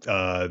meet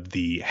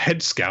the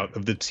head scout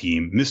of the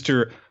team,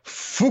 Mr.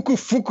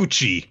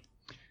 Fukuchi.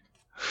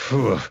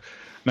 I'm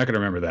not gonna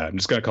remember that. I'm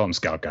just gonna call him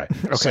Scout Guy.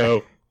 Okay.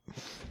 So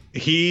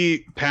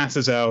he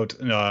passes out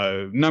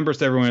numbers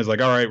to everyone. He's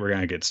like, all right, we're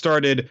going to get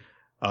started.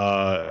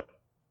 And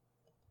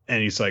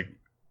he's like,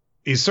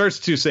 he starts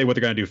to say what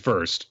they're going to do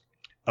first.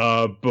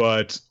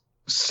 But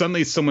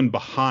suddenly someone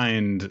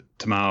behind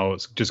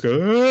Tamao just goes,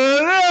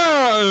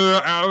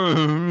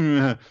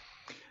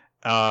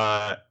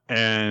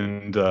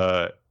 and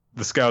the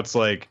scout's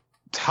like,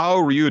 Tao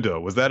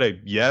Ryudo, was that a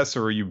yes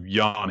or are you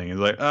yawning? He's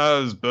like, it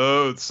was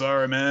both.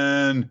 Sorry,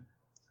 man.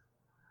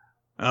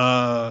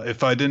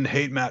 If I didn't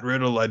hate Matt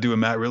Riddle, I'd do a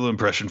Matt Riddle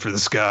impression for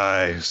this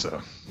guy.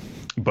 So,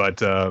 but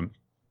Tamao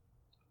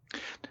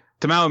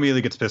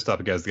immediately gets pissed off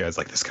because the guy's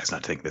like, this guy's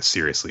not taking this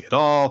seriously at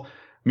all.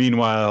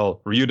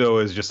 Meanwhile,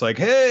 Ryudo is just like,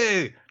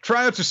 hey,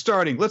 tryouts are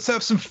starting. Let's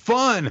have some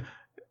fun.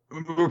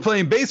 We're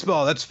playing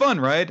baseball. That's fun,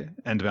 right?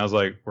 And Tamao's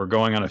like, we're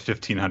going on a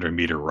 1,500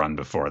 meter run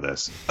before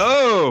this.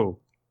 Oh,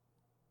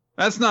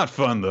 that's not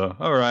fun though.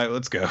 All right,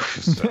 let's go.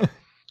 So,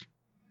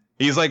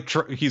 he's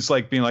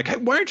like being like, hey,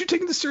 why aren't you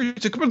taking this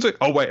seriously? Come on, like,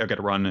 oh wait, I got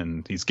to run,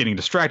 and he's getting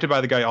distracted by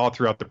the guy all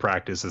throughout the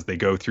practice as they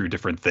go through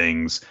different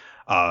things.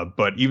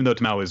 But even though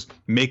Tamao is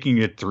making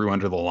it through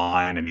under the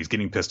line and he's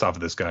getting pissed off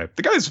at this guy,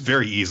 the guy's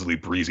very easily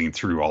breezing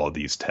through all of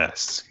these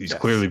tests. He's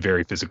clearly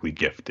very physically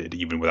gifted,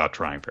 even without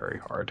trying very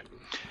hard.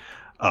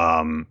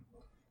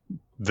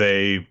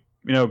 They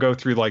go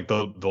through like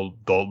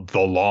the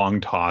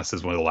long toss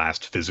as one of the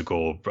last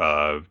physical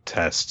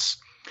tests.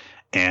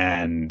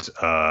 And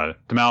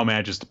Tamao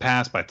manages to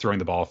pass by throwing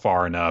the ball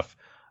far enough,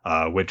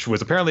 which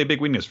was apparently a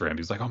big weakness for him.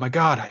 He's like, oh my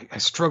God, I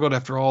struggled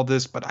after all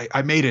this, but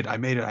I made it. I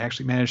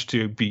actually managed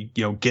to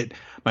get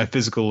my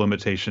physical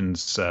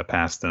limitations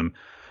past them.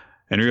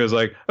 And Ryo's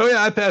like, oh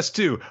yeah, I passed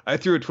too. I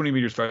threw it 20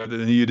 meters farther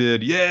than you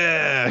did.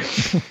 Yeah.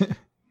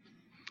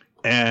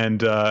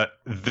 And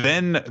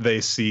then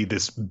they see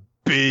this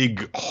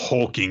big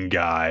hulking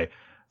guy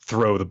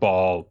throw the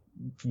ball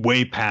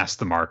way past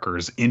the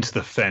markers into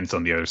the fence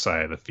on the other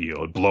side of the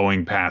field,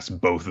 blowing past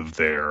both of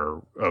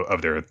their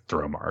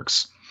throw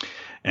marks.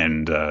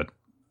 And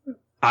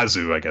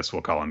Azu, I guess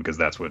we'll call him because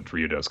that's what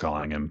Ryudo's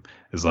calling him,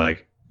 is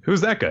like,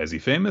 who's that guy? Is he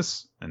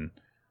famous? And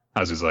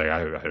Azu's like, I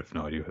have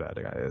no idea who that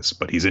guy is,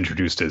 but he's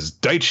introduced as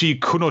Daichi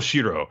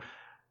Kunoshiro,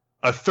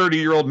 a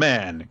 30-year-old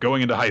man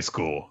going into high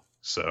school.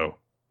 So,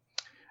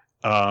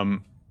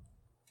 and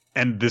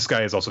this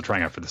guy is also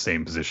trying out for the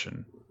same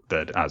position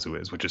that Azu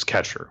is, which is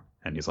catcher.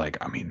 And he's like,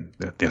 I mean,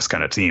 this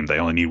kind of team, they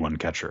only need one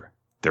catcher.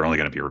 They're only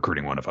going to be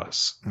recruiting one of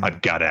us. I've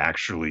got to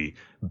actually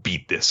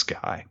beat this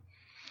guy.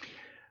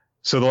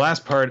 So the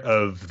last part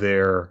of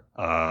their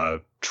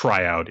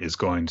tryout is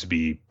going to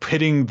be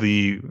pitting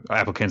the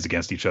applicants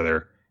against each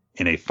other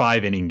in a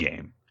 5-inning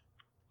game.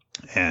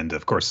 And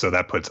of course, so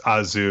that puts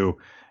Azu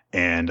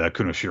and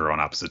Kunoshiro on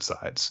opposite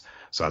sides.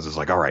 So Azu's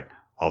like, all right,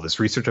 all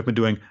this research I've been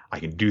doing, I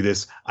can do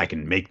this. I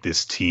can make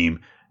this team.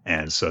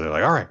 And so they're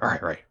like, all right.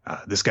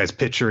 This guy's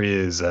pitcher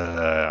is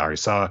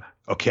Arisawa.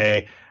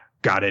 Okay,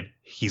 got it.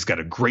 He's got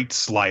a great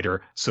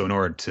slider. So in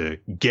order to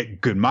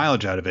get good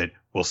mileage out of it,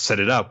 we'll set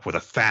it up with a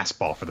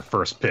fastball for the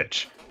first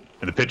pitch.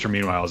 And the pitcher,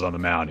 meanwhile, is on the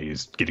mound.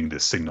 He's getting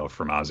this signal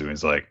from Azu. And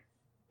he's like,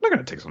 I'm not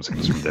going to take some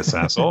signals from this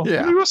asshole.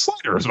 Yeah. A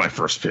slider is my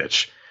first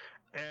pitch.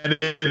 And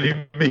it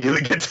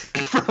immediately gets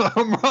taken for a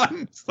home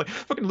run. It's like,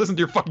 fucking listen to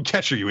your fucking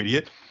catcher, you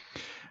idiot.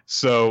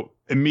 So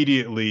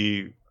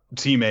immediately,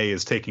 Team A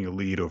is taking a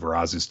lead over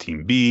Azu's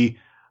Team B.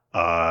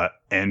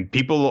 And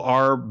people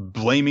are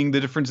blaming the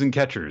difference in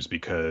catchers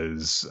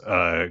because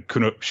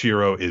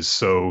Kunoshiro is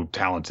so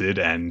talented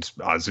and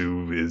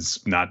Azu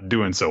is not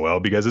doing so well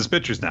because his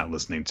pitcher's not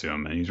listening to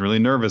him. And he's really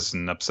nervous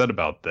and upset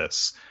about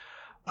this.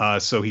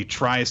 So he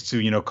tries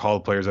to, call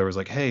the players over. He's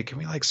like, hey, can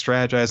we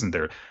strategize?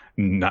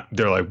 And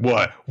they're like,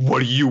 what? What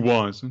do you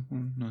want?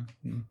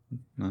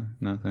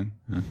 Nothing.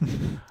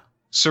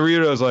 So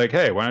Ryudo's like,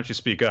 hey, why don't you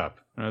speak up?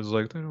 And I was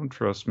like, they don't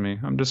trust me.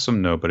 I'm just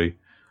some nobody.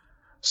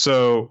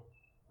 So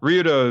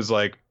Ryudo is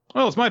like,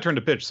 well, it's my turn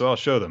to pitch, so I'll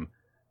show them.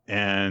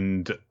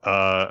 And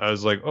I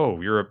was like,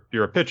 oh,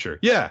 you're a pitcher.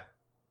 Yeah.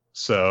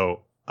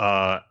 So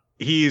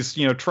he's,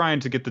 trying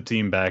to get the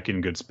team back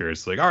in good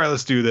spirits. Like, all right,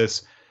 let's do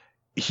this.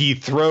 He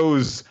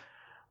throws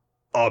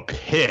a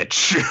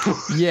pitch.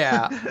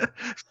 Yeah.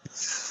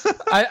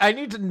 I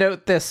need to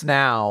note this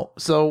now.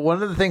 So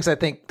one of the things I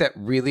think that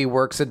really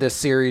works in this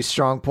series'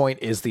 strong point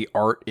is the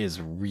art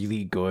is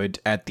really good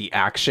at the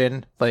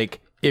action.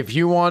 Like, if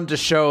you wanted to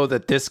show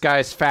that this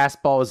guy's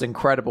fastball is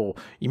incredible,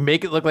 you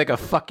make it look like a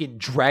fucking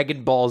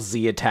Dragon Ball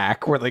Z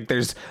attack where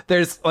there's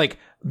like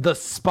the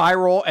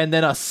spiral and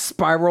then a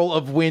spiral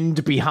of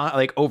wind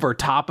behind, over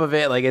top of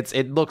it.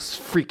 It looks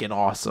freaking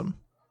awesome.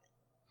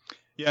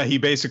 Yeah, he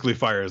basically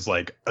fires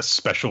a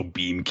special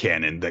beam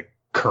cannon that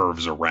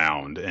curves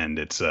around, and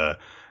it's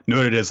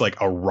noted as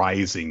a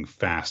rising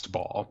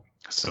fastball.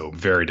 So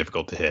very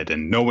difficult to hit,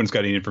 and no one's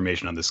got any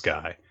information on this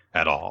guy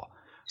at all.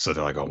 So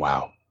they're like, oh,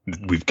 wow.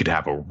 We could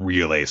have a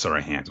real ace on our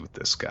hands with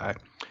this guy.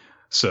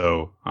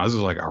 So I was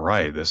like, all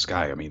right, this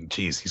guy, I mean,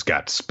 geez, he's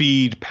got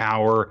speed,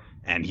 power,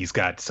 and he's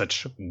got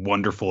such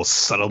wonderful,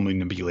 subtle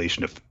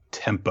manipulation of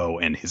tempo,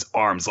 and his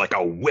arms like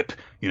a whip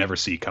you never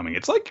see coming.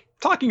 It's like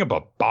talking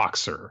about a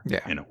boxer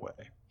in a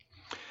way.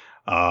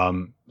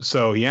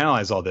 So he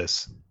analyzed all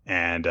this,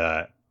 and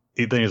then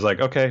he's like,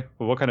 okay,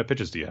 well, what kind of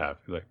pitches do you have?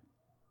 He's like,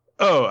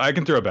 oh, I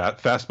can throw a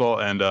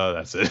fastball, and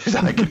that's it.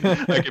 I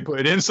can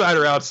put it inside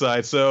or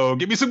outside. So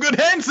give me some good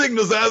hand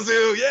signals,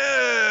 Azu.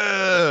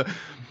 Yeah.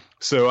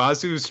 So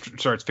Azu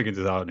starts figuring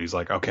this out, and he's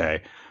like,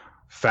 okay,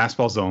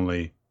 fastballs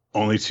only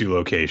 2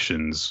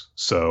 locations.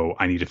 So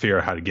I need to figure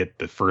out how to get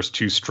the first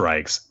 2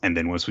 strikes, and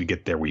then once we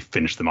get there, we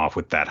finish them off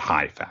with that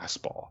high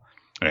fastball.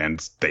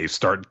 And they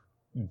start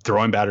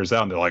throwing batters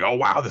out, and they're like, oh,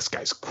 wow, this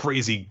guy's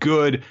crazy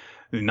good.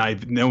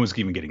 No one's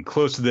even getting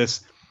close to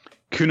this.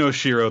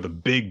 Kunoshiro, the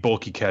big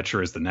bulky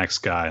catcher, is the next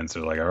guy, and so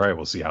they're like, all right,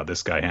 we'll see how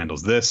this guy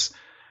handles this.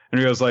 And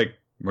he goes like,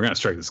 we're going to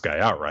strike this guy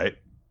out, right?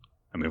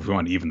 I mean, if we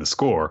want to even the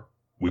score,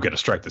 we've got to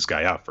strike this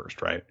guy out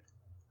first, right?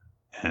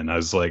 And I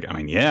was like, I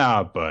mean,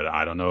 yeah, but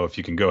I don't know if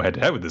you can go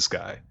head-to-head with this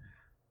guy.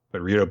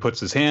 But Ryudo puts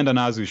his hand on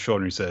Azu's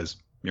shoulder and he says,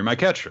 you're my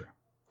catcher.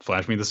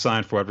 Flash me the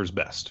sign for whatever's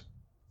best.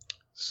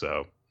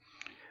 So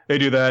they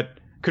do that.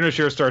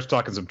 Kunoshiro starts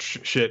talking some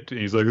shit,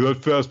 and he's like,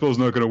 that fastball's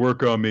not going to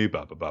work on me,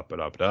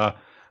 ba-ba-ba-ba-da-ba-da.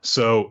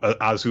 So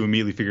Azu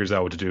immediately figures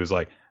out what to do. Is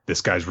like,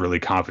 this guy's really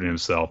confident in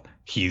himself.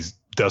 He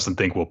doesn't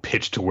think we'll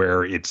pitch to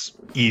where it's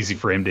easy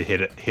for him to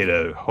hit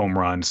a home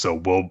run. So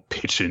we'll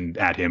pitch in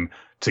at him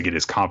to get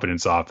his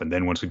confidence off. And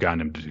then once we've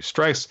gotten him to do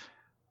strikes,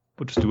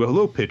 we'll just do a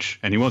low pitch,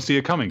 and he won't see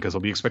it coming because he'll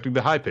be expecting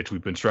the high pitch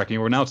we've been striking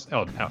everyone else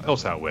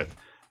out with.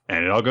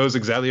 And it all goes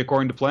exactly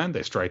according to plan.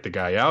 They strike the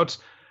guy out,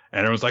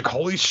 and everyone's like,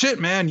 holy shit,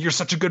 man, you're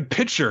such a good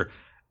pitcher.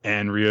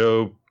 And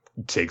Ryo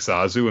takes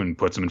Azu and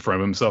puts him in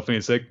front of himself, and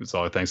he's like, it's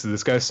all thanks to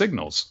this guy's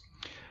signals.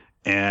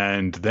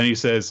 And then he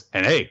says,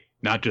 and hey,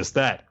 not just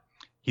that,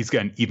 he's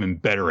got an even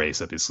better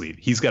ace up his sleeve.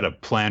 He's got a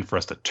plan for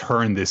us to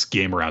turn this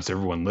game around. So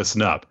everyone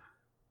listen up.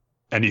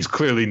 And he's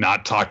clearly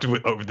not talked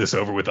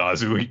over with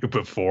Azu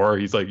before.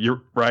 He's like,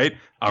 you're right.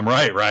 I'm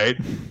right?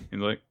 He's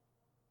like,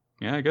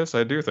 yeah, I guess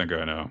I do think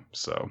I know.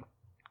 So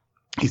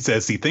he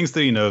says he thinks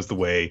that he knows the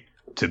way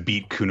to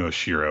beat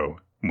Kunoshiro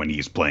when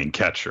he's playing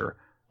catcher,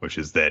 which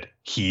is that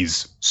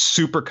he's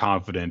super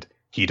confident.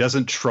 He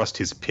doesn't trust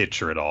his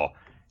pitcher at all.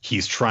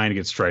 He's trying to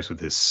get strikes with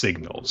his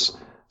signals.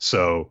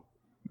 So,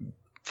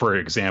 for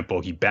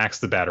example, he backs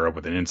the batter up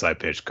with an inside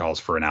pitch, calls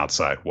for an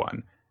outside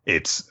one.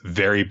 It's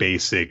very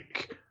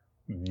basic,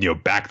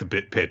 back the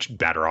pitch,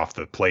 batter off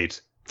the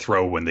plate,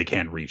 throw when they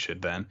can't reach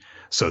it then.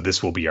 So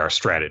this will be our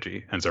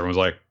strategy. And so everyone's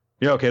like,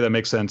 yeah, okay, that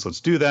makes sense.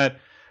 Let's do that.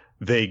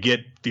 They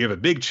give a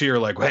big cheer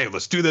like, hey,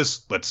 let's do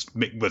this. Let's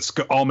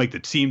all make the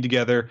team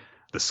together.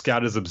 The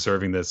scout is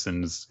observing this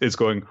and is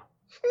going,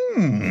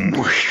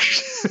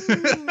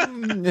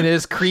 In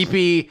his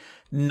creepy,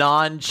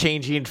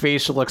 non-changing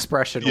facial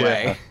expression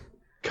way.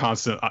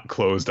 Constant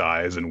closed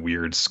eyes and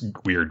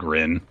weird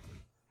grin.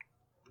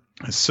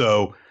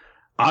 So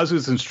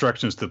Azu's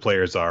instructions to the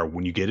players are,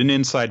 when you get an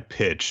inside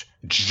pitch,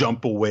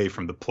 jump away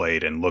from the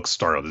plate and look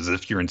startled as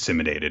if you're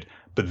intimidated.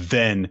 But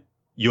then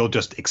you'll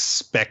just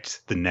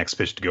expect the next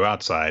pitch to go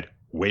outside,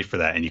 wait for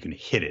that, and you can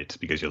hit it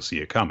because you'll see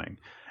it coming.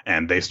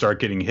 And they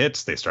start getting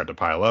hits. They start to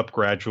pile up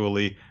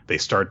gradually. They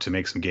start to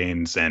make some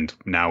gains. And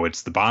now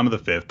it's the bottom of the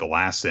fifth, the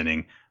last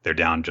inning. They're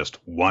down just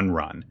 1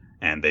 run.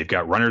 And they've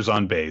got runners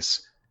on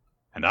base.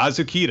 And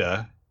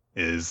Azukita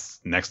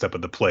is next up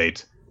at the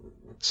plate.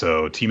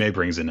 So Team A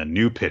brings in a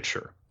new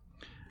pitcher.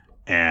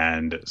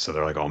 And so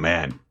they're like, oh,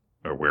 man,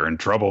 or we're in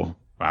trouble.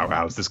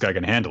 How's this guy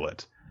going to handle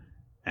it?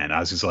 And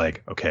Asu's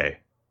like, okay,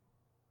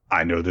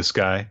 I know this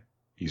guy.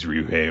 He's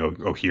Ryuhei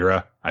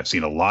Ohira. I've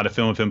seen a lot of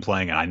film of him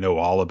playing, and I know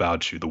all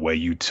about you, the way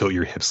you tilt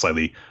your hips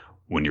slightly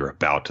when you're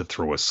about to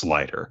throw a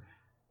slider.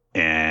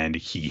 And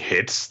he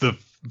hits the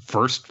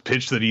first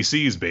pitch that he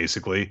sees,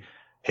 basically,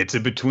 hits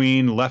it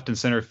between left and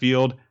center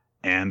field,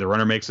 and the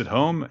runner makes it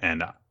home,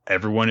 and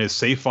everyone is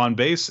safe on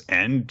base,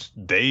 and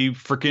they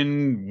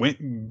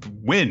freaking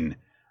win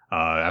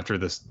after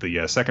the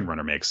second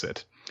runner makes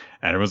it.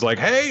 And everyone's like,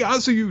 hey,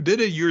 Asu, you did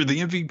it. You're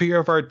the MVP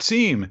of our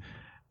team.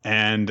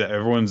 And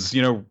everyone's,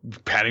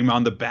 patting him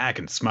on the back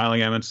and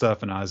smiling at him and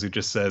stuff. And Azu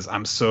just says,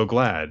 I'm so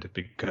glad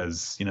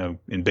because,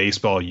 in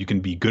baseball, you can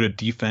be good at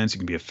defense. You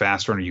can be a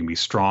fast runner. You can be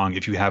strong.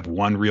 If you have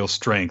one real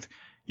strength,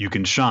 you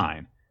can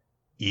shine.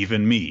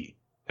 Even me,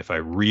 if I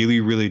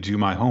really, really do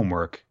my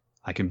homework,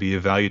 I can be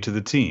of value to the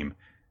team.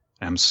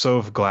 And I'm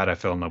so glad I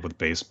fell in love with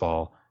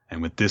baseball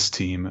and with this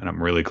team. And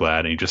I'm really glad.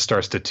 And he just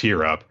starts to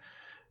tear up.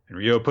 And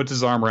Ryo puts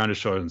his arm around his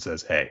shoulder and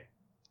says, hey,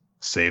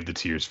 save the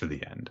tears for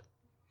the end.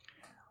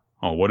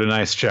 Oh, what a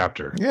nice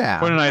chapter.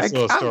 Yeah. What a nice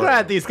little story. I'm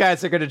glad these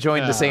guys are going to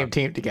join the same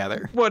team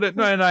together. What a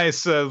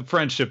nice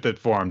friendship that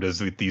formed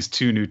as with these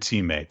two new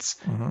teammates.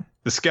 Mm-hmm.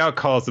 The scout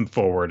calls them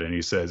forward and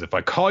he says, if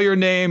I call your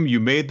name, you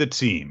made the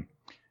team.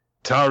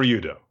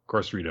 Taryudo. Of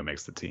course, Ryudo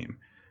makes the team.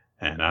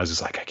 And I was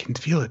just like, I can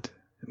feel it.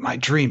 My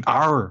dream,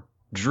 our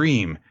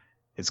dream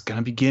is going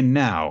to begin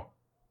now.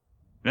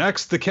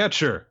 Next, the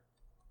catcher,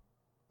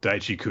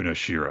 Daichi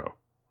Kunoshiro.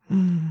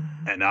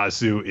 And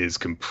Azu is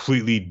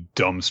completely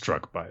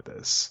dumbstruck by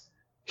this.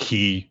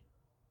 He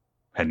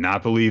had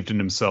not believed in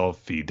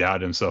himself. He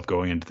doubted himself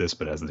going into this,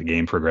 but as the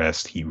game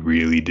progressed, he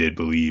really did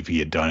believe he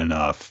had done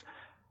enough.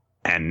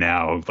 And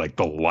now,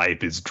 the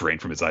light is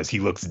drained from his eyes. He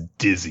looks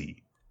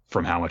dizzy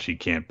from how much he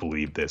can't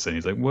believe this. And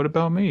he's like, what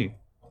about me?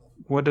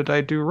 What did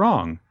I do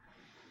wrong?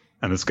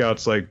 And the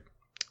scout's like,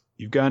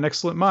 you've got an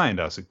excellent mind,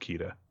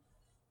 Asukita.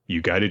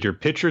 You guided your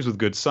pitchers with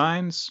good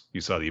signs. You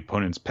saw the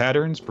opponent's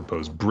patterns,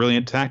 proposed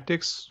brilliant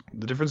tactics.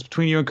 The difference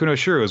between you and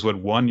Kunoshiro is what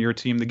won your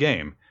team the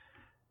game.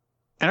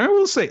 And I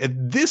will say,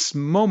 at this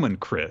moment,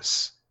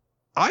 Chris,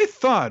 I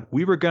thought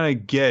we were going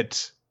to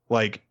get,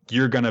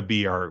 you're going to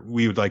be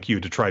we would like you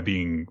to try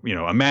being,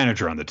 a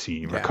manager on the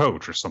team, a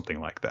coach or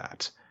something like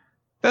that.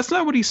 That's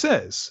not what he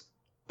says.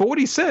 But what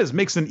he says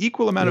makes an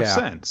equal amount of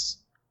sense,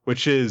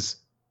 which is,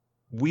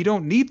 we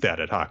don't need that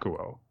at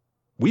Hakuo.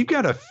 We've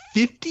got a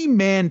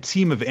 50-man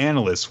team of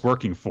analysts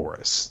working for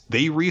us.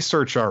 They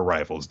research our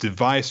rivals,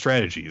 devise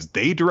strategies.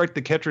 They direct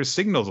the catcher's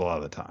signals a lot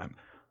of the time.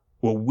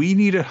 What we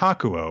need at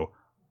Hakuo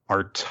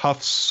are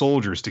tough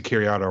soldiers to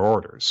carry out our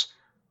orders.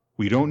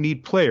 We don't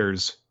need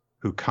players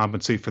who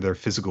compensate for their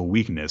physical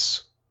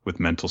weakness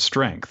with mental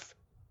strength.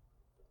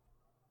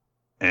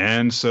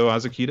 And so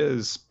Asukita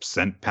is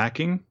sent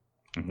packing.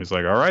 And he's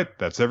like, all right,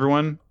 that's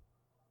everyone.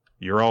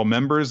 You're all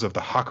members of the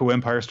Hakuo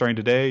Empire starting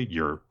today.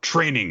 Your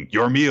training,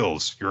 your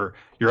meals, your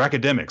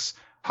academics.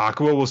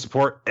 Hakuo will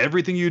support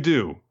everything you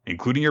do,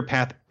 including your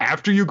path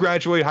after you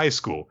graduate high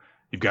school.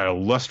 You've got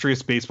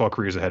illustrious baseball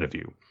careers ahead of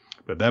you.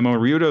 But then when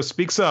Ryudo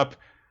speaks up,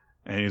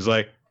 and he's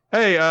like,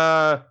 hey,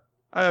 I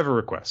have a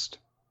request.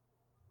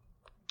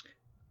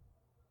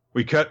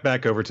 We cut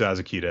back over to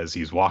Asukita as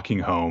he's walking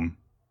home,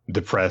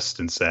 depressed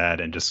and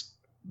sad, and just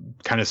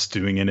kind of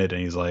stewing in it.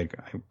 And he's like,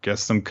 I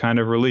guess I'm kind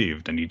of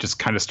relieved. And he just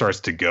kind of starts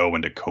to go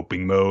into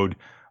coping mode.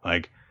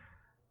 I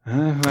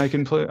can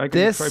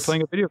try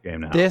playing a video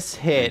game now. This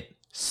hit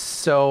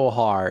so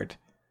hard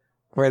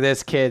where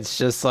this kid's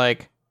just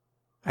like,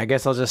 I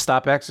guess I'll just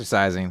stop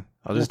exercising.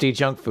 I'll just eat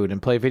junk food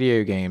and play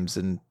video games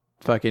and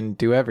fucking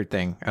do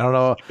everything. I don't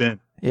know.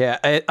 Yeah.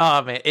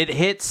 It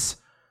hits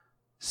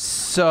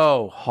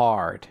so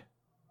hard.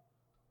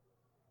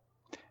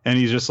 And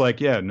he's just like,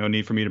 yeah, no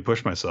need for me to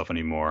push myself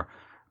anymore.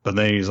 But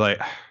then he's like,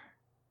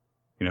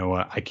 you know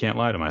what? I can't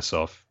lie to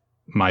myself.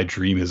 My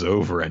dream is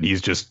over. And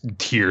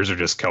tears are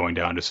just going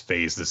down his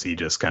face as he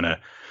just kind of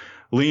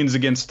leans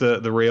against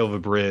the rail of a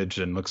bridge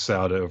and looks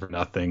out over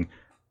nothing.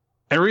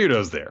 And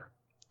Ryudo's there.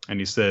 And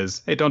he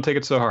says, hey, don't take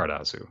it so hard,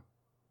 Azu.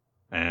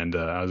 And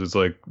Azu's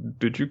like,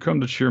 did you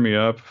come to cheer me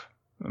up?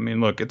 I mean,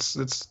 look, you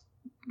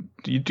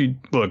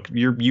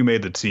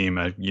made the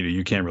team.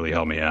 You can't really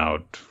help me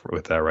out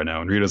with that right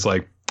now. And Ryudo's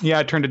like, yeah,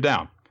 I turned it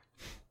down.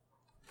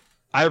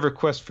 I have a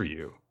request for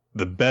you.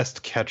 The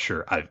best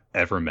catcher I've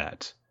ever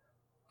met.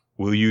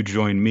 Will you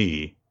join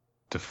me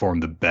to form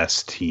the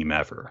best team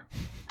ever?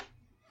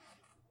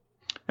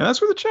 And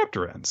that's where the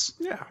chapter ends.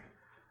 Yeah.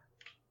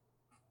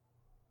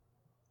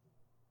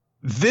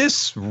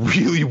 This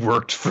really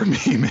worked for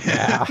me, man.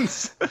 Yeah.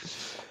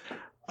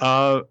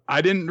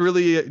 I didn't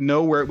really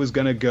know where it was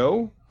going to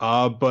go.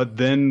 But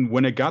then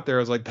when it got there, I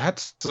was like,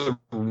 that's a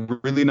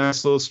really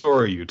nice little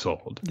story you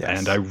told. Yes.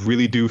 And I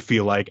really do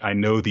feel like I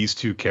know these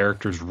two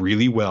characters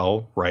really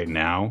well right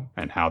now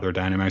and how their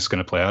dynamic's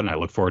going to play out. And I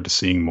look forward to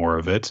seeing more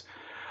of it.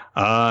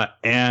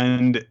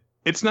 And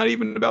it's not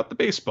even about the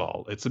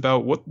baseball. It's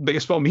about what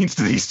baseball means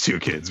to these two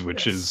kids,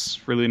 which is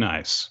really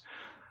nice.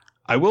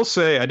 I will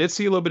say I did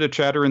see a little bit of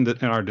chatter in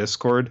our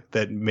Discord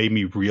that made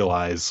me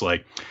realize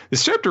like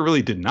this chapter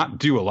really did not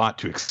do a lot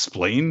to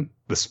explain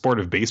the sport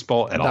of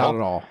baseball at all. Not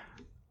at all.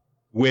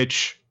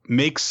 Which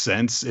makes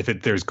sense if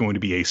there's going to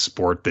be a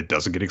sport that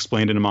doesn't get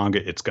explained in a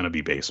manga, it's going to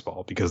be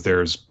baseball because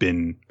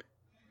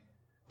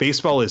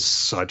baseball is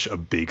such a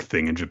big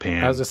thing in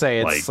Japan. I was gonna say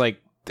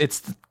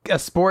it's a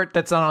sport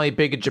that's not only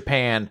big in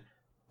Japan,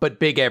 but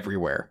big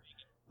everywhere.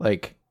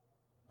 Like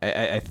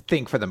I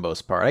think for the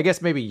most part, I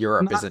guess maybe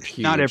Europe isn't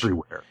huge. Not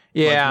everywhere.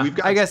 Yeah,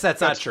 like, I guess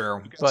that's not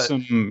true. But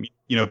some,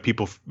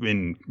 people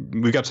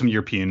we've got some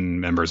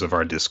European members of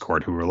our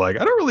Discord who were like,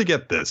 I don't really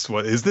get this.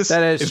 What is this?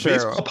 That is true.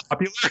 Baseball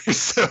popular?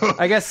 So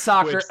I guess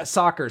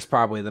soccer's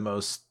probably the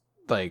most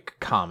like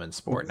common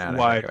sport now.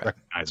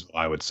 Recognizable.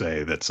 I would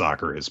say that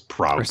soccer is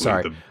probably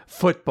the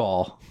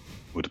football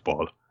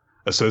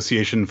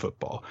association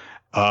football.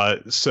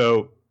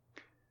 So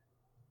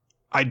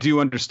I do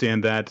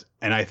understand that,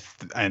 and I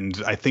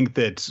think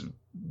that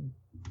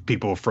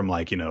people from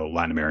Latin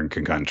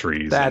American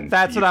countries.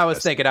 That's what I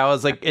was thinking. I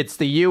was like, it's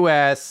the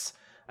U.S.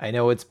 I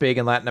know it's big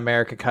in Latin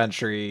American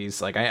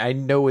countries. Like I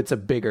know it's a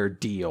bigger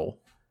deal.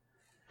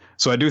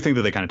 So I do think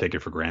that they kind of take it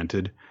for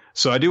granted.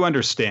 So I do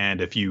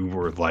understand if you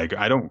were like,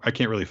 I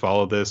can't really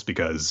follow this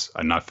because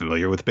I'm not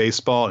familiar with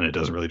baseball and it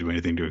doesn't really do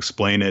anything to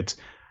explain it.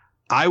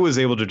 I was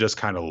able to just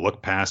kind of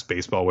look past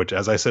baseball, which,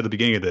 as I said at the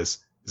beginning of this,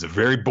 is a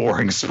very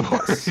boring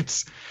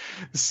sport.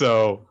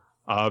 So,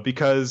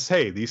 because,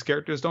 hey, these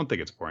characters don't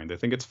think it's boring. They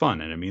think it's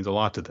fun and it means a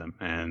lot to them.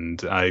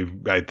 And I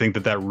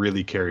think that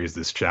really carries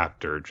this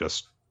chapter,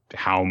 just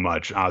how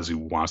much Azu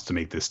wants to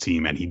make this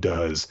team. And he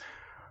does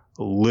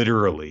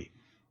literally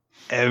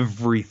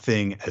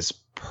everything as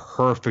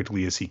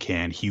perfectly as he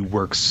can. He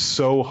works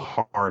so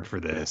hard for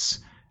this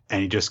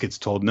and he just gets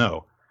told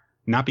no,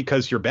 not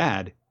because you're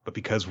bad, but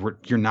because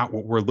you're not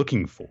what we're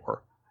looking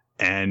for.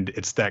 And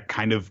it's that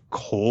kind of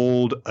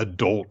cold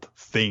adult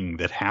thing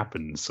that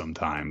happens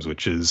sometimes,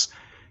 which is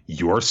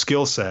your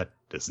skill set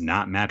does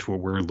not match what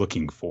we're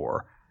looking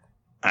for.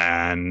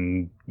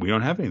 And we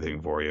don't have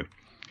anything for you.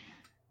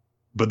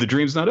 But the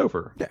dream's not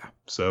over. Yeah.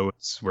 So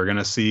we're going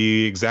to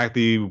see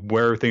exactly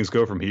where things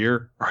go from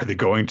here. Are they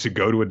going to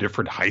go to a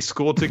different high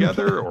school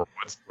together or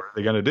what are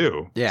they going to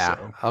do? Yeah,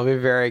 so. I'll be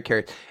very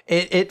curious.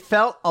 It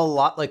felt a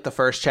lot like the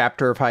first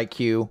chapter of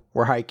Haikyuu,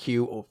 where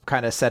Haikyuu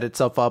kind of set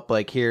itself up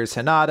like here's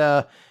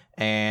Hinata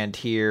and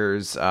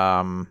here's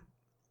I'm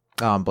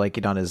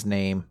blanking on his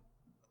name.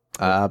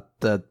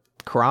 The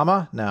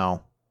Kurama?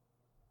 No.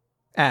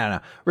 I don't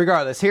know.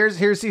 Regardless,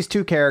 here's these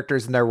two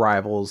characters and their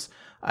rivals.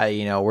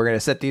 We're going to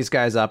set these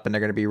guys up and they're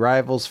going to be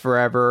rivals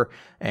forever.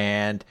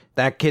 And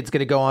that kid's going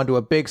to go on to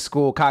a big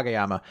school,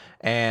 Kageyama.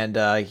 And,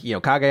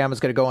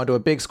 Kageyama's going to go on to a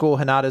big school.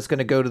 Hinata's going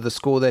to go to the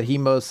school that he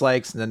most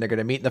likes. And then they're going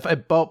to meet in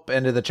the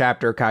end of the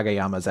chapter.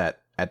 Kageyama's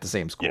at the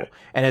same school. Yeah.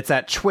 And it's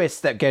that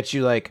twist that gets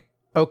you like,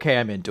 okay,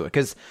 I'm into it.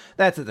 Because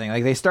that's the thing.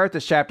 Like they start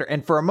this chapter.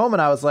 And for a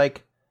moment I was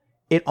like,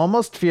 it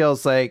almost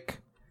feels like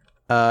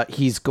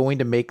he's going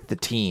to make the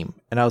team.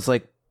 And I was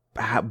like,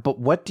 but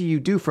what do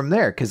you do from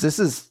there? Because this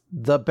is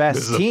the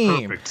best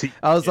team.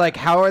 I was like,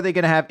 how are they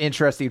going to have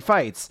interesting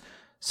fights?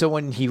 So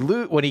when he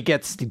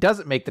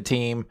doesn't make the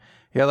team,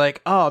 you're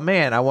like, oh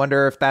man, I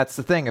wonder if that's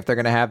the thing. If they're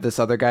going to have this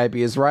other guy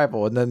be his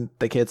rival, and then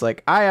the kid's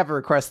like, I have a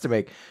request to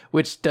make,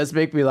 which does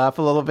make me laugh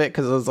a little bit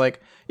because I was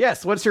like,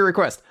 yes, what's your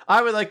request?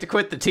 I would like to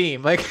quit the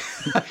team. Like,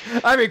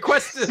 I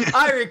request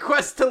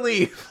to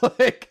leave.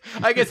 Like,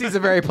 I guess he's a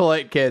very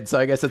polite kid, so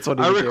I guess that's what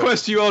he would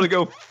request you all to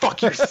go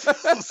fuck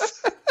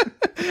yourselves.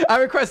 I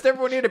request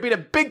everyone here to beat a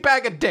big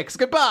bag of dicks.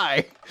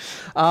 Goodbye.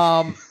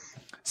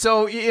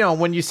 So,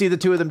 when you see the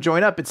two of them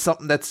join up, it's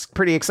something that's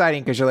pretty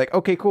exciting because you're like,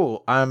 okay,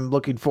 cool. I'm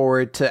looking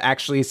forward to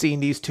actually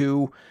seeing these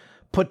two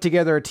put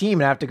together a team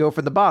and have to go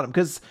from the bottom.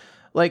 Because,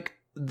 like,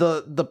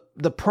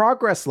 the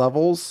progress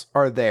levels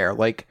are there.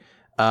 Like,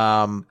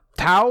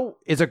 Tao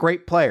is a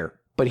great player,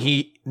 but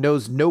he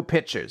knows no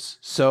pitches.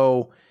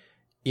 So,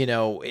 he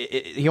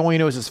only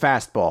knows his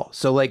fastball.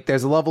 So, like,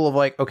 there's a level of,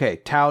 like, okay,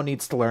 Tao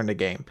needs to learn the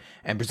game.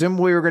 And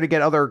presumably we're going to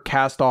get other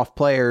cast-off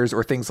players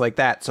or things like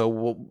that.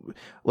 So,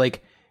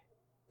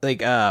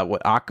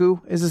 what Aku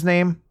is his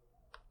name?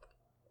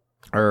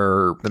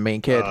 Or the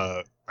main kid?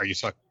 Are you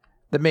talking?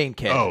 The main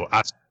kid. Oh,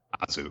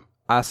 Azu.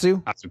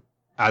 Azu?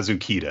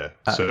 Azukita.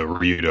 So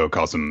Ryudo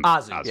calls him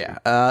Azu.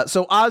 Yeah.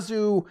 So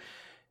Azu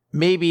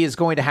maybe is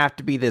going to have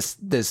to be this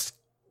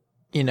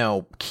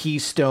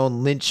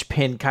keystone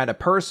linchpin kind of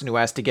person who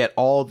has to get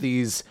all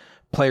these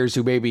players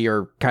who maybe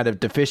are kind of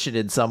deficient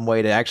in some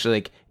way to actually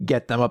like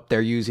get them up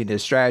there using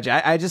his strategy.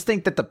 I just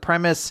think that the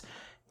premise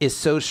is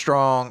so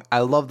strong. I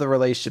love the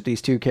relationship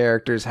these two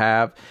characters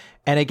have.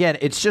 And again,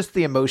 it's just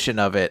the emotion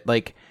of it.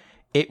 Like,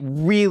 it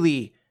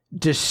really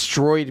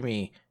destroyed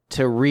me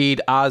to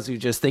read Azu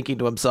just thinking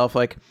to himself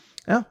like,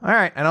 oh, all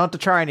right, I don't have to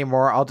try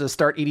anymore. I'll just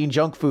start eating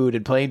junk food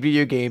and playing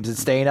video games and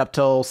staying up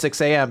till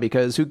 6 a.m.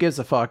 because who gives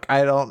a fuck?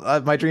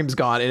 My dream's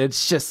gone. And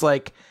it's just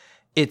like,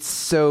 it's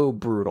so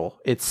brutal.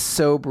 It's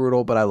so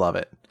brutal, but I love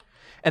it.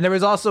 And there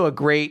was also a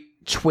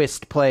great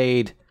twist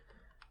played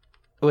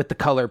with the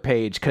color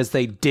page because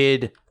they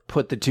did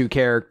put the two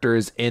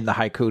characters in the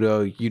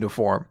Haikudo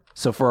uniform.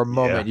 So for a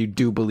moment, you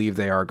do believe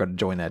they are going to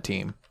join that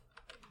team.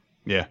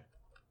 Yeah.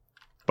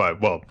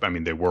 But, well, I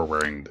mean, they were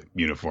wearing the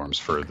uniforms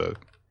for the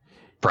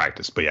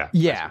practice, but yeah.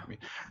 Yeah.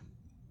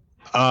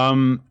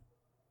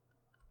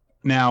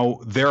 Now,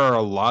 there are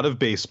a lot of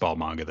baseball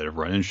manga that have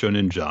run in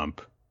Shonen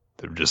Jump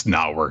that have just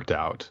not worked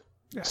out.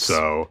 Yes.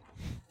 So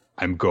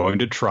I'm going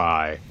to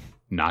try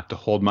not to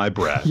hold my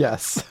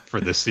breath for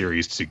this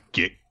series to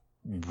get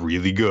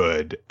really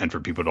good and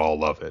for people to all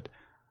love it.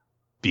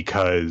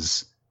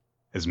 Because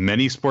as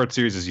many sports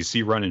series as you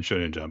see run in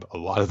Shonen Jump, a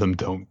lot of them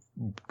don't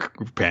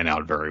pan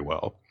out very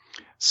well.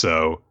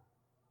 So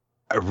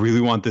I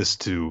really want this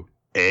to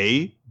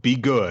A, be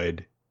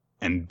good,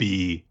 and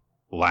B,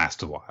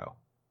 last a while.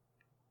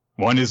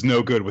 One is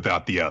no good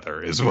without the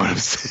other, is what I'm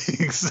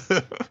saying.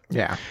 So,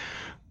 yeah.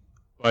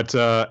 But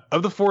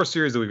of the 4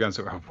 series that we've gone,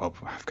 well,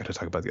 I've got to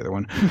talk about the other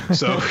one.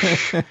 So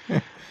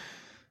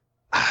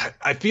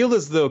I feel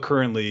as though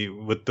currently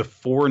with the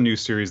 4 new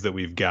series that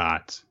we've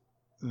got,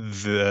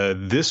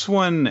 this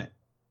one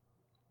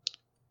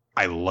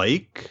I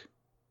like.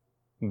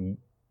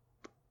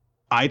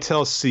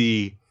 ITEL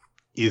C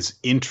is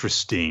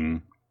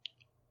interesting,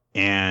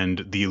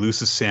 and the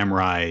Elusive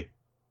Samurai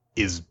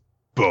is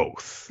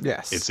both.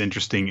 Yes. It's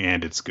interesting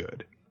and it's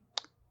good.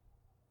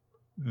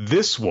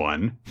 This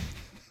one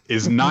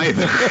is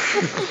neither.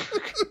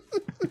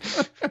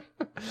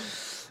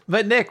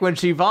 But Nick, when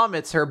she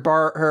vomits,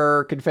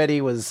 her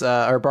confetti was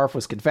her barf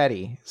was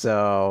confetti.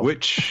 So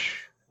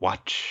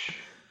watch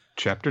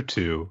chapter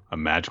 2, A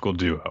Magical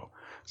Duo.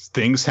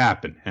 Things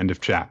happen. End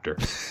of chapter.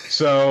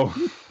 So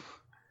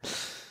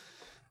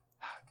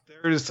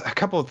there's a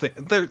couple of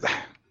things.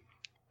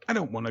 I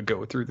don't want to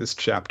go through this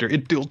chapter.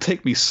 It'll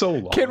take me so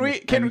long.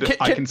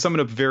 I can sum it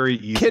up very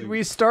easily. Can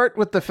we start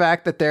with the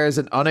fact that there's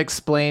an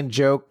unexplained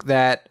joke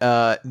that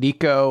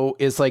Nico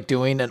is like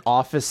doing an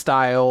office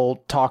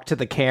style talk to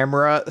the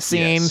camera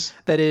scene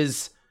that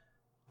is,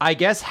 I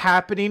guess,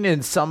 happening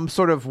in some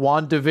sort of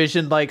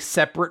WandaVision like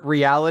separate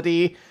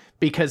reality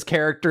because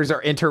characters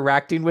are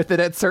interacting with it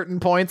at certain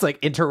points, like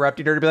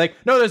interrupting her to be like,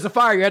 "No, there's a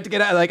fire. You have to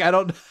get out." Like,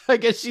 I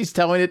guess she's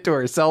telling it to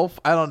herself.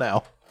 I don't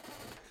know.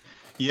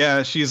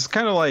 Yeah, she's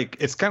kind of like,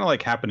 it's kind of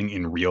like happening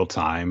in real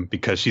time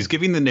because she's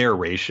giving the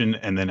narration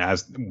and then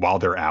while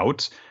they're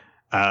out,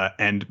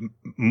 and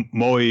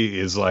Moe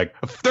is like,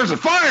 "There's a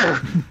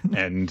fire!"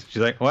 And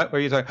she's like, "What are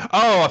you talking?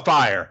 Oh, a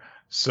fire."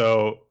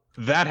 So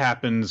that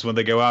happens when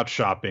they go out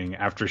shopping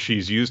after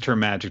she's used her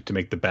magic to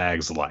make the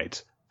bags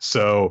light.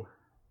 So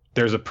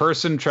there's a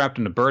person trapped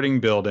in a burning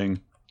building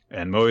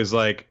and Moe's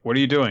like, "What are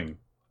you doing?"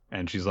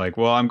 And she's like,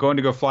 "Well, I'm going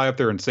to go fly up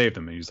there and save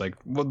them." And he's like,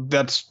 "Well,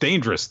 that's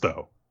dangerous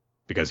though."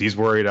 Because he's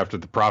worried after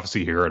the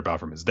prophecy he heard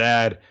about from his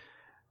dad.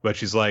 But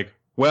she's like,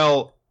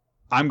 "Well,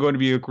 I'm going to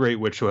be a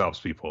great witch who helps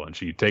people." And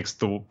she takes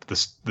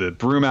the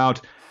broom out,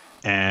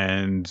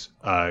 and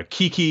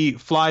Kiki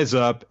flies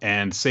up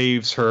and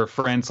saves her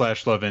friend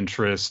 / love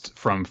interest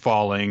from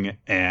falling.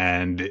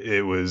 And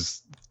it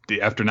was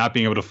after not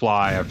being able to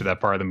fly after that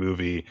part of the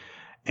movie.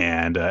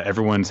 And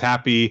everyone's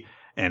happy.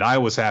 And I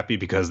was happy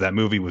because that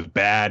movie was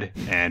bad.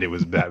 And it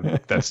was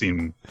bad. That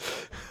scene.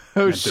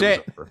 Oh,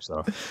 shit. Over,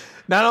 so.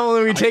 Not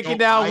only are we taking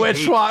down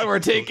Witch SWAT, we're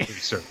taking...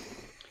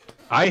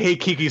 I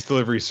hate Kiki's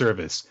delivery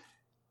service.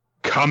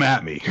 Come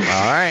at me.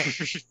 All right.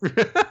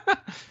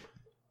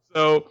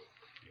 So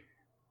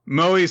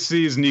Moe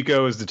sees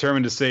Nico is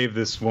determined to save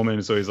this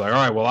woman. So he's like, "All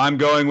right, well, I'm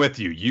going with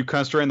you. You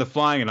concentrate on the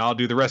flying and I'll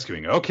do the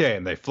rescuing." Okay.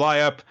 And they fly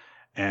up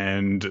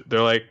and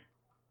they're like,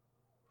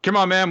 "Come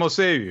on, man, we'll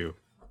save you."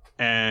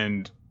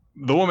 And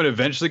the woman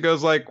eventually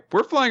goes like,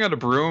 "We're flying on a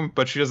broom,"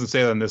 but she doesn't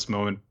say that in this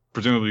moment.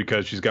 Presumably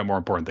because she's got more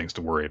important things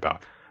to worry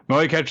about.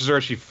 Moe catches her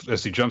as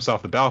she jumps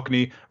off the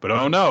balcony, but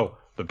oh no,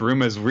 the broom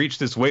has reached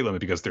its weight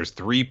limit because there's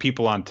 3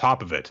 people on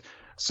top of it.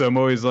 So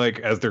Moe's like,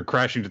 as they're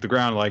crashing to the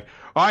ground, like,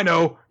 "I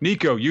know,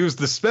 Nico, use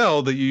the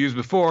spell that you used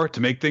before to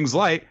make things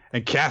light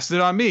and cast it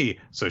on me."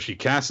 So she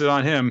casts it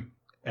on him,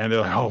 and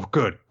they're like, "Oh,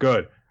 good.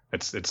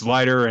 It's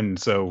lighter," and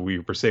so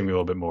we're saving a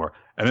little bit more.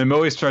 And then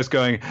Moe starts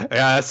going,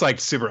 "Yeah, that's like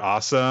super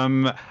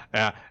awesome."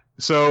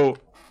 So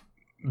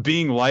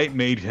being light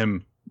made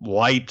him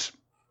light-minded,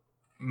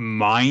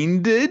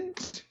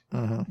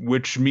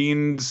 which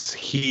means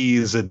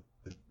he's a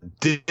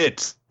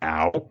dit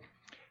now.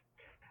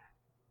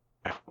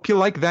 I hope you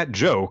like that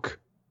joke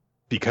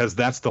because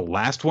that's the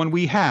last one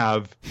we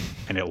have,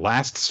 and it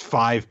lasts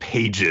 5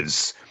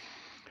 pages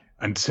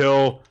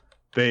until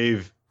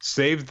they've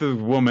saved the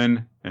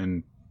woman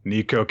and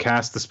Nico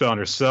casts the spell on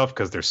herself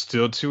because they're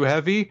still too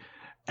heavy,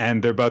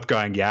 and they're both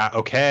going, "Yeah,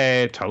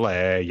 okay,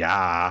 totally,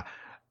 yeah,"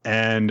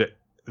 and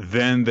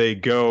then they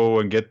go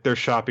and get their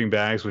shopping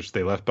bags, which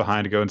they left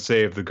behind to go and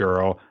save the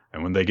girl.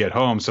 And when they get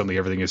home, suddenly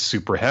everything is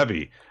super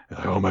heavy. They're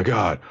like, "Oh my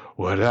God,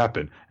 what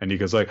happened?" And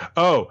Nico's like,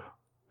 "Oh,"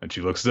 and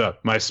she looks it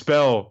up. "My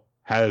spell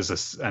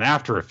has an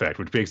after effect,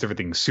 which makes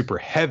everything super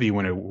heavy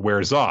when it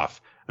wears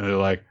off." And they're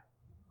like,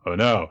 "Oh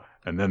no."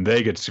 And then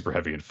they get super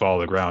heavy and fall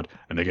to the ground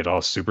and they get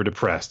all super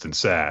depressed and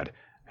sad.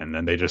 and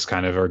then they just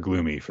kind of are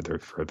gloomy for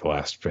the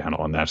last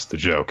panel, and that's the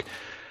joke.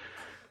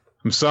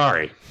 I'm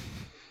sorry.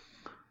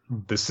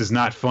 This is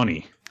not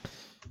funny.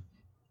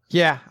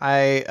 Yeah,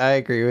 I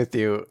agree with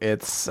you.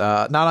 It's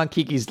not on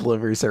Kiki's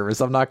delivery service.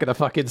 I'm not gonna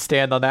fucking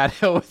stand on that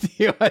hill with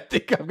you. I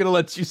think I'm gonna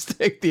let you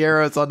stick the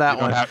arrows on that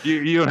one.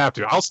 You don't have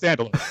to. I'll stand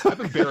alone. I've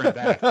been bearing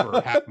that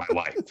for half my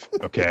life.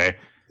 Okay.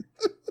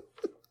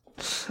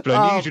 But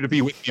I need you to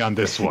be with me on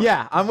this one.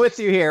 Yeah, I'm with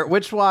you here.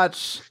 Witch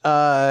Watch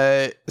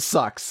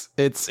sucks.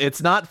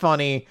 It's not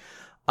funny.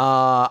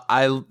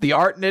 The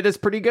art in it is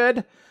pretty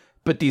good,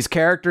 but these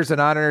characters are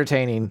not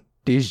entertaining.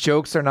 These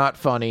jokes are not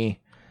funny.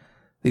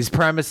 These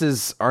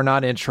premises are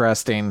not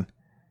interesting.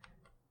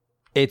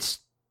 It's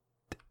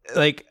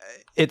like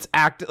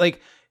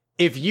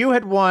if you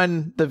had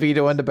won the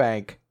veto in the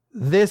bank,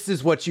 this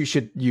is what you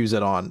should use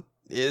it on.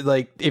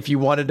 Like if you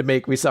wanted to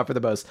make me suffer the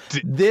most,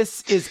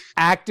 this is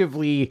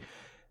actively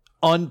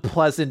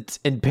unpleasant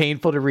and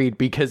painful to read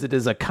because it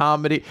is a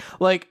comedy.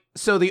 Like,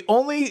 so the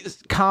only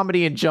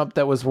comedy in Jump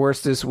that was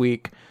worse this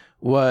week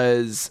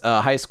was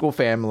High School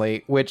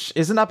Family, which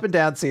is an up and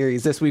down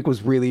series. This week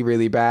was really,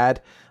 really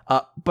bad.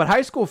 But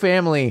High School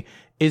Family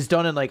is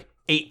done in like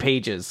 8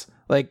 pages.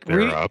 Like,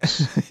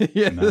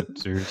 yeah.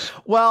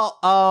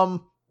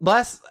 Well,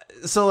 less.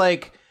 So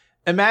like,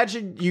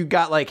 imagine you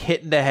got like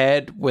hit in the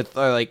head with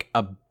like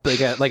a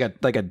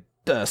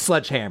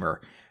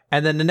sledgehammer,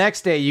 and then the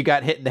next day you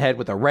got hit in the head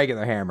with a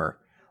regular hammer.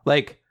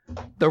 Like,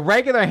 the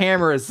regular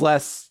hammer is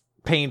less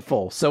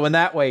painful. So in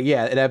that way,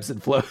 yeah, it ebbs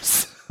and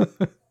flows.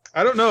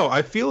 I don't know.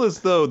 I feel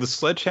as though the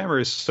sledgehammer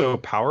is so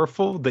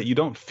powerful that you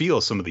don't feel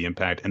some of the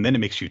impact, and then it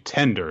makes you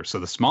tender. So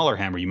the smaller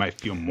hammer, you might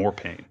feel more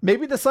pain.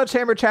 Maybe the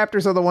sledgehammer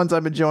chapters are the ones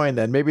I'm enjoying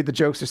then. Maybe the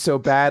jokes are so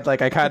bad,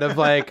 like I kind of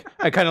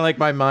like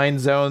my mind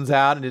zones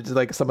out and it's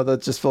like some of the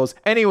just flows.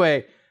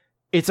 Anyway,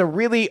 it's a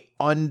really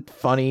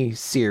unfunny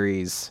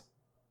series,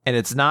 and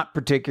it's not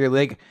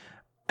particularly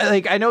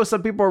like I know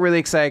some people are really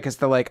excited because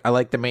they're like, I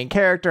like the main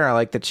character, and I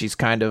like that she's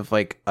kind of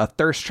like a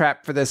thirst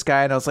trap for this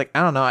guy. And I was like,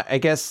 I don't know. I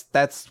guess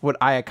that's what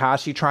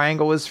Ayakashi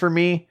Triangle is for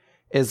me,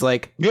 is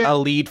like a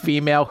lead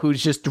female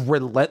who's just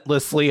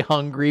relentlessly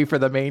hungry for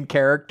the main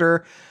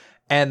character.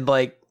 And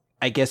like,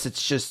 I guess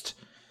it's just,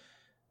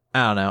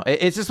 I don't know.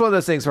 It's just one of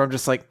those things where I'm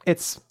just like,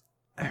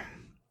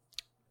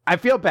 I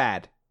feel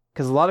bad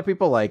because a lot of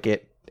people like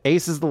it.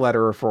 Ace is the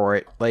letterer for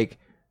it. Like,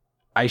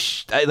 I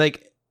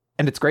like,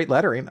 and it's great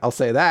lettering, I'll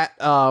say that.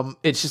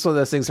 It's just one of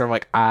those things where I'm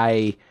like,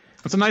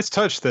 it's a nice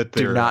touch that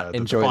they're not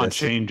enjoy the font this.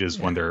 changes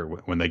when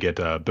they get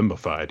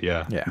bimbofied.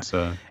 Yeah.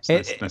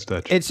 It's nice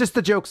touch. It's just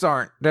the jokes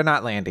they're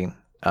not landing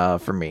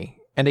for me.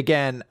 And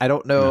again, I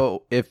don't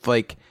know if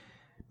like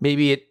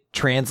maybe it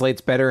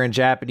translates better in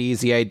Japanese,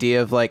 the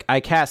idea of like,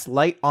 I cast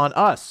light on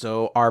us,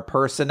 so our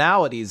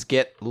personalities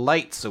get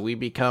light, so we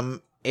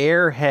become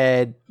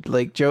airhead.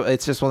 Like Joe,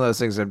 it's just one of those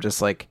things I'm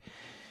just like,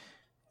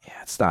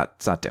 yeah, it's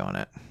not doing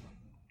it.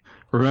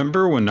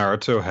 Remember when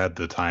Naruto had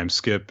the time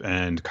skip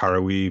and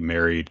Karui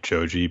married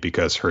Choji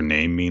because her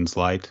name means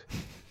light?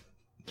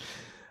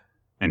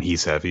 And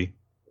he's heavy?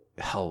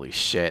 Holy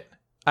shit.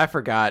 I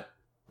forgot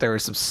there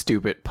was some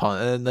stupid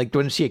pun. And like,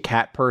 wasn't she a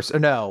cat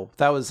person? No,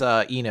 that was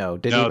Ino.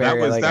 Did he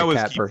marry a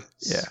cat person?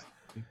 Yeah.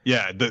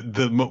 Yeah,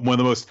 the one of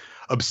the most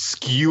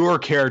obscure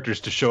characters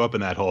to show up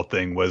in that whole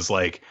thing was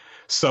like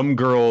some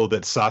girl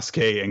that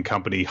Sasuke and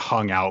company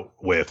hung out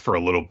with for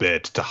a little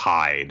bit to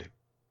hide.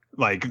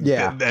 Like,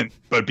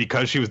 but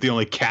because she was the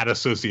only cat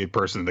associate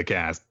person in the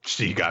cast,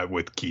 she got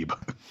with Kiba.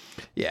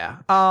 Yeah.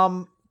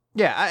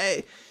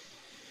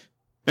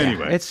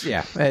 Anyway,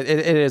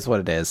 it is what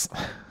it is.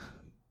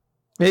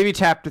 Maybe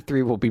chapter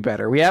 3 will be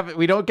better.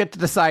 We don't get to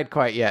decide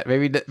quite yet.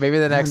 Maybe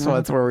the next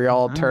one's where we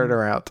all turn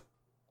around.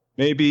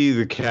 Maybe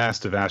the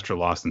cast of Astra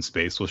Lost in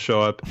Space will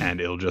show up,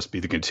 and it'll just be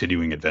the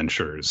continuing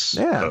adventures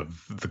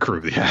of the crew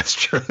of the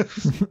Astra.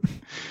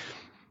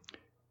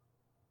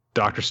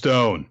 Dr.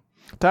 Stone.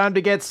 Time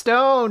to get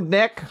stoned,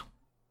 Nick.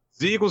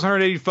 Z equals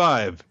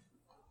 185.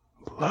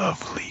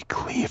 Lovely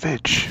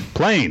cleavage.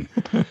 Plain.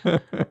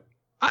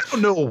 I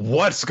don't know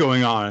what's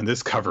going on in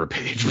this cover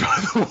page, by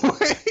the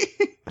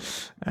way.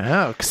 I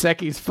know.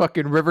 Kiseki's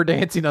fucking river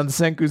dancing on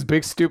Senku's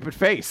big stupid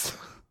face.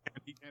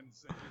 And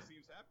Senku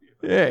seems happy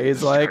about yeah,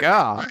 he's like,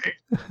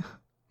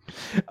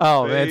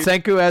 oh man,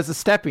 Senku has a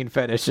stepping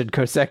fetish, and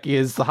Koseki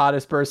is the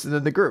hottest person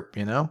in the group,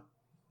 you know?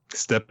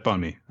 Step on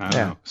me. I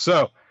don't know.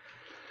 So,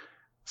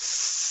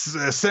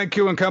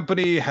 Senku and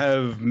company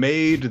have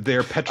made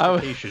their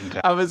petrification.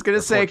 I was going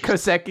to say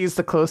Koseki's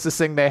the closest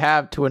thing they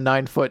have to a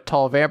 9-foot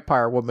tall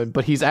vampire woman,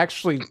 but he's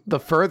actually the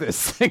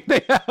furthest thing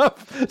they have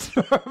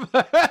from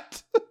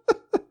that.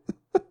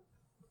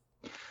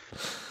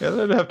 Yeah,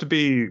 that'd have to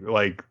be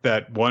like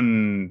that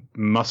one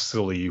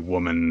muscly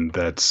woman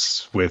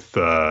that's with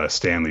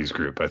Stanley's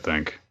group, I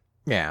think.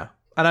 Yeah.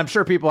 And I'm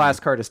sure people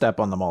ask her to step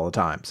on them all the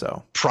time,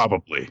 so.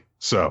 Probably.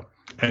 So,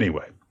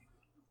 anyway.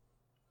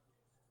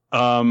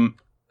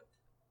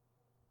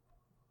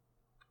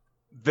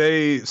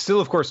 they still,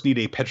 of course, need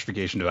a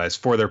petrification device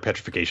for their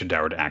petrification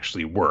tower to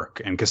actually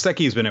work. And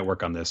Kaseki has been at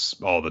work on this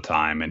all the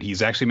time, and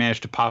he's actually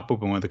managed to pop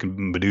open one of the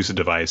Medusa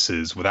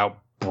devices without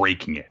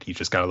breaking it. He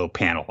just got a little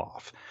panel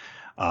off.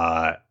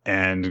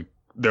 And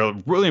they're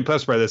really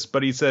impressed by this,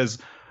 but he says,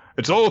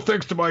 "It's all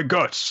thanks to my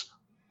guts,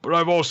 but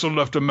I've also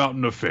left a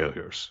mountain of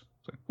failures."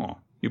 It's like, oh,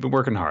 you've been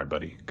working hard,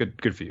 buddy.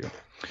 Good for you.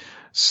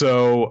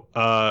 So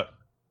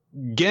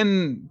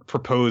Gen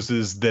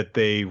proposes that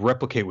they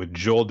replicate what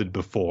Joel did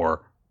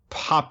before,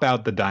 pop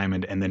out the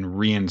diamond, and then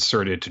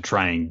reinsert it to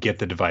try and get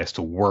the device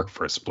to work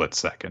for a split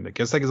second. I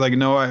guess like,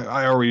 no,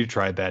 I already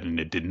tried that and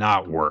it did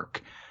not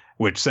work.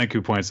 Which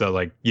Senku points out,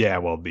 like, yeah,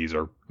 well, these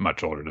are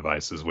much older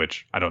devices,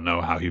 which I don't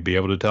know how he'd be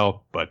able to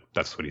tell, but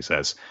that's what he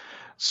says.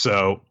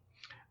 So,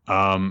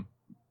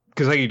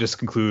 Kaseki just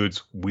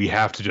concludes, we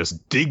have to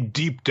just dig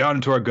deep down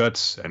into our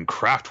guts and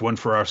craft one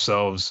for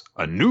ourselves,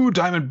 a new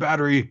diamond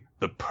battery,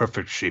 the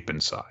perfect shape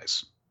and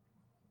size.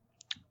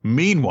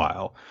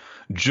 Meanwhile,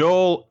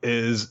 Joel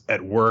is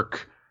at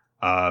work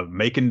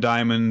making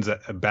diamonds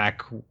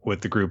back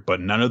with the group,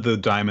 but none of the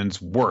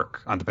diamonds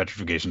work on the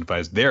petrification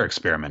device they're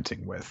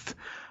experimenting with.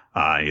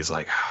 He's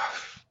like,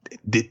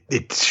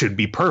 it should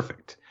be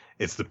perfect.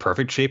 It's the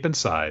perfect shape and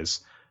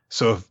size.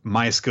 So if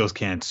my skills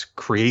can't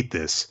create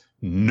this,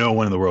 no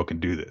one in the world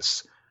can do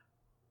this.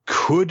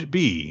 Could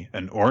be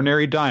an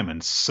ordinary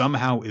diamond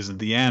somehow isn't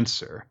the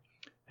answer.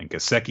 And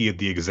Kaseki at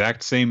the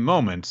exact same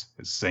moment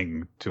is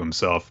saying to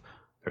himself,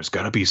 there's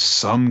got to be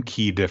some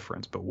key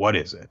difference, but what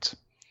is it?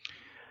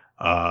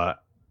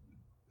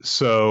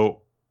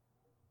 So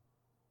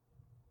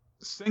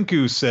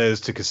Senku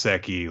says to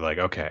Kaseki, like,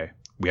 okay,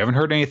 we haven't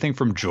heard anything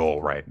from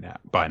Joel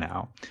by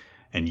now.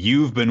 And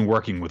you've been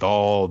working with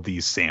all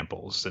these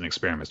samples and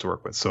experiments to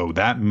work with. So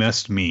that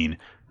must mean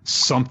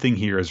something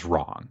here is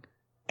wrong.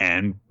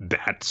 And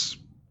that's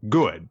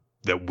good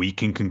that we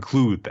can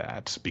conclude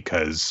that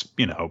because,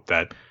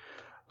 that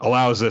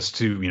allows us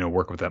to,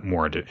 work with that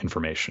more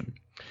information.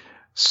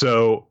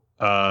 So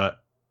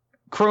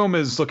Chrome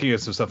is looking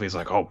at some stuff. And he's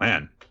like, oh,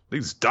 man,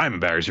 these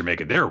diamond batteries you're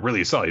making, they're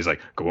really solid. He's like,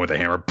 go with a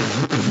hammer.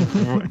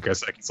 I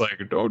guess it's like,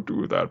 don't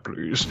do that,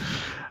 please.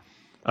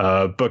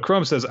 But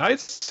Chrome says, I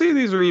see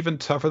these are even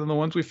tougher than the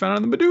ones we found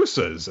on the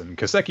Medusas. And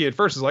Kaseki at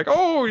first is like,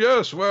 oh,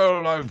 yes,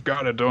 well, I've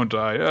got it, don't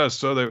I? Yes,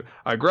 so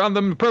I ground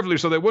them perfectly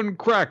so they wouldn't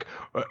crack.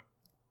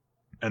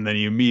 And then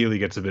he immediately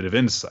gets a bit of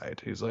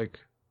insight. He's like,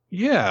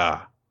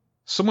 yeah,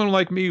 someone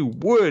like me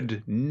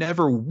would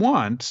never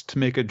want to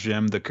make a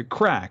gem that could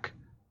crack.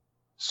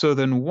 So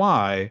then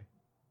why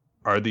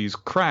are these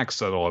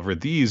cracks all over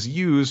these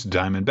used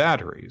diamond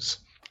batteries?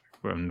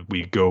 When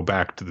we go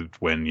back to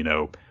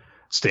when,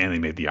 Stanley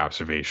made the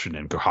observation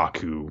and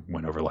Kohaku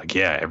went over like,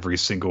 yeah, every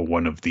single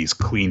one of these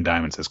clean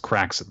diamonds has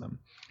cracks in them.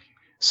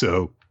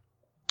 So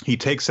he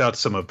takes out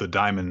some of the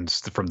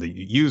diamonds from the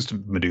used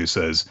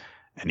Medusas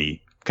and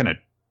he kind of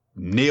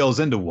nails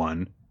into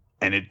one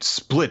and it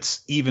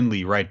splits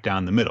evenly right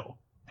down the middle.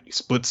 And he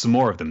splits some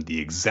more of them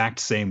the exact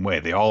same way.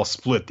 They all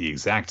split the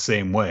exact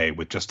same way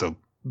with just a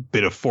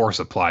bit of force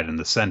applied in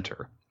the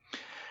center.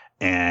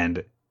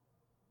 And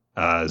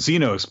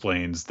Zeno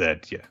explains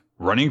that,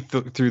 running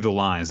through the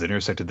lines that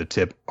intersected the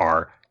tip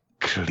are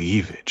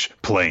cleavage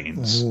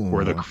planes. Ooh.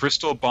 Where the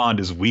crystal bond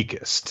is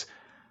weakest.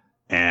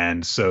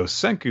 And so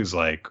Senku's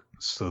like,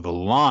 so the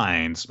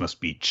lines must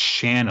be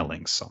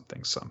channeling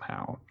something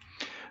somehow.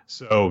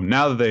 So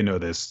now that they know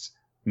this,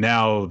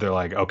 now they're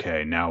like,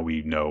 okay, now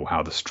we know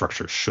how the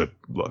structure should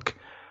look.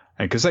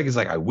 And Kaseki's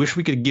like, I wish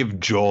we could give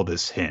Joel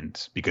this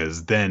hint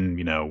because then,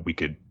 we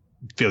could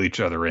fill each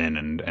other in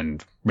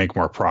and make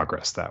more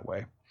progress that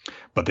way.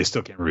 But they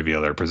still can't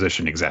reveal their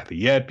position exactly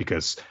yet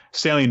because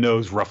Stanley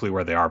knows roughly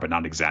where they are, but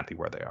not exactly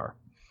where they are.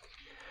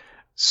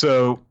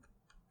 So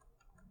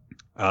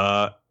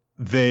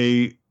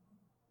they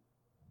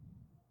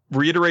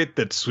reiterate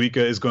that Suika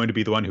is going to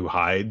be the one who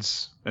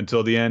hides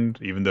until the end,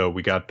 even though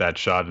we got that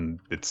shot and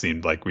it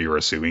seemed like we were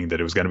assuming that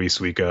it was going to be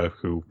Suika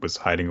who was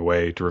hiding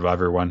away to revive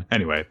everyone.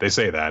 Anyway, they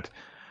say that.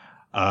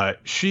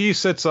 She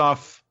sets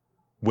off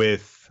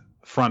with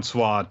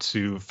Francois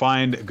to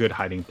find a good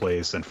hiding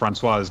place, and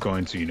Francois is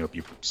going to,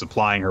 be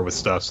supplying her with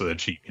stuff so that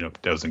she,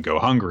 doesn't go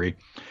hungry.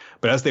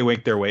 But as they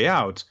make their way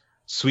out,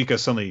 Suika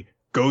suddenly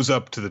goes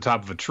up to the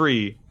top of a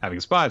tree, having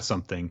spotted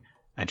something,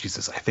 and she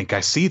says, I think I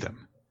see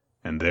them.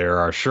 And there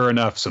are, sure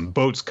enough, some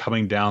boats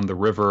coming down the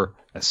river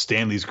as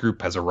Stanley's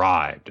group has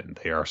arrived, and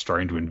they are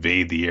starting to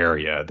invade the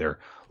area. They're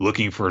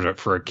looking for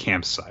a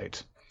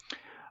campsite.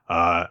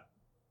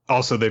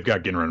 Also, they've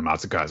got Ginra and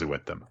Matsukaze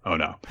with them. Oh,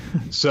 no.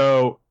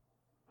 So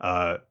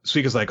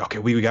Suika's like, okay,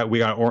 we got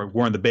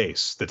warn the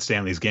base that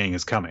Stanley's gang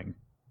is coming.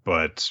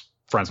 But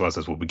Francois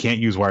says, well, we can't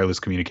use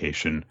wireless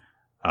communication.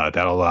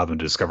 That'll allow them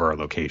to discover our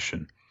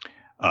location.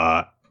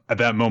 At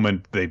that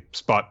moment, they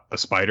spot a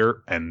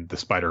spider, and the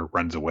spider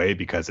runs away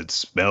because it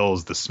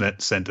smells the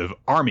scent of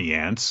army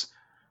ants.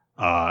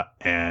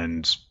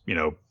 And,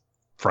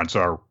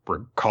 Francois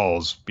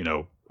recalls,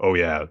 oh,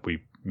 yeah,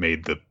 we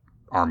made the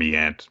army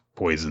ant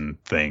poison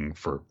thing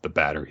for the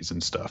batteries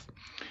and stuff.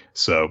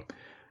 So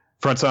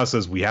Francois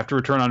says, we have to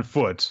return on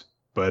foot,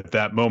 but at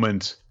that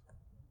moment...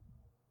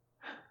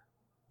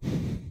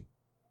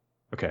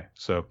 Okay,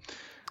 so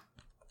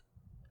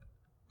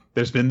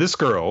there's been this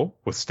girl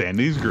with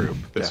Stanley's group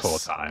this whole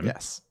time.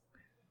 Yes.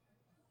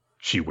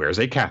 She wears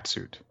a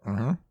catsuit.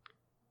 Mm-hmm.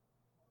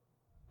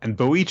 And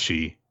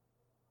Boichi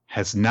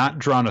has not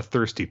drawn a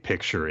thirsty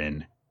picture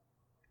in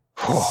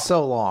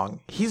so long.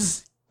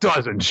 He's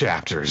dozen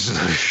chapters.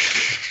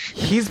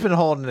 He's been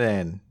holding it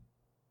in.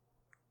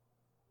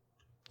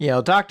 You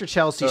know, Dr.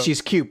 Chelsea,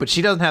 she's cute, but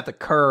she doesn't have the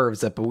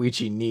curves that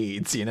Boichi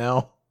needs, you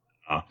know?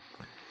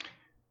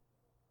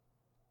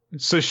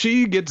 So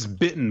she gets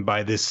bitten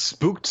by this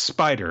spooked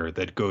spider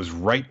that goes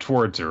right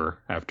towards her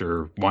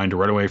after wanting to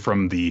run away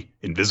from the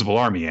invisible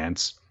army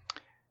ants.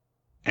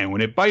 And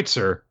when it bites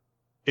her,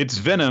 its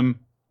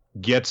venom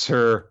gets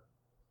her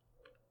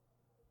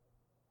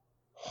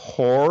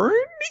horny?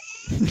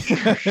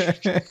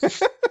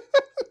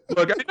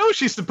 Look, I know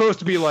she's supposed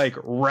to be like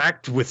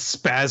racked with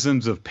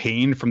spasms of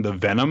pain from the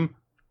venom,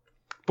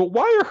 but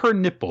why are her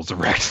nipples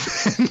erect?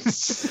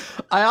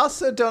 I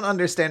also don't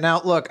understand.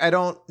 Now, look, I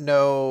don't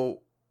know.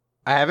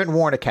 I haven't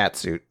worn a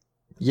catsuit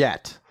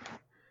yet.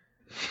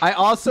 I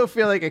also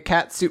feel like a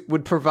catsuit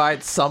would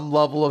provide some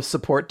level of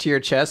support to your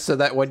chest so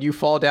that when you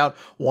fall down,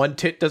 one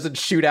tit doesn't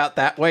shoot out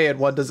that way and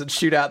one doesn't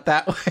shoot out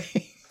that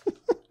way.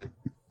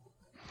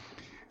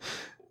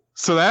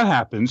 So that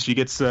happens. She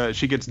gets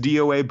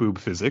DOA boob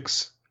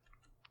physics.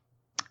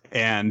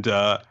 And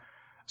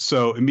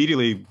so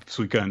immediately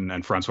Suika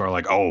and Francois are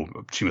like, oh,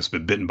 she must have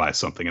been bitten by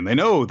something. And they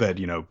know that,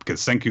 you know,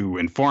 because Senku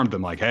informed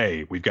them like,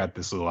 hey, we've got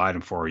this little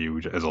item for you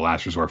as a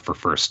last resort for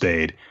first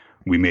aid.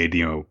 We made,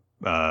 you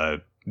know,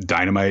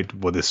 dynamite.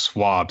 Well, this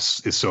swab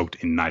is soaked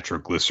in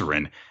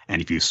nitroglycerin.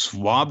 And if you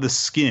swab the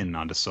skin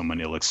onto someone,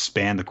 it'll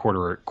expand the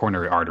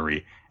coronary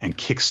artery and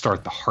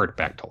kickstart the heart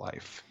back to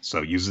life.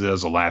 So use it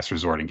as a last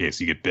resort in case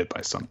you get bit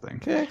by something.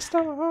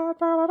 Kickstart,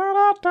 da, da,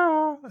 da,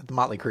 da. The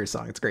Motley Crue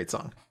song. It's a great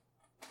song.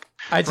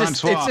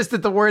 It's just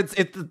that the words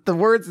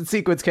in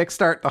sequence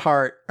kickstart the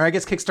heart, or I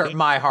guess kickstart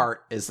my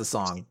heart is the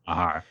song.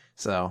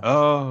 So.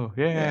 Oh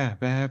yeah,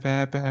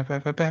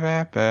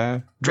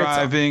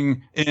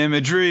 driving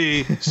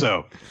imagery.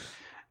 So,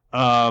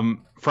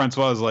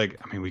 Francois is like,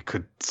 I mean, we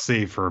could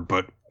save her,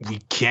 but we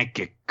can't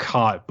get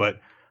caught. But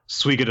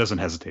Suika doesn't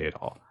hesitate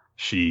at all.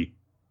 She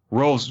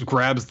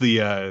grabs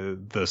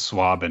the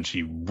swab, and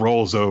she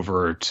rolls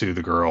over to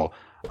the girl.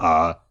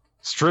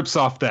 Strips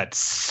off that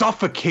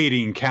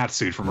suffocating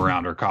catsuit from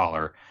around her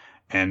collar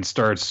and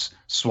starts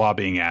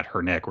swabbing at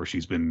her neck where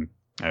she's been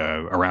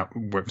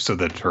around so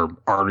that her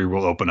artery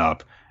will open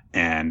up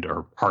and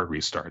her heart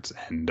restarts.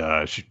 And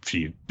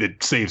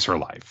it saves her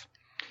life.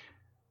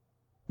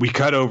 We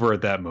cut over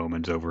at that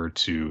moment over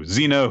to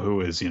Zeno, who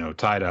is, you know,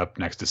 tied up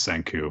next to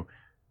Senku.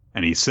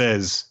 And he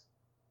says,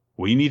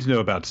 what you need to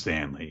know about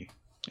Stanley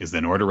is that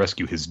in order to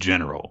rescue his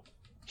general,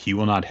 he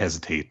will not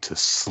hesitate to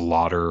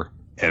slaughter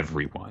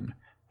everyone.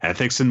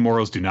 Ethics and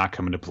morals do not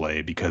come into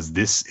play because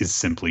this is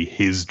simply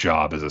his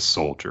job as a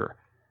soldier.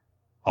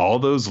 All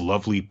those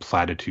lovely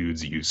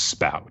platitudes you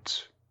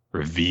spout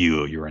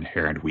reveal your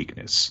inherent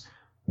weakness,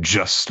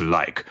 just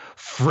like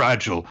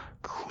fragile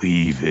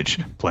cleavage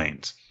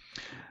planes.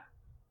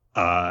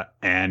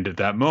 And at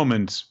that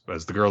moment,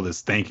 as the girl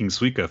is thanking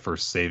Suika for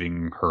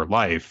saving her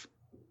life,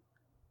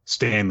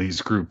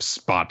 Stanley's group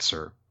spots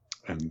her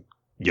and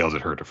yells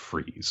at her to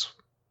freeze.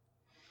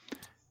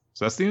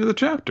 So that's the end of the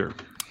chapter.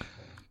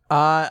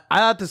 I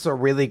thought this was a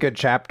really good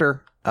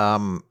chapter.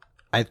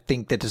 I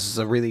think that this is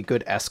a really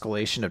good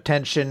escalation of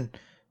tension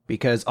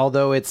because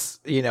although it's,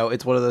 you know,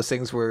 it's one of those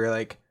things where you're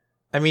like,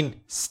 I mean,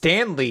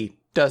 Stanley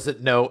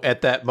doesn't know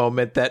at that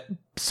moment that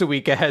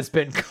Suika has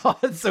been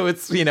caught. So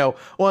it's, you know,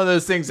 one of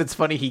those things that's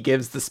funny. He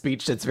gives the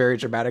speech that's very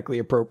dramatically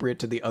appropriate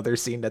to the other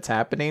scene that's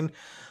happening.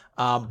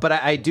 But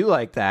I do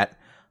like that.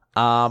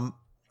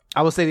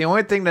 I will say the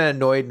only thing that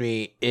annoyed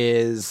me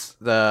is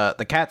the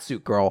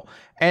catsuit girl,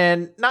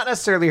 and not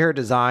necessarily her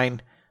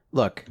design.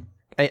 Look,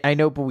 I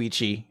know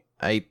Boichi.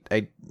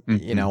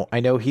 You know, I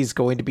know he's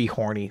going to be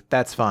horny.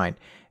 That's fine.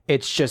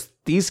 It's just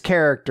these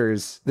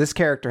characters. This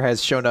character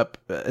has shown up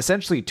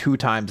essentially 2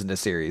 times in the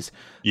series.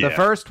 Yeah. The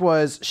first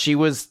was she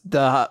was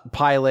the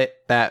pilot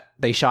that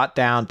they shot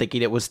down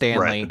thinking it was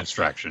Stanley. Right, the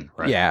distraction.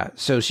 Right. Yeah,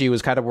 so she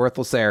was kind of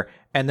worthless there.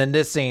 And then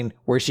this scene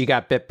where she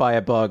got bit by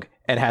a bug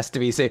and has to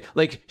be saved.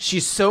 Like,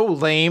 she's so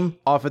lame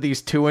off of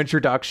these 2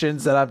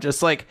 introductions that I'm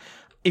just like,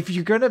 if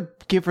you're going to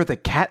give her the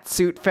cat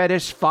suit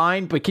fetish,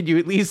 fine, but can you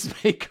at least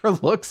make her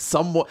look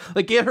somewhat,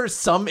 like, give her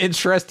some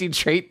interesting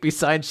trait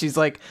besides she's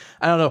like,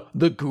 I don't know,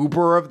 the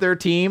goober of their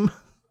team?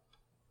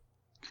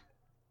 I'm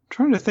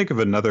trying to think of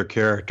another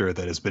character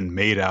that has been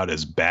made out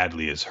as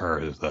badly as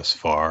her thus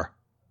far.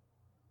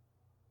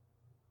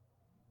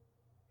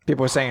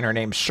 People are saying her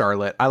name's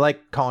Charlotte. I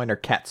like calling her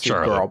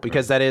Catsuit Girl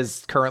because that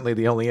is currently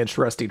the only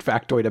interesting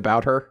factoid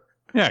about her.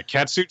 Yeah,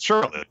 Catsuit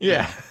Charlotte.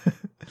 Yeah.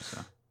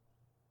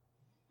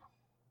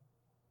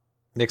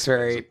 Nick's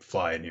very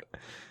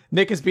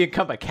Nick has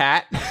become a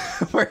cat,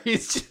 where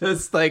he's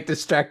just like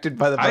distracted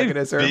by the bug in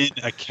his room. I've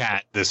been a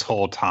cat this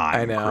whole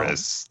time, I know.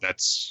 Chris.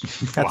 That's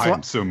why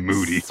I'm so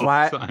moody.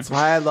 That's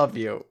why I love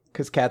you,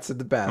 because cats are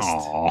the best.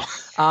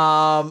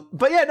 Aww.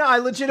 But yeah, no, I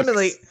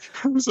legitimately.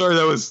 I'm sorry,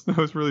 that was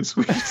really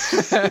sweet.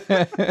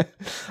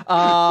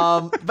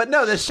 But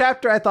no, this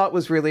chapter I thought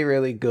was really,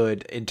 really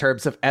good in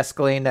terms of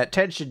escalating that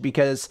tension,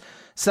 because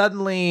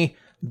suddenly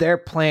their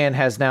plan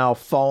has now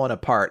fallen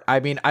apart.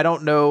 I mean, I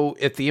don't know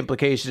if the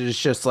implication is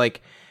just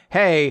like,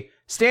 hey,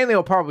 Stanley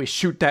will probably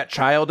shoot that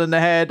child in the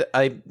head.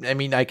 I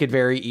mean, I could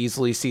very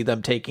easily see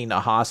them taking a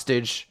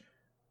hostage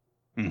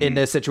in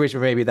this situation.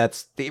 Maybe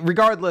that's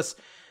regardless.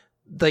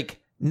 Like,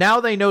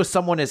 now they know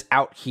someone is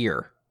out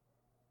here,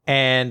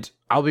 and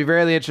I'll be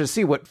very interested to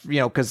see what,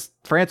 because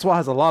Francois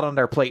has a lot on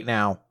their plate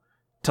now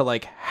to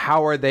like,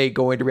 how are they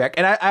going to react?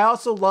 And I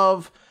also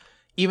love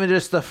even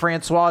just the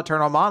Francois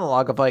internal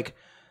monologue of like,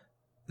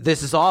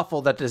 this is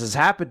awful that this has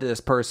happened to this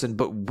person,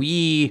 but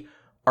we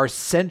are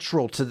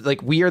central to,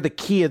 like, we are the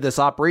key of this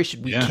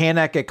operation. We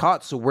cannot get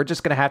caught, so we're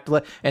just going to have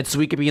to and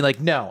Suika being like,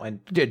 no, and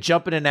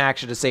jumping in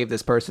action to save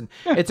this person.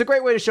 Yeah. It's a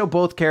great way to show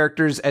both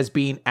characters as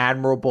being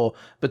admirable,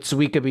 but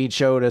Suika being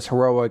shown as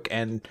heroic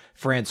and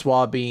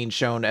Francois being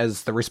shown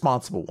as the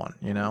responsible one,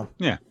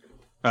 Yeah.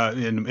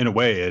 In a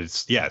way,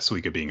 it's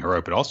Suika being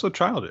heroic, but also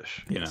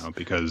childish,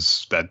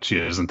 because that she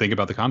doesn't think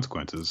about the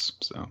consequences.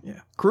 So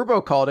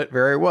Kurubo called it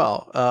very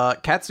well.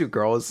 Katsu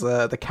Girl is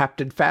the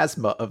Captain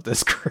Phasma of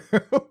this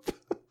group.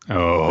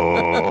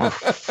 Oh.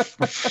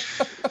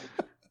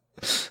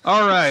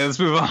 All right, let's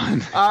move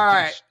on. All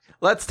right,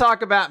 let's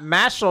talk about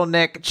Mashal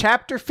Nick,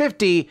 Chapter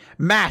 50,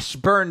 Mash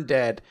Burn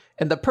Dead,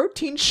 and the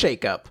Protein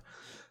Shakeup.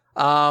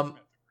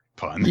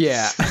 Puns.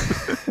 Yeah.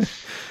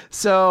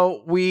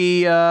 So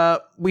we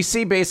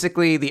see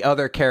basically the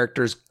other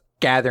characters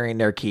gathering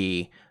their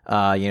key.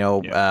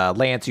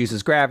 Lance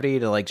uses gravity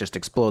to like just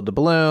explode the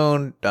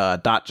balloon.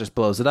 Dot just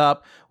blows it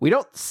up. We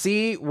don't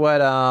see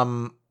what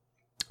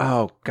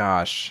oh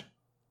gosh.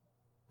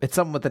 It's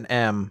something with an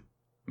M.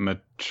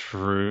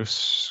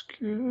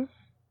 Matrushka?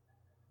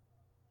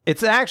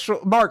 It's an actual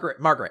Margaret.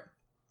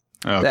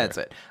 Okay. That's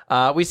it.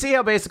 We see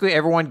how basically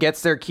everyone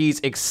gets their keys,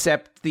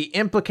 except the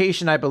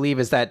implication, I believe,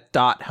 is that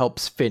Dot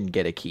helps Finn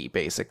get a key,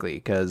 basically,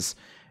 because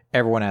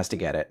everyone has to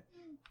get it.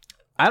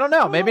 I don't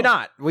know. Maybe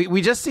not.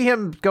 We just see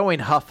him going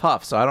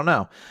huff, so I don't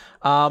know.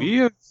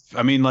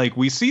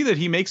 We see that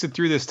he makes it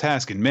through this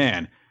task, and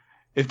man,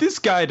 if this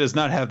guy does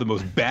not have the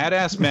most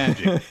badass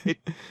magic,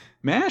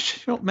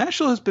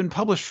 Mashal has been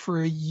published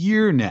for a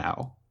year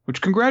now,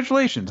 which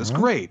congratulations, that's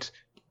great.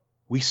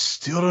 We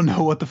still don't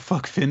know what the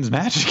fuck Finn's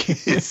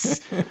magic is.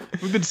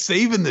 We've been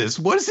saving this.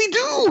 What does he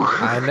do?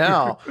 I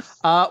know.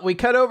 We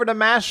cut over to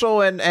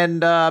Mashal and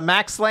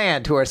Max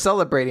Land, who are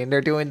celebrating.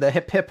 They're doing the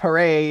hip hip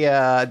hooray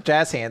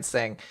jazz hands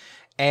thing.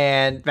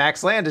 And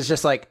Max Land is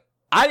just like,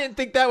 I didn't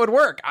think that would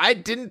work. I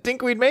didn't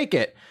think we'd make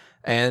it.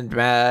 And,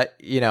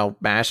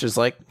 Mash is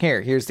like,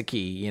 here's the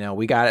key.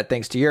 We got it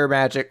thanks to your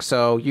magic,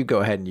 so you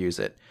go ahead and use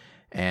it.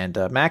 And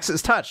Max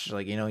is touched.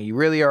 Like, you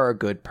really are a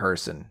good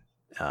person.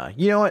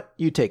 You know what?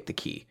 You take the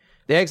key.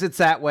 The exit's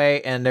that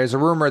way, and there's a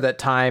rumor that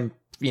time,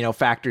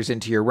 factors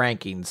into your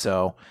ranking.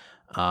 So,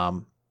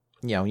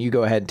 you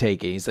go ahead and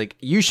take it. He's like,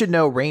 you should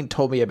know Rain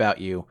told me about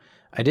you.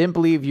 I didn't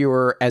believe you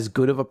were as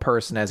good of a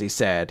person as he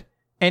said.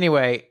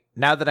 Anyway,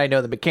 now that I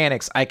know the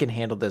mechanics, I can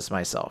handle this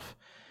myself.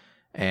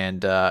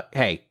 And,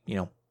 hey,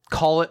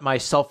 call it my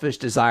selfish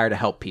desire to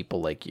help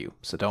people like you.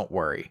 So don't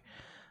worry.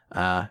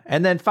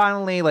 And then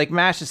finally, like,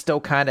 Mash is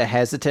still kind of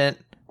hesitant,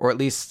 or at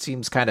least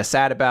seems kind of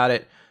sad about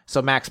it.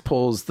 So Max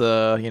pulls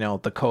the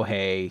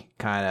Kohei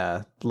kind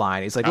of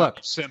line. He's like, look,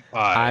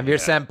 I'm your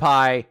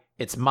senpai.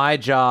 It's my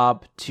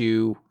job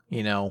to,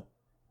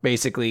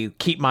 basically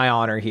keep my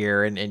honor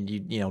here and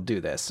you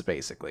do this,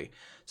 basically.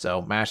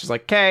 So Mash is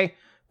like, okay,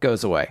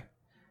 goes away.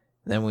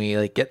 Then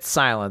we get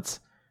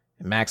silence.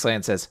 And Max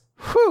Land says,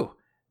 whew,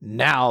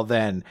 now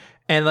then.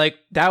 And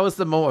that was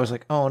the moment I was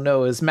like, oh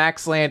no, is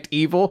Max Land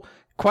evil?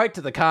 Quite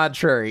to the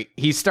contrary.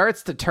 He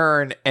starts to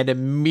turn and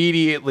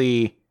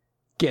immediately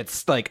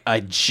gets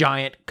a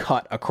giant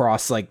cut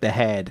across the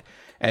head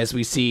as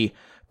we see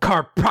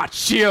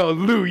Carpaccio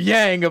Liu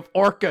Yang of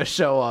Orca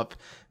show up.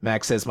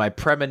 Max says, my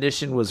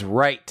premonition was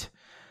right.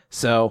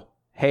 So,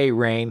 hey,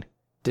 Rain,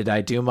 did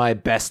I do my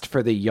best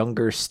for the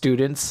younger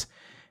students?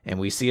 And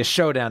we see a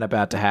showdown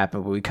about to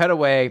happen, but we cut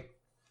away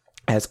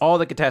as all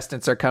the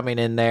contestants are coming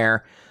in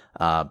there.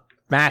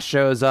 Mash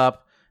shows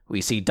up. We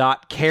see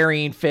Dot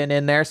carrying Finn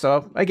in there.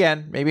 So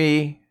again,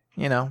 maybe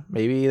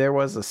there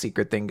was a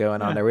secret thing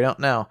going on there. We don't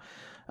know.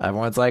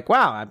 Everyone's like,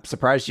 wow, I'm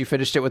surprised you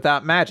finished it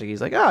without magic.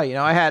 He's like, oh,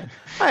 I had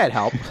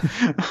help.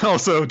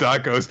 Also,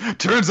 Dot goes,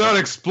 turns out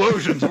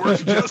explosions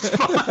work just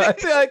fine. I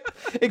feel like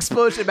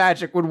explosion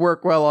magic would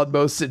work well on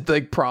most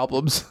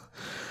problems.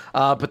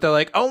 But they're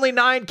like, only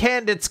 9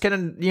 candidates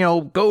can,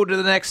 go to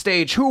the next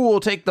stage. Who will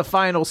take the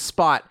final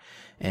spot?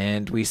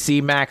 And we see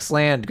Max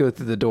Land go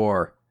through the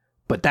door.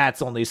 but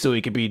that's only so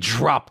he could be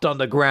dropped on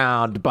the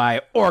ground by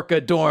Orca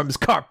Dorm's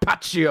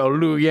Carpaccio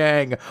Liu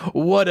Yang.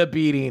 What a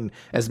beating,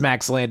 as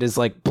Max Land is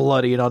like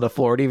bloodying on the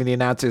floor, and even the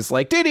announcer's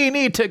like, did he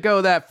need to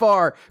go that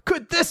far?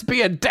 Could this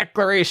be a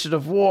declaration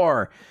of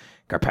war?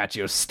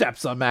 Carpaccio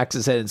steps on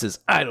Max's head and says,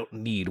 I don't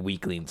need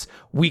weaklings.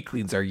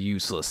 Weaklings are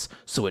useless,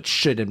 so it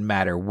shouldn't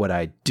matter what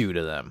I do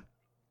to them.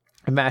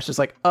 And Mash is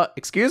like,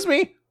 excuse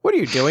me? What are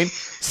you doing?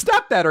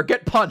 Stop that or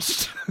get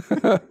punched.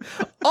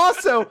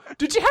 Also,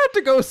 did you have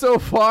to go so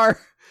far?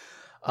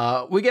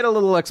 We get a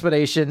little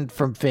explanation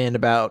from Finn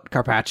about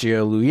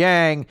Carpaccio Liu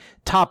Yang,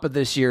 top of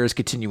this year's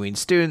continuing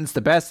students,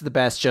 the best of the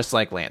best, just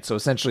like Lance. So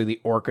essentially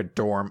the Orca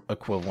Dorm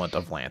equivalent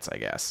of Lance, I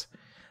guess.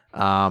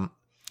 And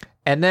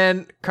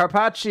then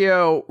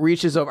Carpaccio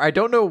reaches over. I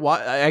don't know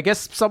why. I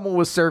guess someone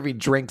was serving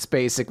drinks,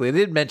 basically. They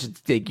didn't mention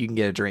you can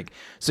get a drink.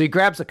 So he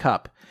grabs a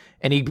cup,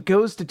 and he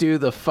goes to do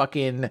the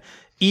fucking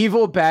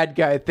evil bad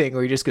guy thing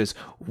where he just goes,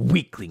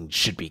 weaklings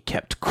should be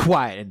kept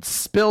quiet, and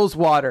spills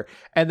water.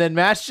 And then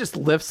Mash just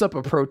lifts up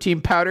a protein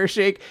powder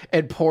shake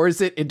and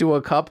pours it into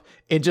a cup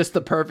in just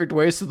the perfect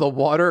way, so the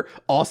water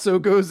also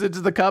goes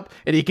into the cup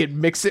and he can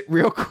mix it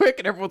real quick.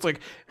 And everyone's like,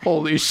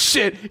 holy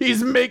shit,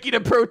 he's making a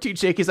protein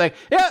shake. He's like,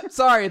 yeah,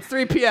 sorry, it's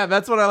 3 p.m.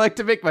 That's when I like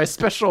to make my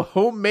special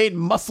homemade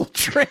muscle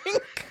drink.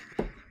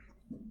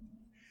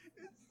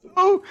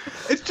 Oh,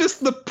 it's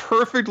just the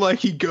perfect, like,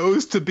 he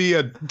goes to be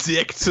a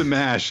dick to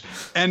Mash,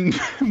 and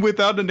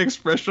without an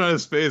expression on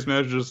his face,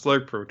 Mash is just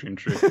like, protein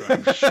shake.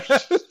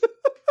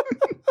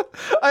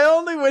 I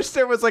only wish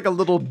there was like a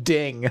little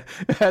ding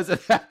as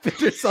it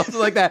happened or something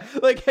like that.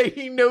 Like, hey,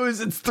 he knows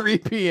it's 3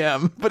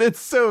 p.m., but it's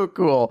so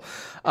cool.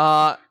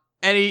 And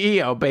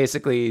he,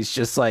 basically he's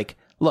just like,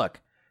 look,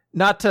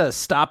 not to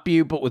stop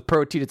you, but with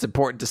protein, it's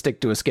important to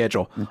stick to a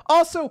schedule.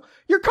 Also,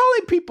 you're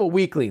calling people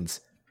weaklings,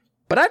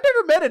 but I've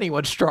never met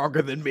anyone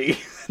stronger than me.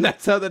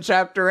 That's how the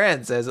chapter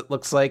ends, as it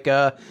looks like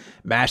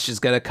Mash is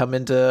going to come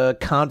into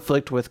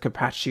conflict with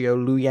Carpaccio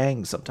Liu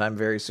Yang sometime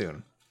very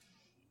soon.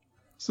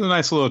 It's a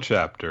nice little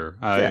chapter.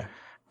 I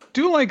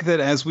do like that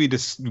as we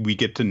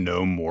get to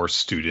know more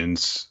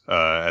students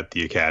at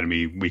the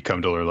academy, we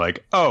come to learn,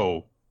 like,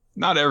 oh,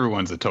 not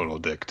everyone's a total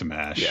dick to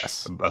Mash.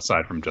 Yes.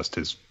 Aside from just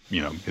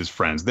his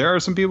friends. There are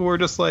some people who are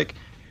just, like,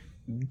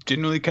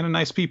 genuinely kind of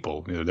nice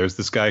people. There's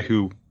this guy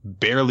who,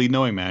 barely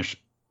knowing Mash,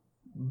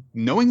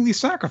 knowingly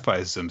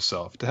sacrifices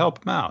himself to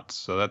help him out.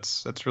 So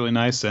that's really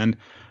nice. And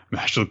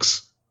Mash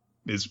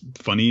is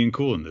funny and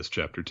cool in this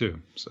chapter too.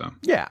 So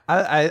yeah,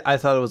 I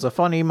thought it was a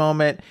funny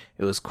moment.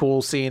 It was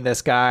cool seeing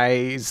this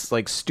guy's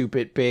like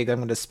stupid big I'm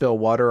gonna spill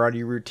water on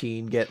you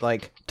routine get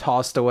like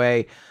tossed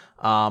away.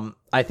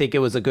 I think it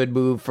was a good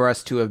move for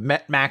us to have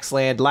met Max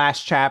Land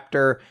last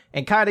chapter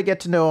and kind of get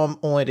to know him,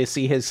 only to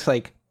see his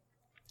like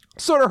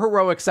sort of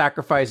heroic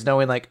sacrifice,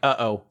 knowing like,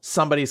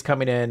 somebody's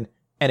coming in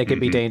and it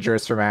could be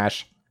dangerous for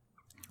Mash.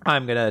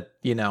 I'm gonna,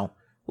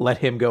 let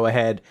him go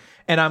ahead,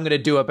 and I'm gonna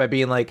do it by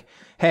being like,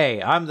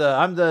 hey, I'm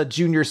the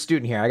junior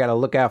student here. I gotta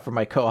look out for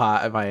my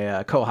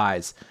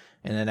co-highs.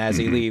 And then as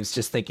he leaves,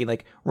 just thinking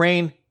like,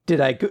 Rain, did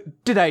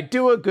I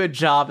do a good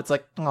job? It's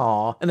like,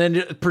 aw. And then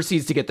it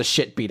proceeds to get the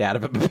shit beat out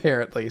of him,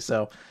 apparently.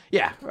 So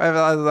yeah, I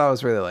thought that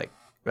was really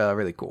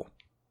really cool.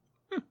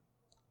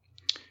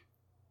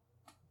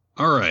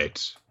 All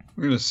right,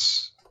 we're gonna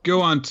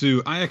go on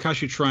to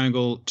Ayakashi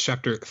Triangle,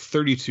 chapter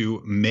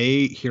 32,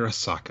 Mei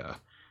Hirasaka.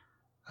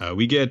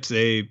 We get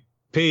a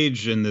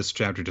page in this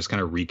chapter just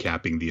kind of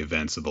recapping the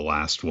events of the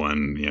last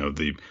one.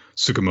 The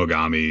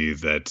Tsukumogami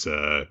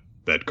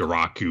that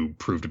Garaku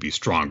proved to be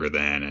stronger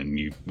than, and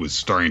he was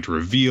starting to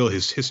reveal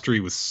his history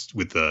with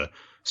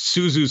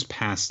Suzu's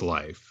past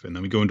life. And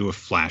then we go into a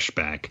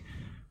flashback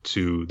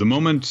to the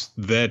moment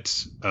that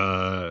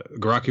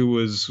Garaku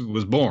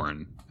was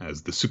born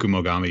as the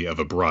Tsukumogami of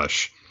a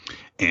brush.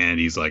 And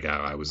he's like,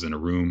 I was in a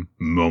room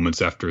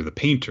moments after the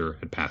painter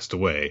had passed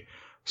away,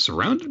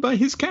 surrounded by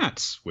his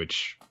cats,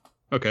 which,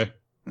 okay,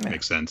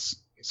 makes sense.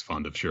 He's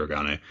fond of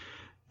Shirogane.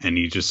 And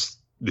his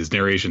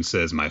narration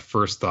says, my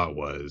first thought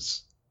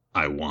was,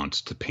 I want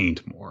to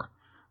paint more.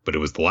 But it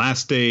was the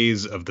last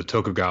days of the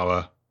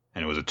Tokugawa,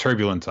 and it was a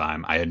turbulent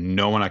time. I had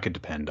no one I could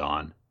depend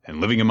on,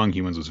 and living among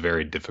humans was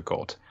very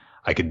difficult.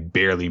 I could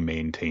barely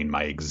maintain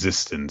my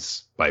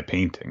existence by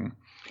painting.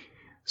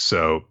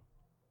 So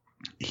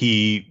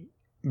he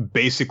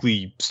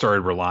basically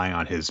started relying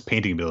on his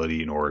painting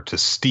ability in order to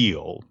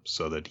steal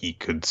so that he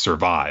could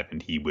survive.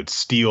 And he would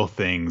steal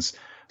things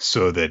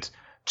so that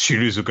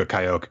Chiruzuka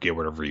Kaio could get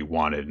whatever he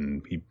wanted,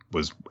 and he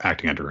was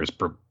acting under his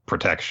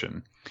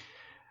protection.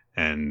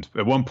 And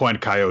at one point,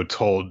 Kaio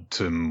told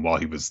him while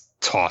he was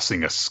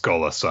tossing a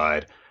skull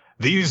aside,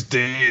 these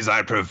days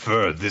I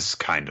prefer this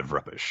kind of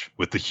rubbish.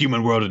 With the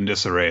human world in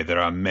disarray, there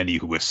are many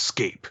who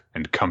escape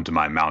and come to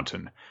my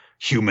mountain.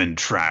 Human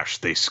trash,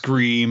 they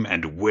scream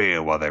and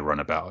wail while they run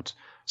about.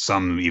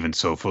 Some even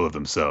so full of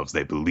themselves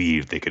they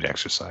believed they could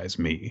exercise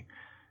me.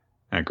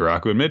 And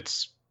Garaku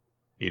admits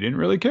he didn't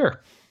really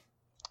care.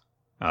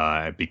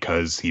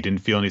 Because he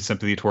didn't feel any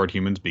sympathy toward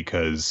humans,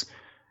 because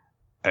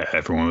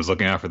everyone was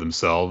looking out for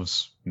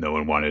themselves. No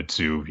one wanted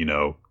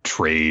to,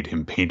 trade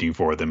him painting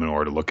for them in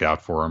order to look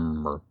out for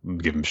him or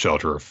give him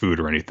shelter or food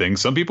or anything.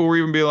 Some people were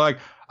even be like,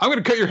 I'm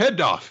going to cut your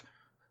head off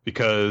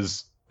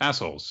because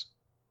assholes.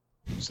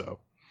 So,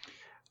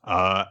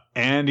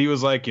 and he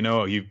was like,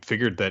 he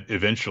figured that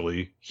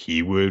eventually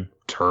he would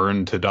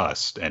turn to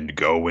dust and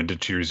go into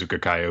Chirizuka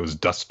Kaio's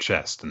dust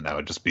chest, and that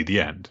would just be the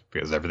end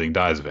because everything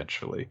dies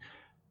eventually.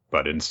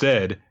 But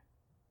instead,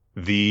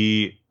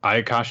 the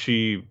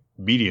Ayakashi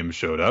medium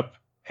showed up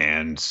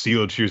and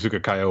sealed Chirizuka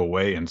Kaio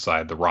away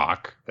inside the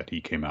rock that he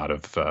came out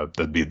of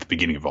the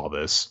beginning of all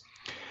this.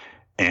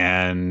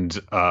 And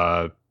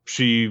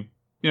she,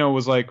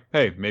 was like,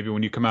 hey, maybe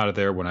when you come out of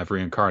there, when I've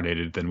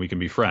reincarnated, then we can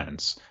be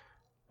friends.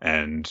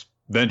 And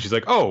then she's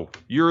like, oh,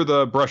 you're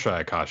the Brush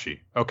Ayakashi.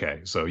 Okay,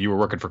 so you were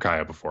working for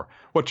Kaio before.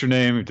 What's your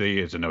name? They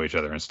get to know each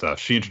other and stuff.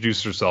 She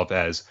introduces herself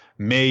as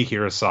Mei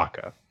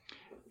Hirasaka.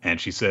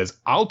 And she says,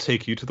 I'll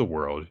take you to the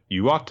world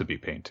you ought to be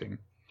painting.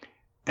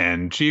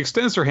 And she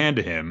extends her hand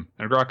to him,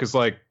 and Garaku's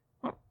like,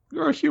 oh,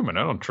 you're a human,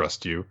 I don't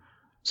trust you.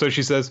 So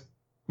she says,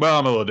 well,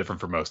 I'm a little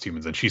different from most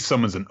humans. And she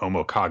summons an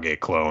Omokage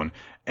clone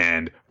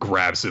and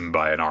grabs him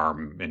by an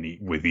arm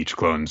with each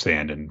clone's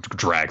hand and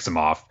drags him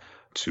off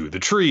to the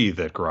tree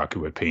that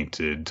Garaku had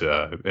painted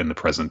in the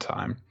present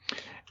time.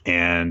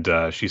 And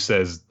she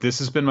says, this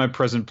has been my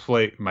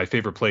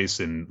favorite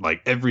place in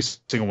like every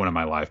single one of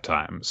my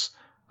lifetimes.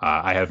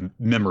 I have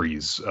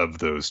memories of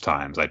those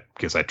times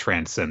because I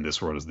transcend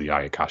this world as the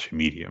Ayakashi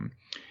medium.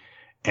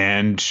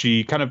 And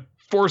she kind of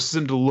forces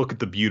him to look at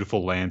the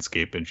beautiful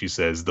landscape, and she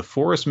says, the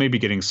forest may be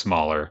getting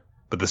smaller,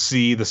 but the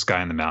sea, the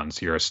sky, and the mountains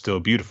here are still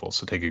beautiful,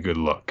 so take a good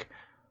look.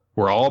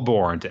 We're all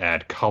born to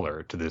add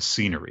color to this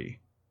scenery,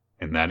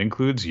 and that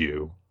includes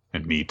you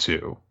and me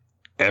too.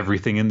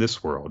 Everything in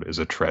this world is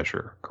a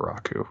treasure,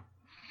 Garaku.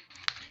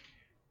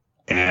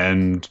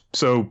 And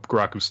so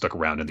Garaku stuck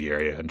around in the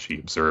area, and she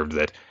observed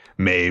that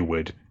Mei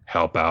would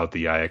help out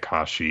the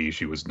Ayakashi.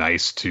 She was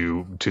nice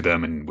to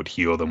them and would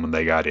heal them when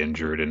they got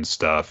injured and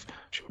stuff.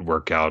 She would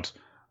work out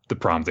the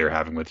problems they were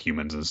having with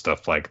humans and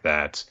stuff like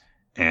that.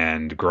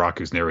 And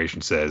Garaku's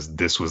narration says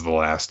this was the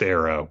last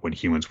era when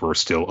humans were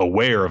still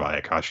aware of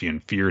Ayakashi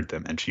and feared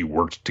them, and she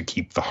worked to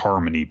keep the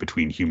harmony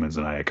between humans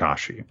and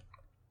Ayakashi.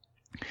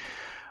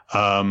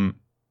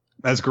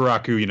 As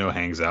Garaku,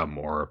 hangs out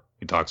more,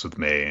 he talks with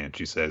Mei, and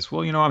she says,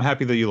 well, I'm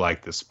happy that you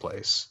like this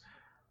place.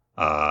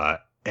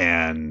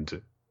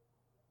 And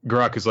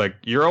Garaku's like,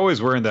 you're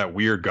always wearing that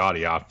weird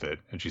gaudy outfit.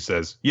 And she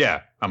says,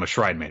 yeah, I'm a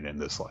shrine maiden in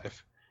this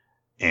life.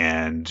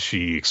 And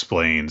she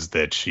explains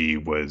that she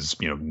was,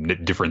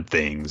 different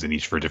things in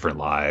each of her different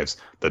lives.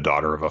 The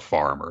daughter of a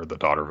farmer, the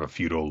daughter of a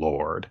feudal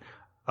lord.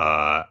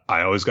 I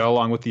always got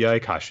along with the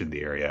Ayakashi in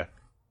the area.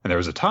 And there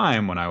was a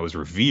time when I was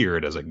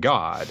revered as a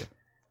god.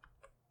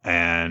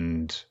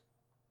 And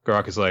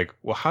Garaku's like,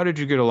 well, how did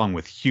you get along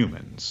with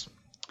humans?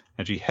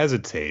 And she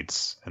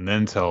hesitates and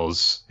then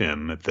tells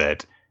him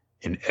that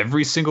in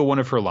every single one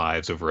of her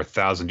lives over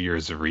 1,000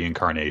 years of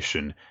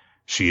reincarnation,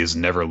 she has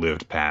never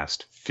lived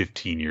past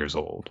 15 years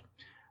old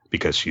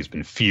because she's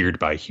been feared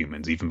by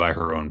humans, even by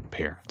her own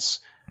parents.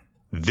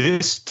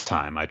 This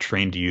time I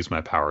trained to use my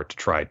power to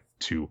try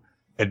to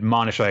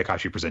admonish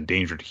Ayakashi present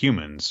danger to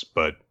humans,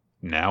 but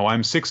now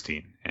I'm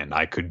 16 and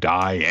I could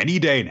die any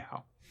day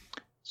now.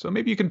 So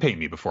maybe you can paint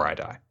me before I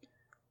die.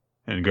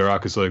 And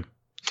Garaku's like,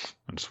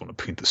 I just want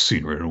to paint the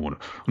scenery. I don't want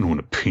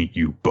to paint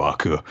you,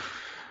 Baka.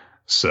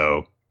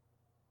 So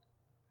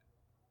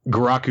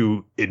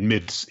Garaku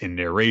admits in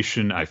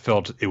narration, I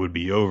felt it would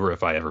be over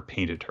if I ever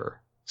painted her.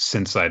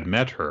 Since I'd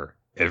met her,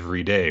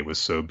 every day was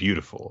so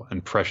beautiful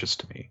and precious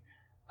to me.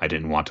 I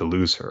didn't want to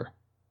lose her.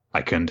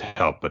 I couldn't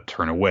help but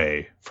turn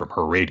away from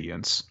her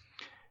radiance.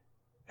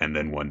 And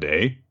then one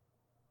day,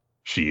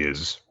 she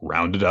is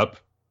rounded up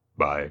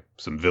by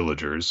some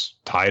villagers,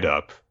 tied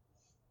up,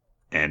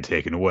 and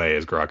taken away.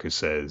 As Garaku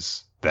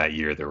says, that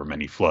year there were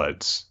many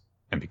floods,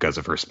 and because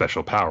of her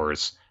special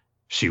powers,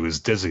 she was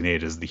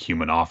designated as the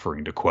human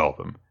offering to quell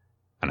them,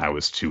 and I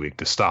was too weak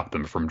to stop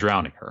them from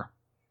drowning her.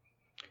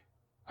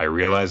 I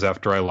realized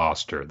after I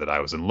lost her that I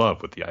was in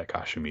love with the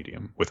Ayakashi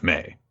medium, with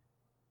Mei.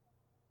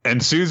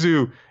 And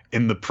Suzu,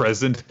 in the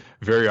present,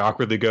 very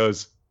awkwardly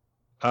goes,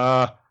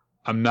 I'm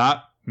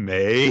not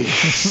Mei.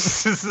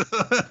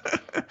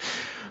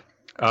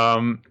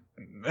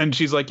 And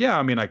she's like, yeah,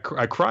 I mean, I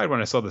cried when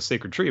I saw the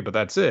sacred tree, but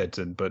that's it.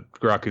 But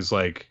Garaku's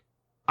like,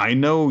 I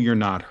know you're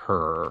not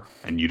her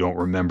and you don't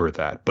remember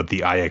that, but the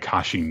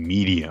Ayakashi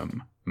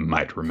medium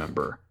might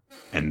remember.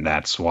 And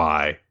that's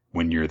why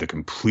when you're the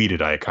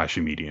completed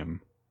Ayakashi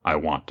medium, I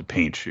want to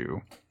paint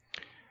you.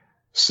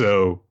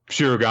 So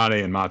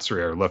Shirogane and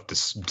Matsuri are left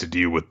to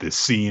deal with this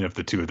scene of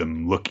the two of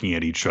them looking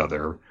at each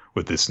other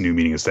with this new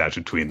meaning attached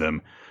between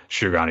them.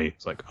 Shirogane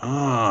is like,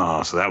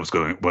 oh, so that was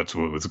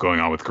what's going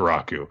on with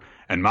Garaku.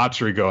 And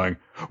Matsuri going,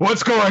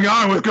 what's going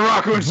on with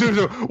Garaku and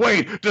Suzu?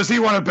 Wait, does he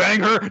want to bang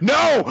her?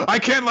 No, I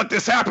can't let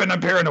this happen.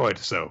 I'm paranoid.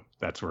 So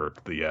that's where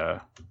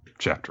the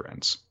chapter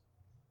ends.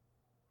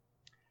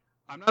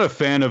 I'm not a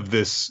fan of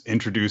this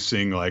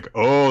introducing like,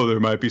 oh, there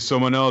might be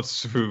someone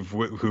else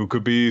who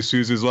could be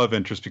Suzu's love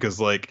interest because,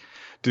 like,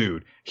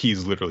 dude,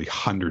 he's literally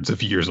hundreds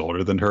of years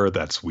older than her.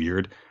 That's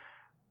weird.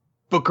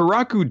 But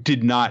Garaku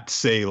did not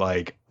say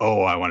like,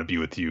 oh, I want to be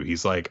with you.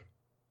 He's like,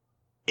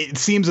 it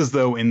seems as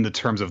though in the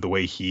terms of the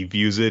way he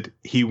views it,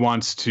 he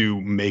wants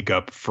to make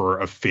up for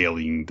a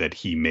failing that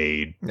he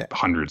made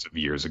hundreds of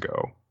years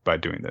ago by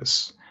doing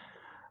this.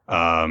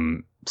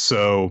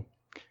 So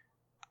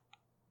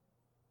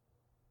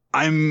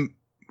I'm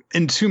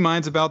in two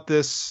minds about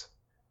this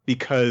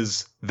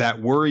because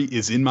that worry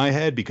is in my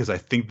head because I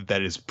think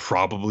that is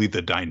probably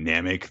the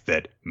dynamic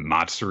that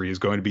Matsuri is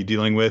going to be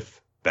dealing with.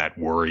 That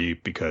worry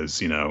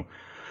because, you know,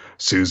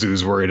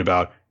 Suzu's worried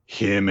about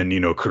him and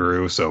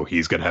Kuru, so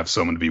he's going to have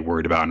someone to be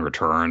worried about in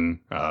return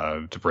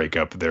to break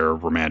up their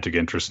romantic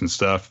interest and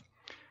stuff.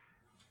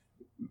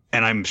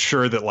 And I'm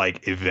sure that,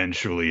 like,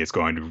 eventually it's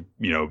going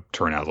to,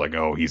 turn out like,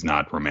 oh, he's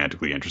not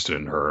romantically interested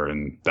in her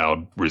and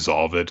that'll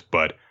resolve it.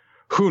 But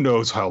who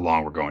knows how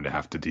long we're going to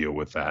have to deal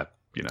with that,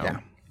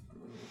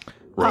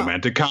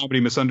 romantic comedy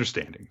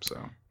misunderstanding.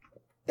 So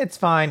it's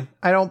fine.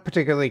 I don't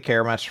particularly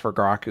care much for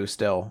Garaku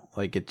still.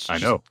 Like, it's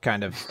just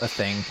kind of a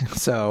thing.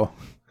 So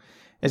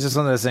it's just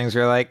one of those things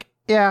where you're like,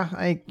 yeah,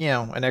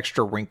 an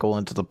extra wrinkle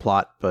into the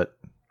plot, but,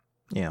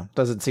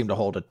 doesn't seem to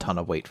hold a ton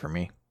of weight for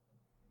me.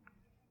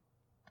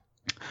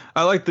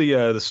 I like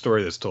the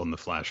story that's told in the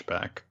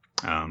flashback.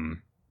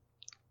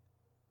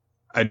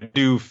 I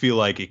do feel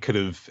like it could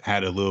have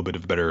had a little bit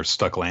of a better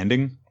stuck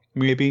landing,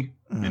 maybe,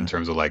 in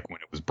terms of like when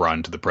it was brought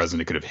into the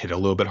present, it could have hit a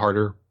little bit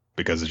harder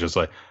because it's just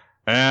like,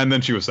 and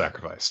then she was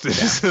sacrificed.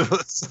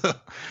 Yeah.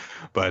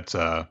 But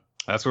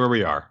that's where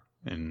we are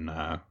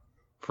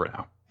for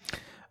now.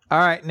 All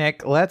right,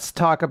 Nick, let's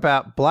talk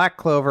about Black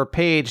Clover,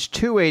 page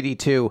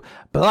 282,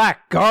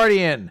 Black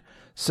Guardian.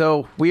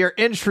 So we are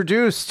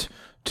introduced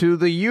to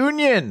the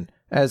Union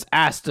as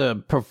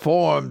Asta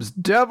performs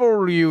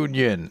Devil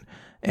Union.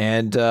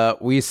 And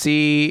we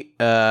see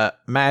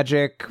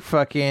magic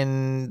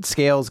fucking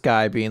scales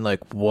guy being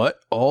like, what?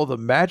 All the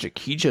magic?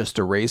 He just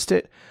erased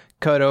it?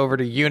 Cut over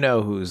to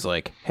Yuno, who's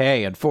like,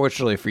 hey,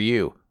 unfortunately for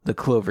you, the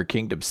Clover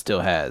Kingdom still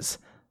has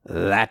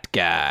that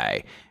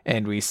guy.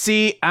 And we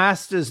see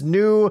Asta's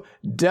new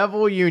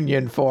Devil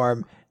Union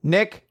form.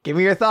 Nick, give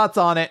me your thoughts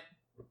on it.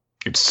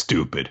 It's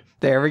stupid.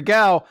 There we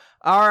go.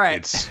 All right.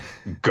 It's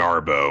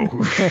Garbo.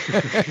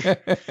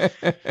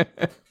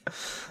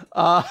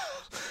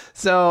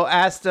 So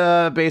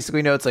Asta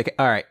basically notes like,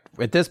 all right,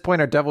 at this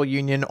point, our Devil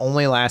Union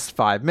only lasts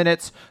 5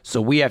 minutes,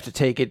 so we have to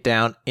take it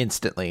down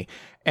instantly.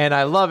 And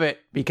I love it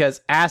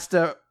because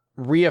Asta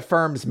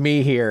reaffirms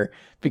me here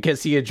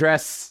because he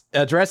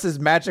addresses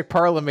Magic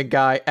Parliament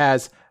guy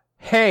as,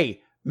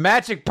 hey,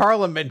 Magic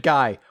Parliament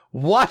guy,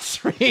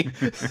 watch me.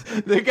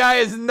 The guy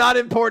is not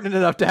important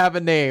enough to have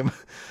a name.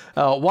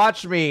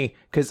 Watch me,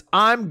 because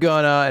I'm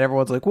gonna, and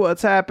everyone's like,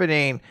 what's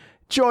happening?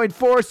 Join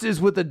forces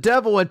with the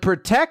devil and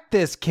protect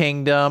this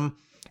kingdom.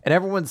 And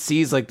everyone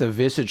sees like the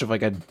visage of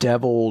like a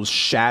devil's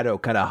shadow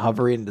kind of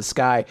hovering in the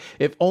sky.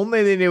 If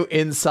only they knew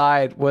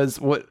inside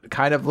was what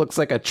kind of looks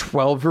like a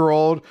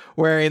 12-year-old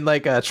wearing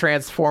like a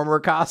Transformer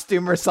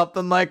costume or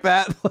something like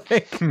that.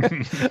 Like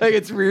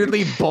it's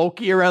weirdly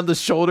bulky around the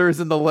shoulders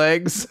and the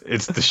legs.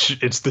 It's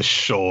the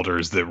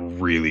shoulders that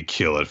really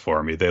kill it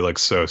for me. They look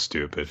so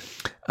stupid.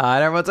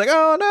 And everyone's like,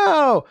 oh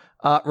no.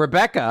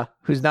 Rebecca,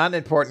 who's not an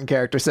important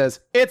character, says,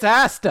 it's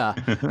Asta.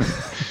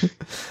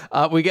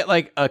 We get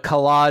like a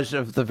collage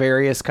of the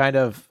various kind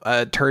of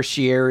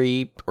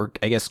tertiary or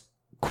I guess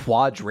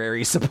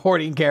quadrary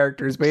supporting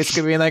characters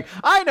basically being like,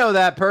 I know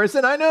that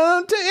person. I know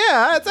them too.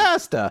 Yeah, it's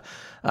Asta.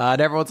 And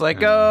everyone's like,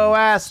 go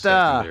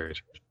Asta. Secondary.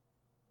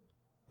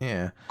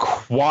 Yeah.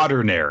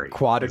 Quaternary.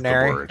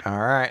 All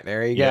right.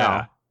 There you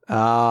go.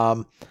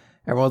 Yeah.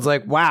 Everyone's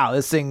like, wow,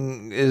 this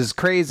thing is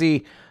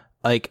crazy.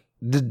 Like,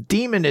 the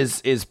demon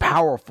is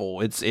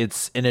powerful.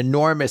 It's an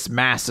enormous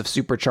mass of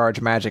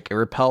supercharged magic. It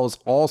repels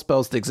all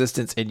spells to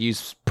existence and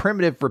uses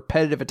primitive,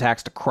 repetitive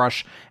attacks to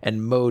crush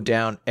and mow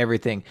down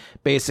everything.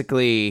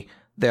 Basically,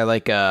 they're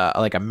like a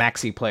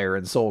maxi player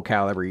in Soul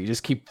Calibur. You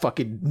just keep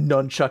fucking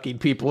nunchucking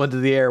people into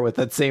the air with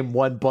that same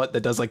one button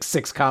that does like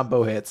 6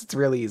 combo hits. It's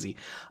really easy.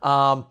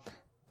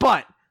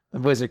 But the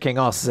Wizard King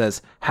also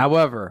says,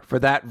 however, for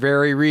that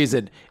very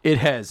reason, it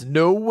has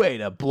no way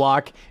to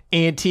block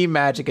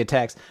anti-magic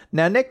attacks.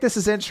 Now, Nick, this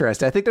is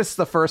interesting. I think this is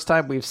the first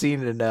time we've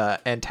seen an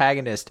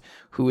antagonist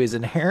who is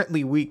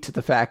inherently weak to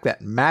the fact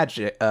that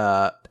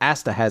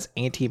Asta has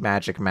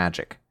anti-magic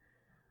magic.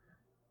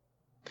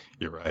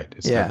 You're right.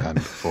 It's not done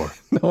before.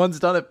 No one's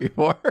done it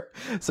before.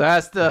 So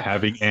Asta...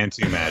 having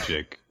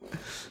anti-magic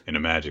in a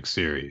Magic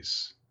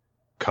series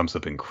comes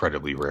up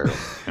incredibly rarely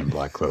in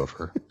Black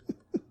Clover.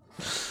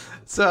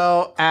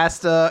 So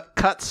Asta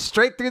cuts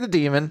straight through the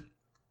demon.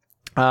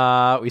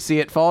 We see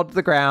it fall to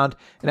the ground,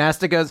 and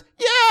Asta goes,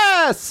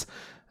 yes!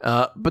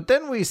 But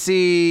then we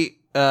see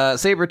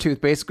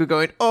Sabretooth basically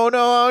going, oh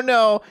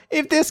no,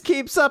 if this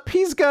keeps up,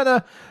 he's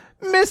gonna...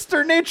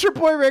 Mr. Nature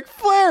Boy Ric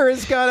Flair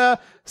is gonna...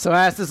 So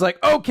Asta's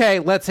like, okay,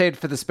 let's head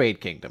for the Spade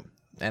Kingdom.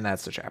 And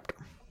that's the chapter.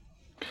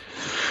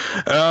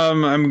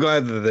 I'm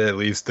glad that at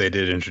least they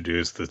did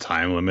introduce the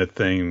time limit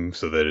thing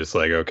so that it's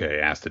like,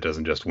 okay, Asta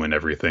doesn't just win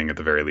everything. At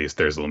the very least,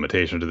 there's a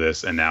limitation to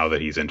this. And now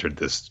that he's entered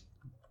this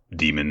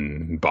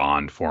demon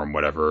bond form,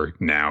 whatever,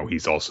 now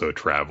he's also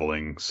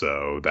traveling.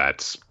 So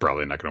that's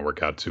probably not going to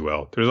work out too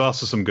well. There's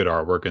also some good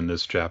artwork in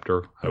this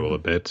chapter, I will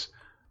admit.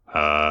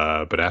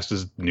 But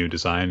Asta's new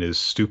design is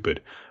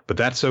stupid. But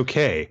that's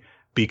okay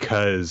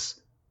because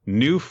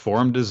new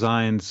form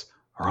designs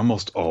are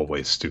almost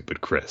always stupid,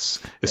 Chris.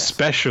 Yes.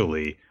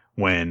 Especially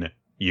when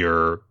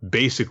you're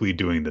basically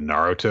doing the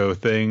Naruto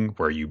thing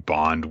where you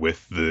bond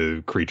with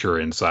the creature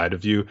inside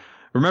of you.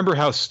 Remember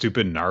how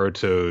stupid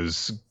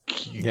Naruto's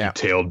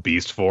tailed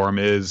beast form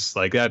is?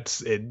 Like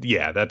that's it.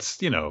 Yeah, that's,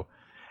 you know,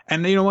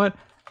 and you know what?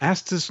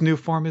 Asta's new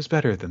form is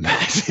better than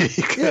that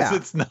because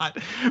it's not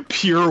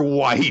pure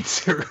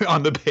white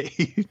on the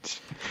page.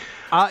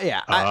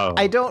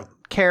 I don't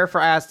care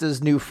for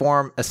Asta's new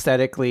form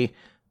aesthetically,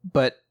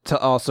 but to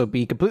also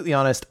be completely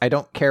honest, I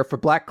don't care for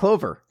Black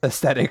Clover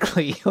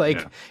aesthetically.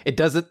 It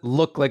doesn't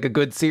look like a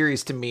good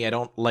series to me. I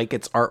don't like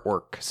its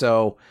artwork.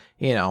 So,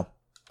 you know,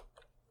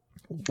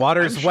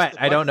 water's wet.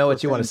 I don't know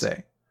what you want to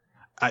say.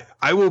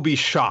 I will be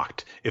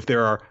shocked if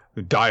there are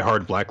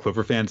diehard Black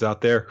Clover fans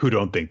out there who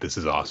don't think this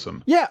is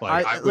awesome. Yeah,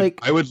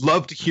 I would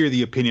love to hear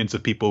the opinions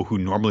of people who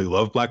normally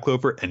love Black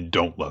Clover and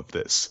don't love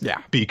this.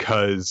 Yeah,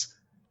 because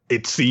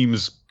it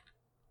seems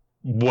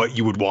what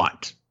you would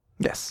want.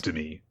 Yes, to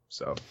me.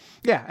 So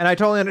yeah, and I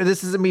totally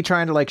this isn't me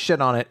trying to like shit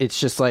on it. It's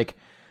just I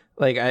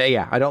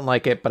don't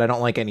like it, but I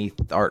don't like any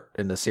art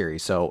in the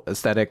series. So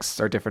aesthetics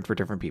are different for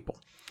different people.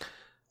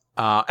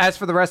 As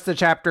for the rest of the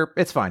chapter,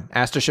 it's fine.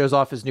 Asta shows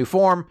off his new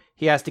form.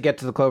 He has to get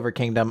to the Clover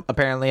Kingdom.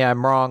 Apparently,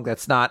 I'm wrong.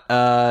 That's not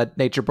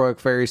Nature Boy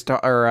Fairy's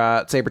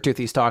or Sabretooth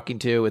he's talking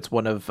to. It's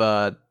one of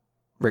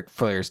Ric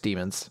Flair's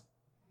demons,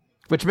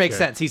 which makes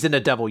sense. He's in a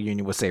double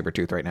union with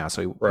Sabretooth right now,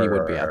 so he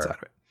would be outside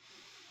of it.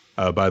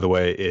 By the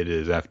way, it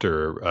is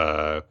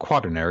after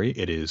quaternary.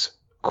 It is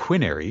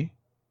quinary,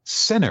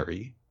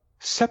 centenary,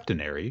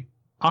 septenary,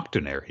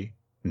 octonary,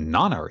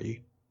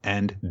 nonary,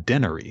 and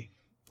denary.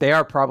 They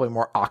are probably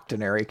more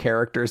octonary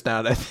characters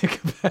now that I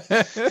think about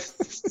it.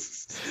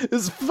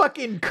 This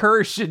fucking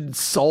Kirsch and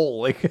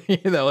Soul.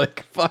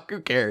 Fuck,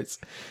 who cares?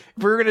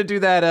 If we were going to do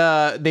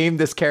that, name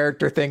this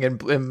character thing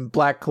in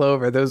Black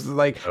Clover, those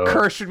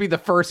Kirsch would be the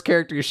first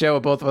character you show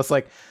with both of us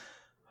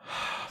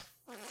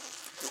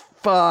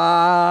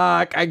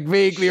fuck, I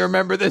vaguely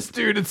remember this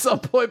dude at some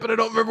point, but I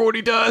don't remember what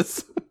he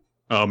does.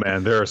 Oh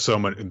man, there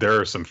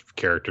are some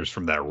characters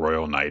from that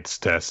Royal Knights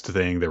test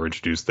thing that were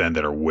introduced then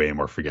that are way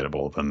more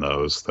forgettable than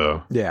those,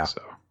 though. Yeah.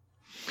 So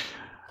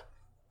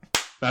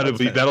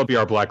that'll be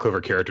our Black Clover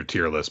character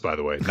tier list, by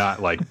the way.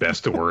 Not like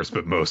best to worst,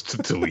 but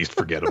most to least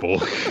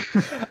forgettable.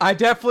 I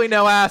definitely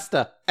know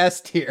Asta. S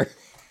tier.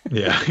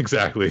 Yeah,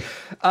 exactly.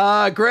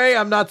 Gray,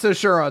 I'm not so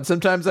sure on.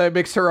 Sometimes I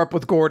mix her up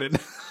with Gordon.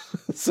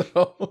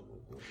 So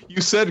you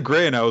said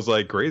Gray, and I was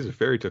like, Gray's a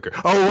fairy tooker.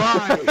 Oh,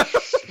 right.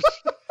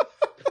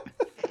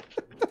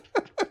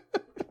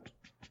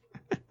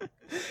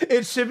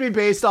 It should be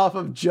based off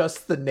of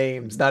just the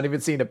names, not even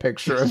seeing a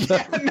picture of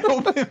them. Yeah,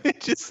 no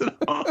images at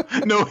all.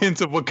 No hints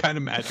of what kind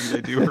of magic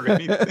they do or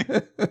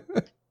anything.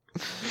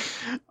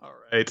 All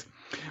right.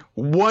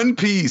 One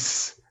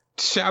Piece,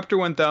 Chapter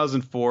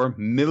 1004,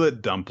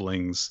 Millet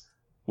Dumplings.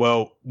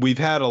 Well, we've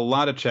had a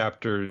lot of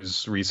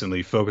chapters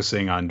recently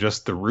focusing on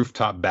just the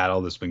rooftop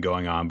battle that's been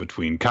going on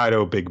between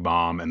Kaido, Big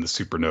Mom, and the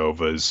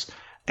Supernovas.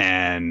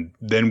 And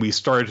then we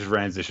started to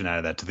transition out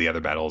of that to the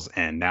other battles,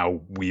 and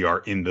now we are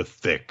in the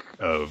thick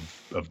of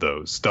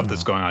those stuff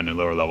that's going on in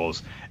lower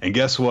levels. And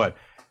guess what?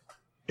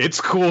 It's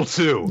cool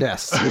too.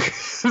 Yes.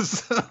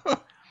 So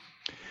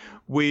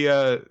we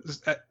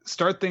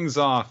start things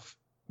off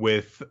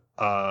with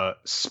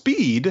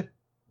Speed,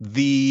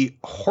 the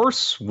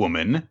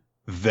horsewoman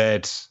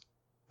that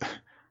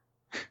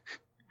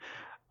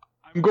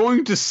I'm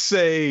going to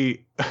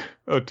say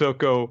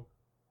Otoko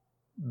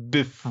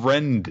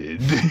befriended.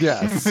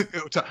 Yes.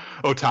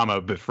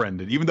 Otama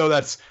befriended, even though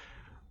that's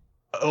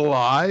a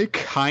lie,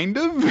 kind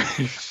of.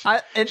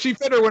 She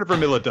fed her one of her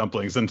millet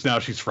dumplings, and now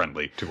she's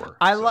friendly to her.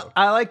 I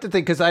like to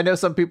think, because I know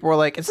some people were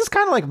like, is this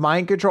kind of like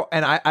mind control?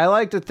 And I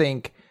like to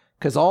think,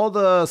 because all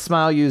the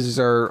Smile users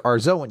are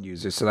Zoan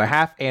users, so they're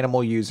half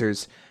animal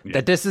users,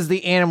 that this is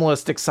the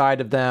animalistic side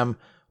of them,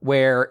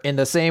 where in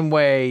the same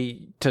way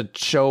to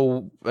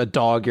show a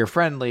dog you're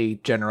friendly,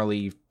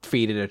 generally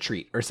feed it a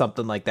treat or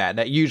something like that.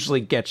 That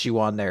usually gets you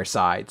on their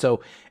side.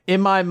 So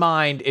in my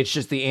mind, it's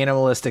just the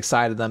animalistic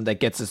side of them that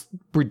gets this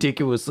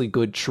ridiculously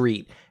good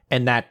treat,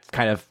 and that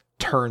kind of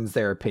turns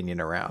their opinion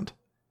around.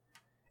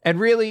 And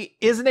really,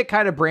 isn't it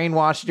kind of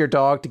brainwashing your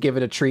dog to give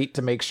it a treat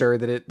to make sure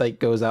that it like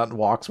goes out and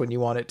walks when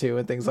you want it to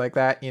and things like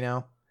that, you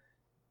know?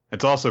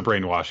 It's also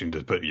brainwashing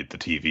to put the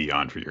TV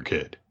on for your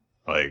kid.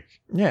 Like,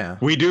 yeah,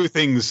 we do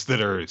things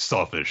that are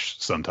selfish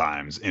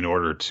sometimes in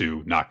order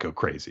to not go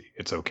crazy.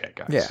 It's okay,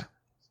 guys. Yeah.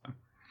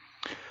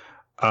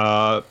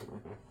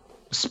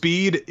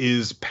 Speed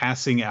is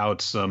passing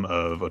out some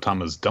of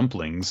Otama's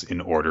dumplings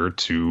in order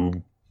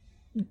to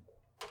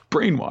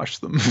brainwash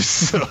them.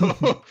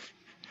 So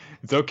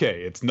it's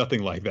okay. It's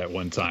nothing like that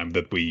one time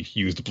that we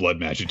used blood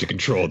magic to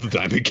control the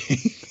Diamond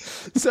King.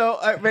 So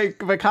my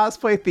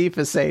cosplay thief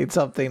is saying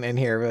something in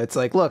here. It's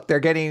like, look, they're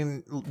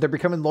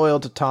becoming loyal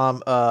to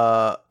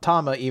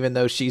Tama, even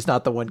though she's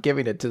not the one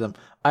giving it to them.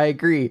 I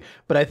agree,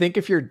 but I think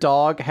if your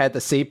dog had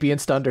the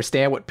sapience to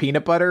understand what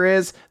peanut butter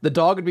is, the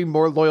dog would be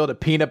more loyal to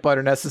peanut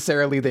butter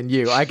necessarily than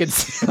you. I can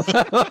see.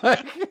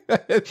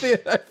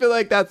 I feel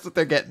like that's what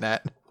they're getting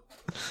at.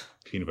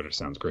 Peanut butter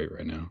sounds great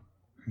right now.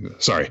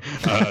 Sorry.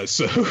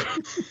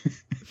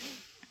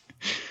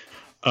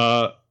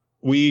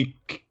 We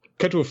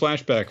cut to a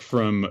flashback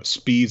from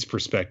Speed's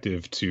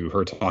perspective to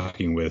her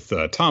talking with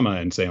Tama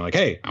and saying like,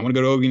 hey, I want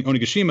to go to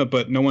Onigashima,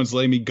 but no one's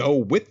letting me go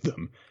with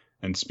them.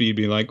 And Speed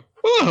being like,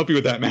 well, I'll help you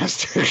with that,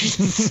 master.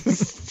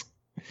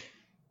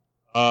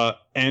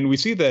 And we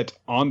see that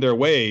on their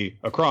way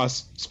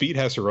across, Speed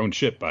has her own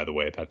ship, by the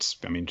way.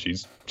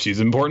 She's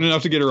important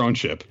enough to get her own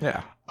ship.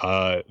 Yeah.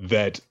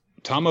 That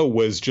Tama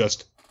was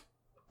just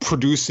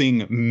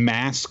producing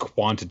mass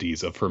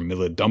quantities of her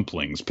millet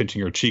dumplings,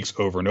 pinching her cheeks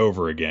over and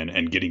over again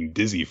and getting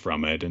dizzy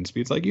from it. And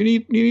Speed's like, you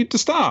need to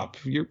stop.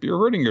 You're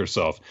hurting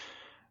yourself.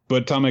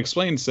 But Tama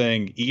explains,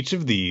 saying, each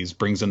of these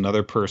brings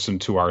another person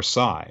to our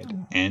side.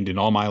 And in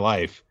all my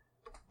life,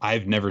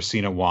 I've never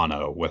seen a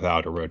Wano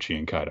without Orochi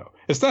and Kaido.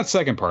 It's that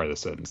second part of the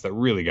sentence that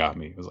really got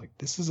me. It was like,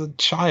 this is a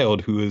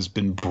child who has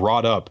been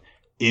brought up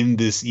in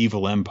this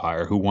evil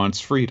empire who wants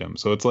freedom.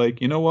 So it's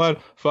like, you know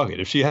what? Fuck it.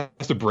 If she has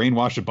to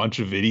brainwash a bunch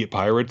of idiot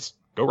pirates,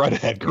 go right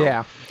ahead, girl.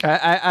 Yeah.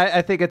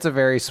 I think it's a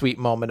very sweet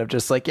moment of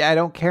just like, yeah, I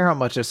don't care how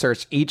much I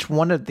search. Each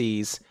one of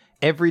these,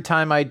 every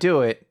time I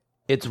do it,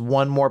 it's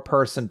one more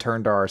person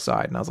turned to our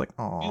side. And I was like,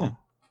 oh. Yeah.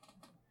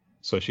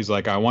 So she's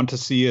like, I want to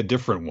see a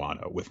different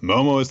Wano. With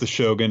Momo as the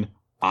shogun,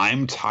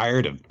 I'm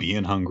tired of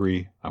being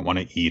hungry. I want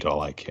to eat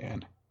all I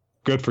can.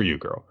 Good for you,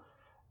 girl.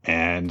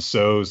 And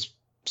so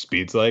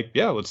Speed's like,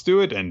 yeah, let's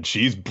do it. And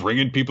she's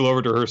bringing people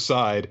over to her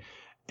side.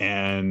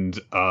 And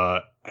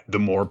the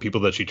more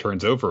people that she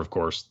turns over, of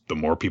course, the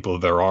more people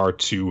there are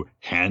to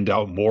hand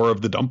out more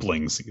of the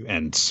dumplings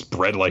and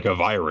spread like a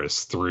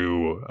virus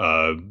through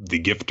the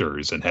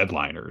gifters and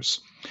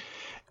headliners.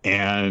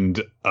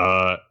 And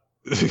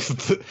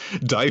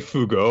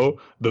Daifugo,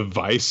 the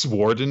vice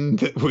warden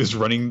that was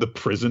running the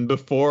prison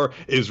before,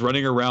 is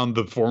running around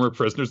the former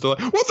prisoners. They're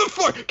like, what the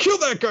fuck? Kill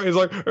that guy. He's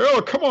like,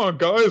 oh, come on,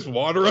 guys,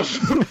 water us.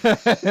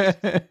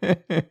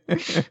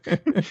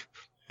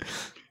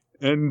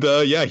 And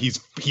yeah,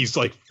 he's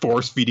like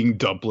force feeding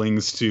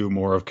dumplings to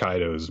more of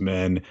Kaido's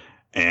men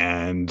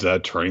and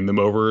turning them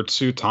over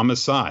to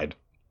Tama's side.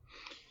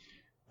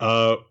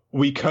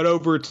 We cut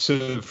over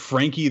to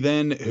Frankie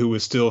then, who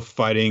was still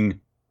fighting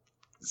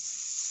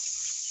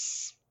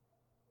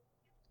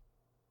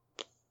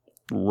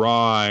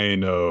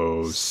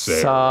Rhinoceros.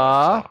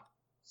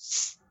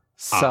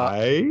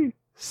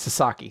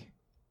 Sasaki.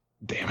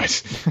 Damn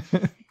it.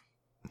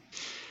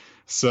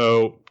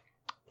 So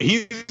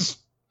he's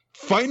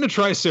fighting a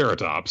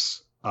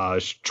Triceratops,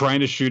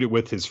 trying to shoot it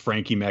with his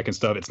Frankie mech and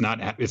stuff. It's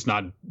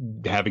not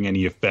having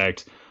any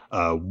effect.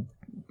 One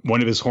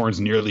of his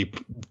horns nearly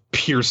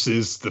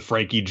pierces the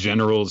Frankie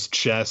general's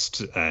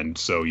chest, and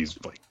so he's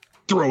like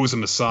throws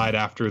him aside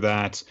after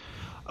that.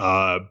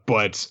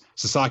 But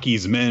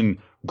Sasaki's men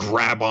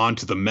grab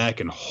onto the mech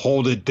and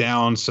hold it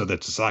down so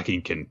that Sasaki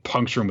can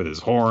puncture him with his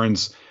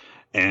horns,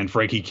 and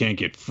Frankie can't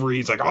get free.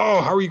 It's like, oh,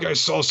 how are you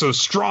guys all so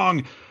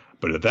strong?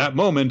 But at that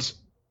moment,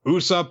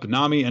 Usopp,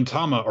 Nami, and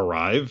Tama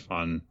arrive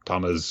on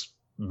Tama's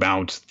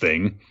mount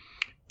thing.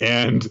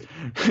 And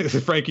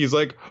Frankie's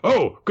like,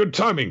 oh, good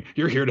timing.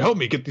 You're here to help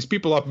me get these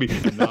people off me.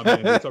 And Nami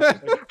and Usopp are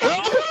like,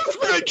 help us,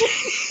 Frankie!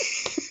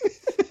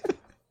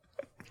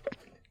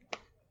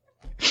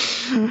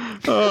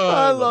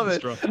 I love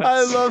it.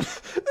 I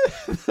love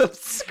the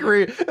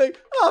scream. Like,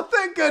 oh,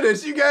 thank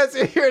goodness you guys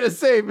are here to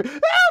save me.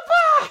 Help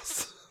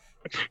us!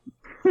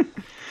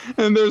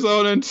 And there's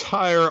an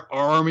entire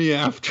army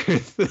after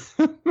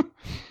them.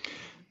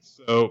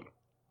 So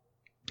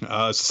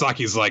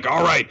Sasaki's like,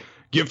 all right,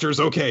 gifters,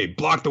 okay,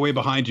 block the way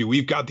behind you.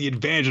 We've got the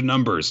advantage of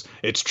numbers.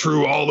 It's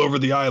true all over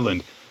the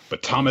island.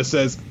 But Thomas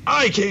says,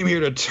 I came here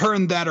to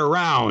turn that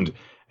around.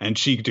 And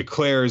she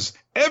declares,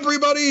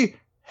 everybody,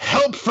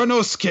 help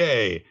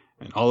Franosuke.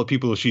 And all the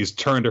people she's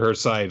turned to her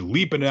side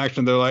leap into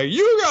action. They're like,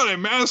 you got it,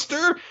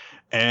 master.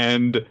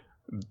 And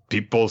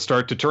people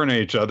start to turn on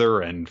each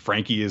other. And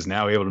Frankie is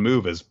now able to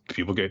move as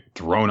people get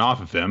thrown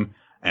off of him.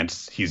 And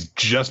he's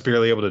just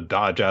barely able to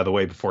dodge out of the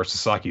way before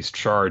Sasaki's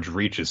charge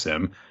reaches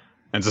him.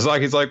 And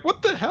Sasaki's like,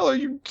 what the hell are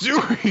you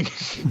doing?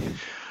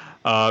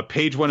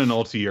 Page One and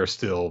Ulti are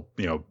still,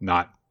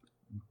 not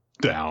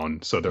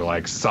down. So they're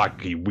like,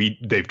 Sasaki,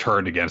 they've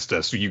turned against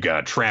us. So you got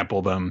to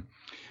trample them.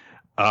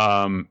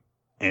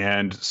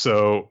 And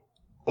so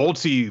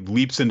Ulti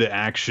leaps into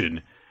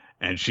action.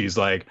 And she's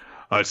like,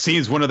 it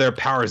seems one of their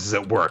powers is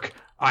at work.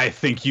 I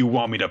think you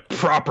want me to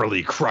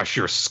properly crush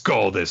your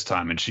skull this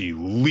time. And she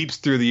leaps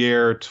through the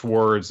air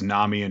towards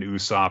Nami and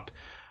Usopp.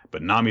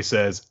 But Nami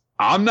says,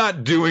 I'm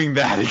not doing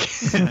that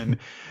again.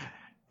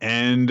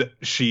 And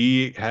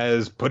she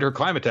has put her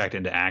climate attack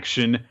into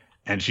action.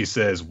 And she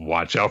says,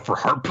 watch out for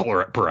heart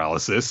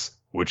paralysis,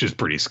 which is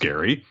pretty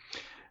scary.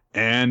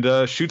 And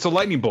shoots a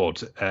lightning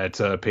bolt at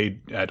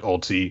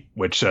Ulti,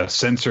 which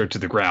sends her to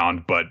the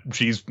ground. But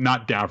she's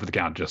not down for the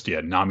count just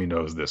yet. Nami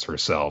knows this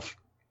herself.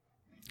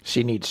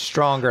 She needs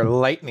stronger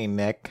lightning,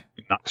 Nick.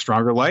 Not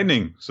stronger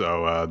lightning.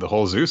 So the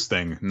whole Zeus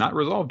thing, not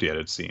resolved yet,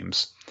 it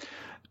seems.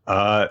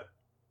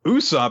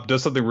 Usopp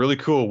does something really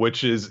cool,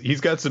 which is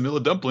he's got some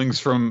Illa dumplings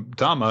from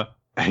Tama,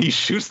 and he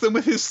shoots them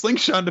with his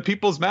slingshot into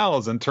people's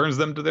mouths and turns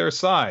them to their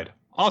side.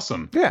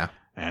 Awesome. Yeah.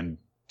 And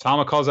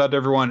Tama calls out to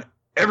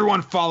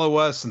everyone follow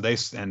us, and they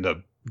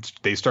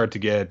start to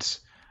get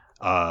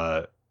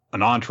an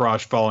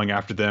entourage following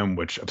after them,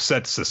 which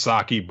upsets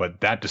Sasaki,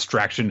 but that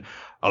distraction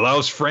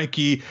allows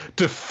Frankie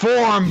to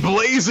form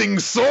Blazing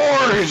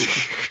Sword.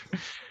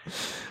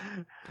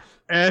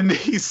 And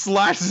he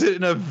slashes it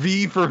in a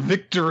V for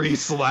victory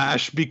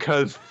slash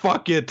because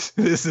fuck it,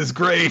 this is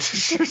great.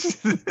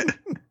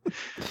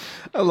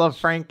 I love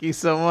Frankie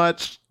so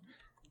much.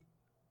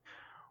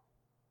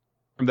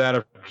 From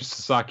that,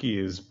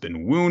 Sasaki has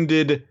been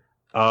wounded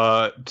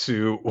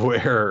to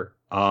where,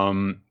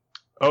 oh,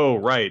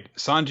 right,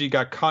 Sanji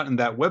got caught in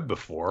that web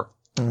before.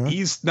 Mm-hmm.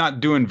 He's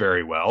not doing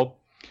very well,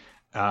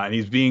 and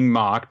he's being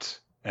mocked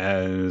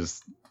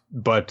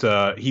But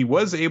he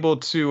was able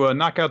to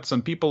knock out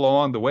some people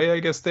along the way, I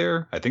guess.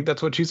 I think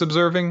that's what she's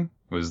observing,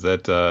 was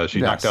that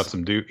knocked out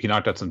he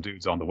knocked out some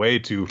dudes on the way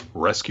to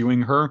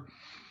rescuing her.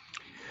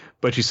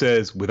 But she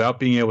says, without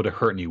being able to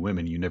hurt any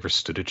women, you never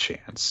stood a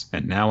chance.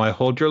 And now I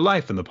hold your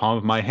life in the palm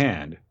of my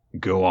hand.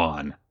 Go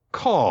on.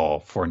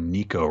 Call for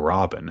Nico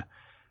Robin.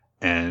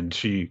 And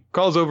she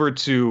calls over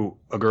to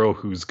a girl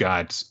who's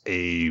got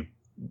a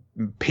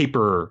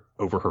paper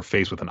over her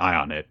face with an eye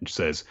on it. And she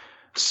says,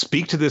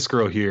 speak to this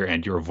girl here,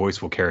 and your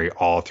voice will carry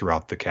all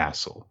throughout the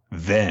castle.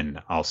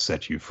 Then I'll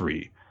set you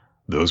free.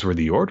 Those were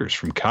the orders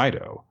from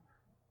Kaido.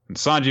 And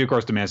Sanji, of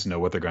course, demands to know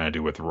what they're going to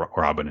do with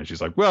Robin. And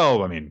she's like,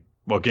 well,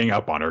 gang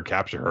up on her,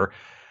 capture her,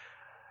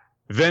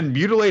 then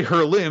mutilate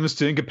her limbs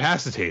to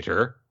incapacitate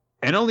her.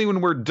 And only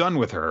when we're done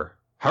with her,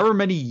 however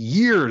many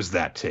years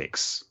that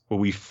takes, will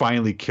we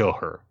finally kill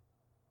her.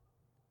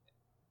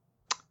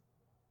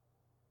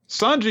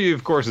 Sanji,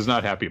 of course, is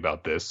not happy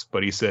about this,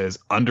 but he says,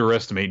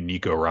 underestimate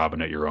Nico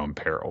Robin at your own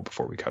peril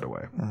before we cut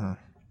away.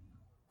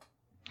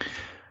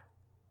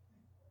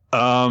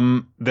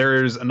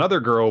 There's another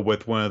girl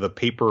with one of the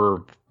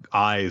paper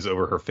eyes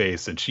over her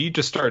face, and she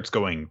just starts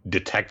going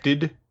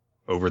detected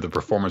over the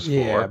performance floor.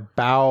 Yeah,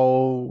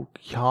 Bao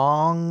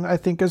Yang, I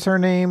think is her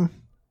name.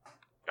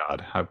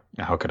 God,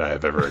 how could I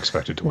have ever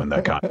expected to win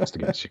that contest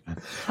against you?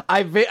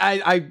 I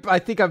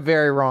think I'm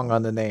very wrong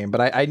on the name,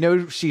 but I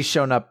know she's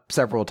shown up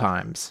several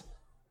times.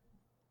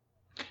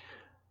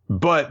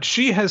 But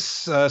she has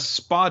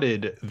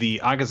spotted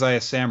the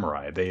Agazaya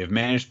samurai. They have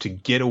managed to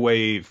get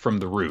away from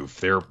the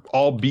roof. They're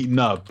all beaten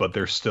up, but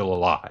they're still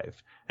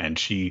alive. And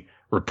she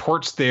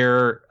reports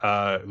their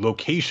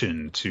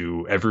location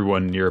to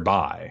everyone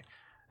nearby.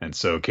 And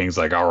so King's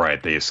like, all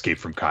right, they escaped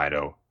from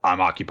Kaido.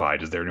 I'm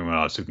occupied. Is there anyone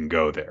else who can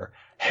go there?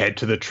 Head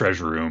to the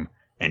treasure room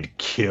and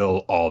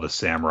kill all the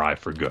samurai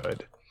for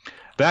good.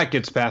 That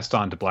gets passed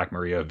on to Black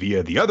Maria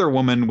via the other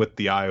woman with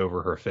the eye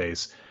over her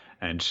face.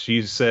 And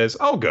she says,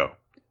 I'll go.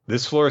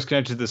 This floor is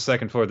connected to the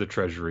second floor of the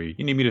treasury.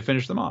 You need me to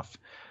finish them off.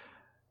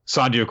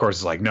 Sanji, of course,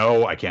 is like,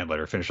 no, I can't let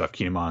her finish off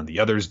Kinemon. The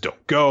others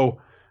don't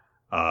go.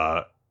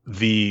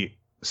 The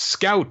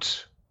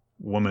scout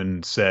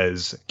woman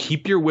says,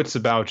 keep your wits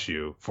about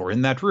you, for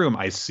in that room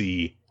I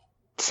see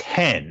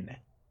 10.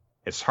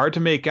 It's hard to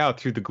make out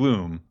through the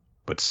gloom,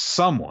 but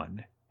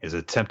someone is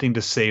attempting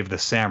to save the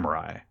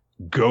samurai.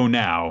 Go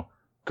now,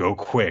 go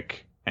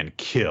quick, and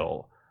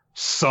kill.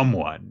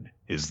 Someone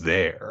is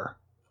there.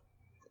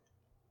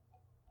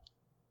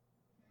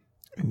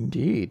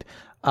 Indeed.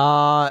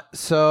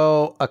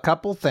 So a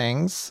couple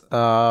things.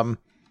 So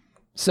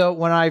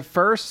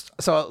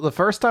the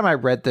first time I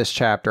read this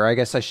chapter, I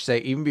guess I should say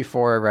even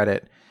before I read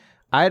it,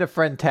 I had a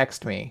friend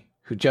text me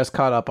who just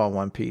caught up on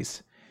One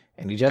Piece,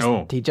 and he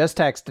just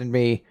texted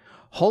me,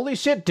 holy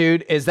shit,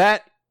 dude, is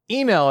that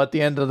email at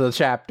the end of the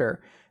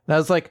chapter? And I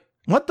was like,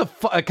 what the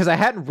fuck? Because I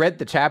hadn't read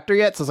the chapter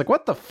yet, so I was like,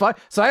 what the fuck?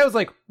 So I was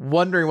like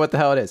wondering what the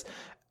hell it is.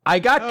 I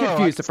got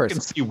confused at first. I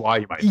can see why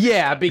you might.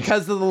 Yeah,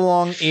 because of the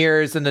long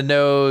ears and the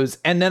nose.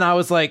 And then I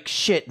was like,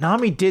 shit,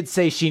 Nami did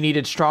say she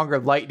needed stronger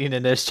lightning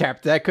in this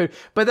chapter.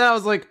 But then I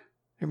was like,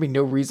 there'd be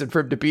no reason for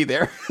him to be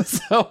there.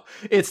 So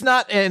it's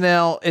not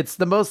NL. It's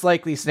the most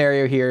likely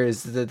scenario here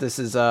is that this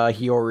is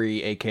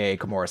Hiyori, aka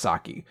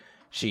Komurasaki.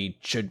 She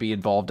should be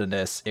involved in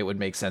this. It would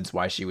make sense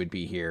why she would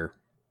be here.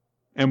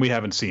 And we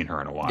haven't seen her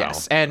in a while.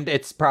 Yes, and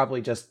it's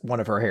probably just one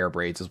of her hair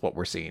braids is what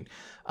we're seeing.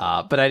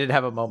 But I did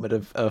have a moment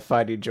of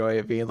finding joy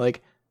of being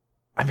like,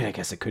 I mean, I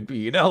guess it could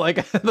be,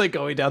 like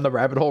going down the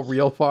rabbit hole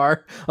real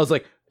far. I was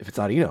like, if it's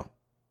not Ino,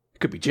 it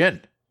could be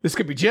Jin. This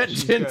could be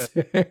Jin's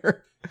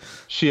hair.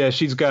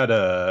 She's got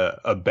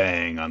a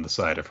bang on the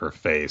side of her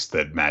face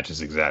that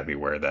matches exactly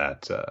where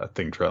that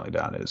thing trailing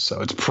down is.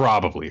 So it's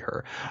probably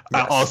her.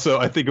 Yes. Also,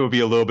 I think it would be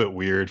a little bit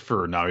weird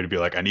for Nami to be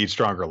like, I need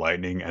stronger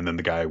lightning. And then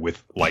the guy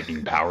with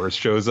lightning powers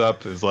shows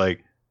up. Is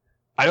like,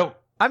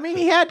 I mean,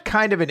 he had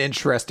kind of an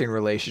interesting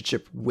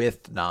relationship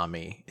with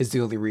Nami is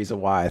the only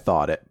reason why I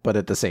thought it. But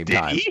at the same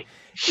time,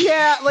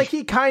 yeah, like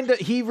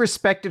he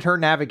respected her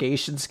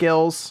navigation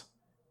skills.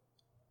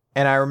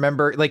 And I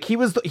remember, like,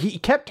 he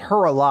kept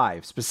her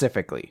alive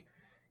specifically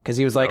because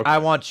he was like, I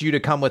want you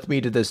to come with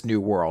me to this new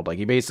world. Like,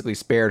 he basically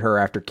spared her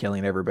after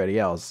killing everybody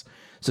else.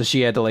 So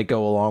she had to, like,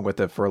 go along with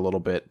it for a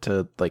little bit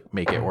to, like,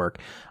 make it work.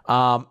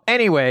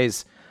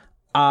 Anyways,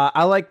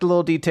 I like the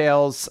little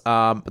details.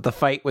 But the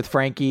fight with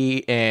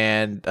Frankie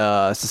and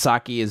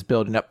Sasaki is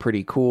building up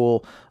pretty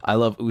cool. I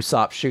love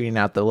Usopp shooting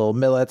out the little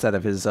millets out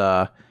of his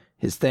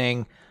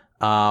thing.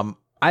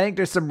 I think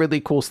there's some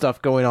really cool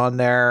stuff going on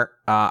there.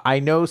 I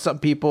know some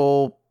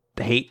people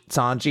hate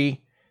Sanji,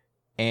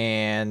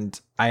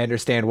 and I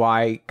understand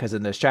why, because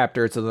in this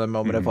chapter, it's the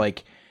moment of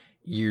like,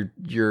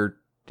 you're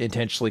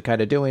intentionally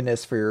kind of doing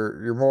this for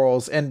your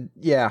morals. And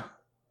yeah,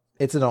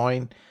 it's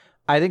annoying.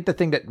 I think the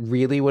thing that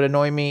really would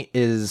annoy me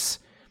is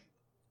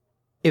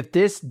if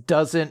this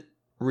doesn't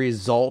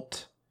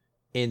result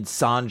in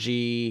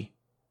Sanji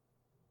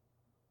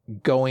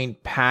going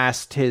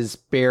past his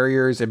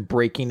barriers and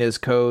breaking his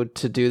code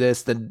to do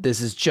this, then this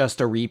is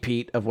just a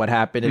repeat of what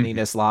happened in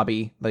Enies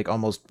Lobby, like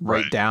almost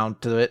right down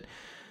to it.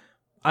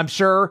 I'm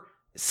sure,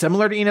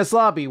 similar to Enies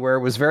Lobby, where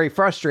it was very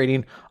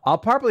frustrating, I'll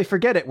probably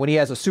forget it when he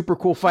has a super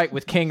cool fight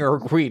with King or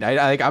Queen.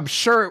 I'm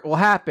sure it will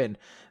happen,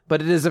 but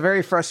it is a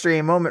very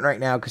frustrating moment right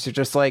now because you're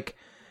just like,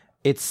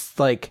 it's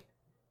like,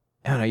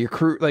 I don't know, your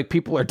crew, like,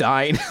 people are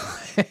dying.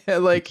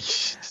 Like,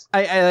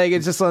 I like,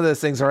 it's just one of those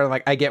things where I'm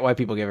like, I get why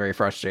people get very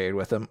frustrated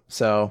with him.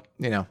 So,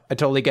 I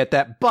totally get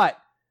that. But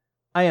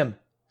I am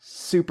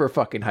super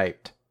fucking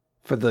hyped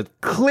for the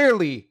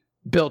clearly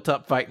built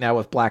up fight now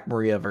with Black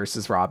Maria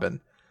versus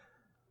Robin.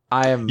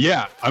 I am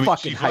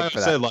fucking hyped for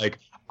that. Said, like,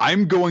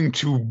 I'm going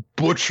to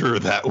butcher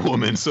that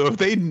woman. So if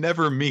they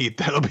never meet,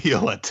 that'll be a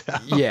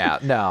letdown. Yeah,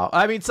 no.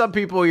 I mean, some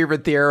people are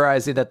even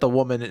theorizing that the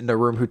woman in the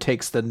room who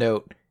takes the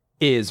note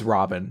is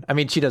Robin. I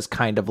mean, she does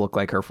kind of look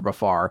like her from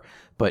afar,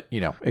 but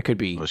it could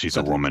be. Well, she's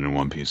a woman in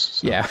one piece.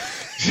 So. Yeah,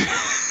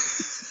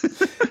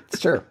 it's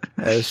true.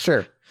 It's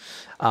true.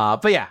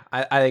 But yeah,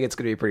 I think it's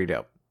going to be pretty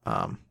dope.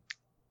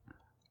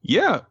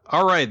 Yeah.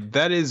 All right.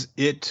 That is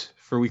it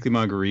for Weekly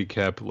Manga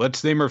Recap.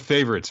 Let's name our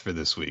favorites for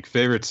this week.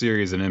 Favorite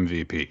series and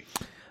MVP.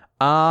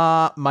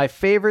 My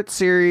favorite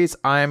series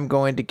I'm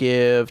going to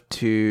give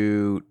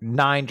to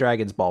 9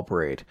 Dragons Ball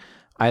Parade.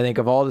 I think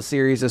of all the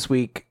series this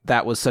week,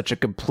 that was such a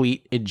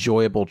complete,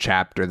 enjoyable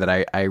chapter that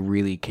I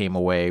really came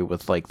away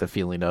with like the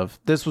feeling of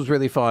this was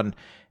really fun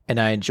and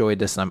I enjoyed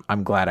this and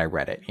I'm glad I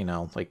read it.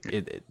 Like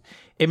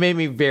it made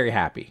me very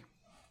happy.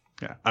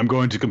 Yeah, I'm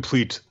going to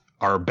complete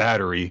our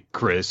battery,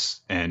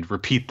 Chris, and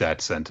repeat that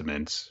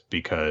sentiment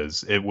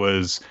because it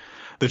was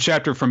the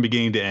chapter from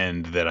beginning to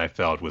end that I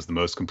felt was the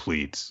most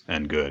complete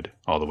and good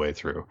all the way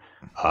through.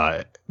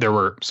 There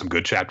were some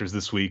good chapters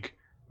this week,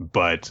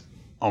 but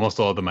almost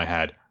all of them I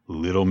had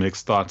little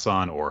mixed thoughts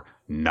on, or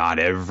not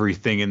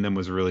everything in them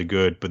was really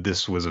good, but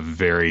this was a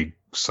very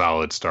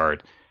solid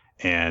start.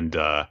 And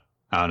I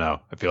don't know,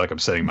 I feel like I'm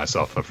setting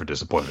myself up for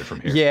disappointment from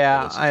here.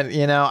 Yeah,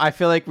 I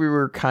feel like we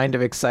were kind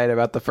of excited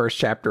about the first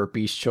chapter of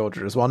Beast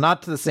Children as well,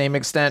 not to the same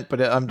extent, but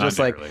I'm just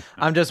like really.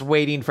 I'm just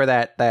waiting for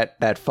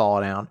that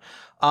fall down.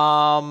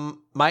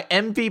 My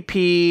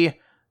MVP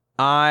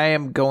I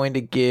am going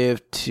to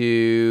give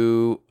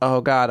to,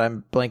 oh god,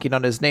 I'm blanking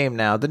on his name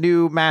now. The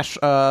new not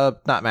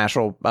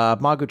Mashal,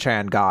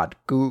 Magu-chan god.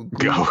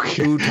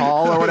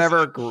 Gutal or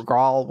whatever.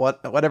 Grawl,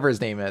 whatever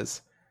his name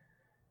is.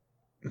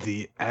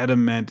 The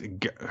adamant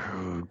it's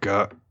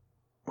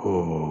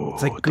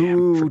like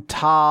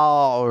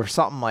Gutal or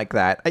something like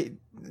that.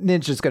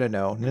 Ninja's gonna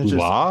know.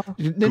 Gula,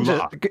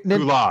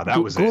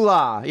 that was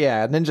Gula.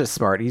 Yeah, Ninja's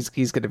smart.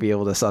 He's gonna be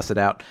able to suss it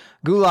out.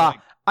 Gula.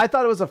 I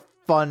thought it was a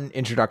fun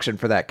introduction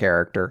for that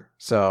character,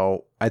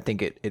 so I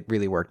think it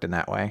really worked in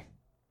that way,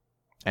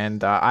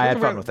 and I had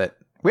fun with it.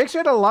 We actually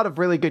had a lot of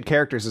really good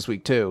characters this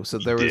week too, so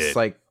there was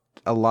like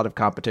a lot of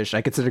competition.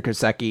 I considered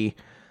Koseki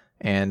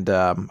and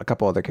a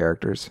couple other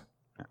characters.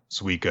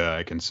 Suika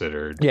I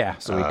considered. Yeah,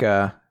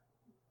 Suika,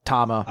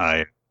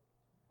 Tama.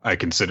 I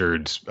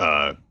considered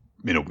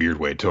in a weird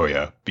way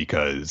Toya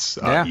because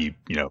he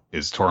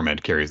his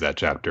torment carries that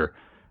chapter,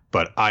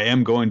 but I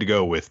am going to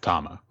go with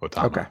Otama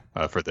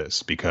for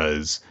this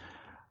because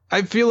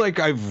I feel like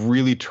I've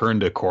really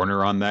turned a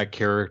corner on that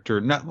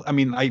character.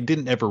 I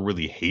didn't ever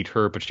really hate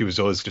her, but she was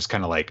always just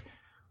kind of like,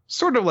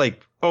 sort of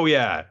like, oh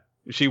yeah,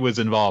 she was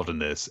involved in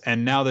this.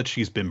 And now that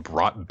she's been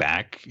brought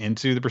back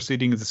into the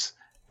proceedings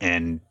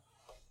and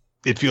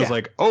it feels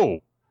like, oh,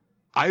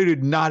 I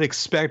did not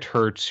expect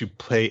her to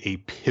play a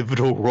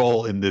pivotal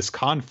role in this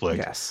conflict.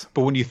 Yes.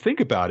 But when you think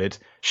about it,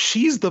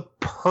 she's the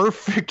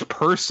perfect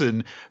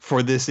person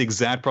for this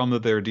exact problem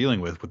that they're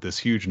dealing with this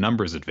huge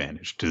numbers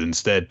advantage, to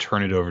instead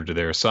turn it over to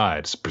their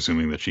sides,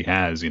 presuming that she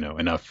has,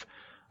 enough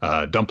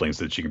dumplings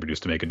that she can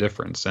produce to make a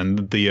difference.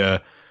 And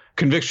the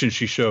conviction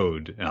she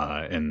showed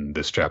in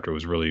this chapter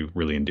was really,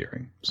 really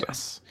endearing. So.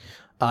 Yes.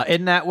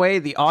 In that way,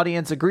 the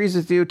audience agrees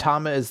with you.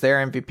 Tama is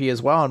their MVP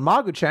as well, and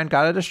Magu-chan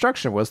got a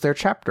destruction was their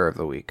chapter of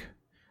the week.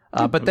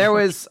 But there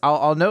was,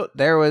 I'll note,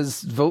 there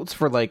was votes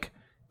for like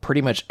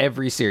pretty much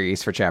every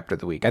series for chapter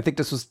of the week. I think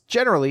this was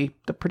generally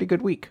a pretty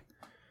good week.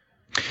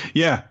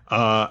 Yeah.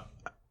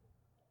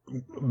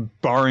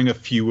 Barring a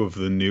few of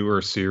the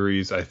newer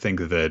series, I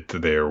think that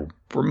there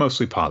were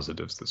mostly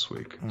positives this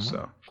week. Mm-hmm.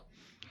 So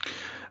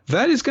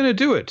that is going to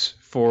do it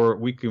for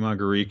Weekly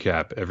Manga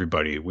Recap,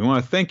 everybody. We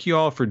want to thank you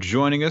all for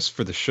joining us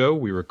for the show.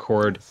 We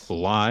record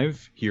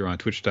live here on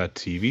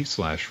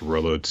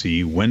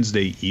twitch.tv/RoloT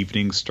Wednesday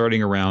evening,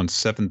 starting around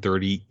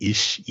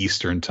 7:30-ish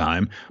Eastern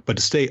time. But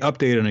to stay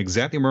updated on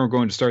exactly where we're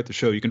going to start the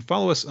show, you can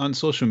follow us on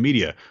social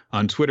media.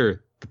 On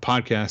Twitter, the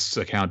podcast's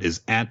account is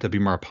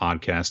 @WMR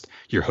Podcast.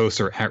 Your hosts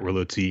are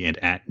 @RoloT and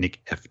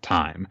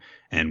 @NickFTime.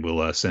 And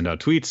we'll send out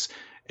tweets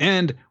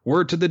and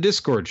word to the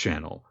Discord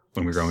channel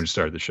when we're going to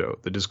start the show.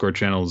 The Discord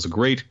channel is a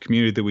great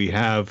community that we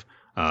have.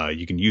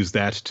 You can use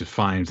that to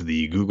find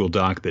the Google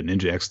Doc that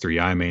Ninja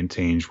X3i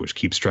maintains, which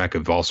keeps track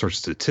of all sorts of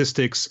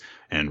statistics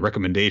and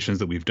recommendations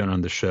that we've done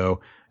on the show.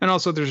 And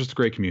also, there's just a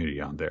great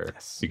community on there.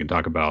 Yes. You can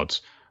talk about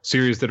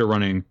series that are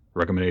running,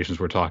 recommendations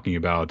we're talking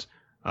about,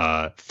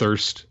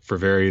 thirst for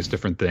various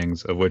different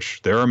things, of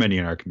which there are many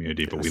in our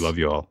community, but we love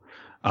you all.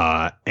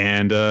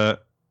 And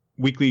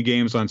weekly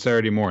games on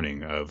Saturday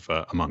morning of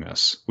Among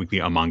Us, weekly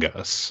Among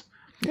Us.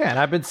 Yeah, and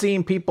I've been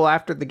seeing people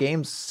after the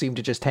games seem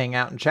to just hang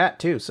out and chat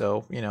too.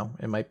 So,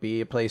 it might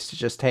be a place to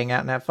just hang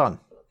out and have fun.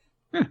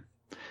 Yeah.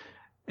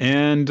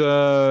 And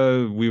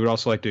we would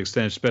also like to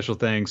extend special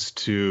thanks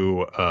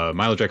to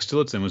Milo Jack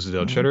Stillitz and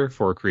Winston Cheddar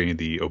for creating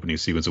the opening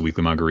sequence of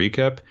Weekly Manga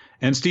Recap.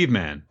 And Steve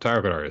Mann,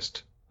 Tire Cut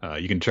Artist.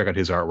 You can check out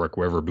his artwork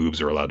wherever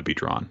boobs are allowed to be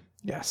drawn.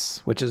 Yes,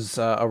 which is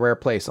a rare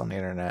place on the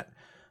internet.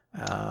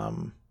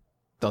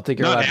 Don't think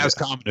you're not as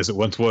common as it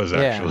once was,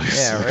 actually.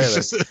 Yeah,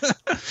 really.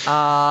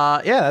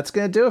 Yeah, that's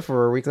gonna do it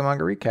for a Weekly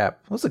Manga Recap.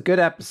 It was a good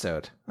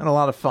episode and a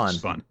lot of fun. It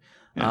was fun.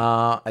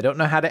 Yeah. I don't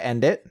know how to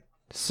end it,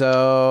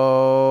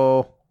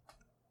 so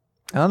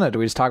I don't know. Do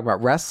we just talk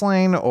about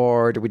wrestling,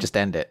 or do we just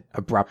end it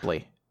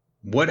abruptly?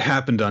 What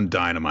happened on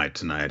Dynamite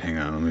tonight? Hang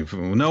on.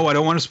 No, I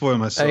don't want to spoil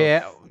myself.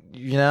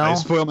 Yeah, I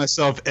spoil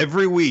myself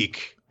every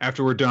week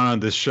after we're done on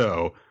this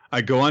show. I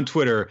go on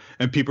Twitter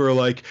and people are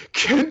like,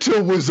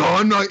 Kenta was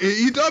on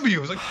AEW. I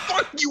was like,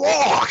 fuck you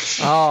all.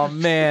 Oh,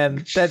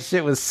 man. That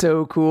shit was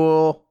so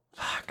cool.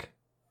 Fuck.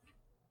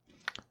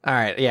 All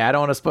right. Yeah, I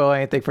don't want to spoil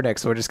anything for Nick,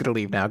 so we're just going to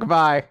leave now.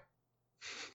 Goodbye.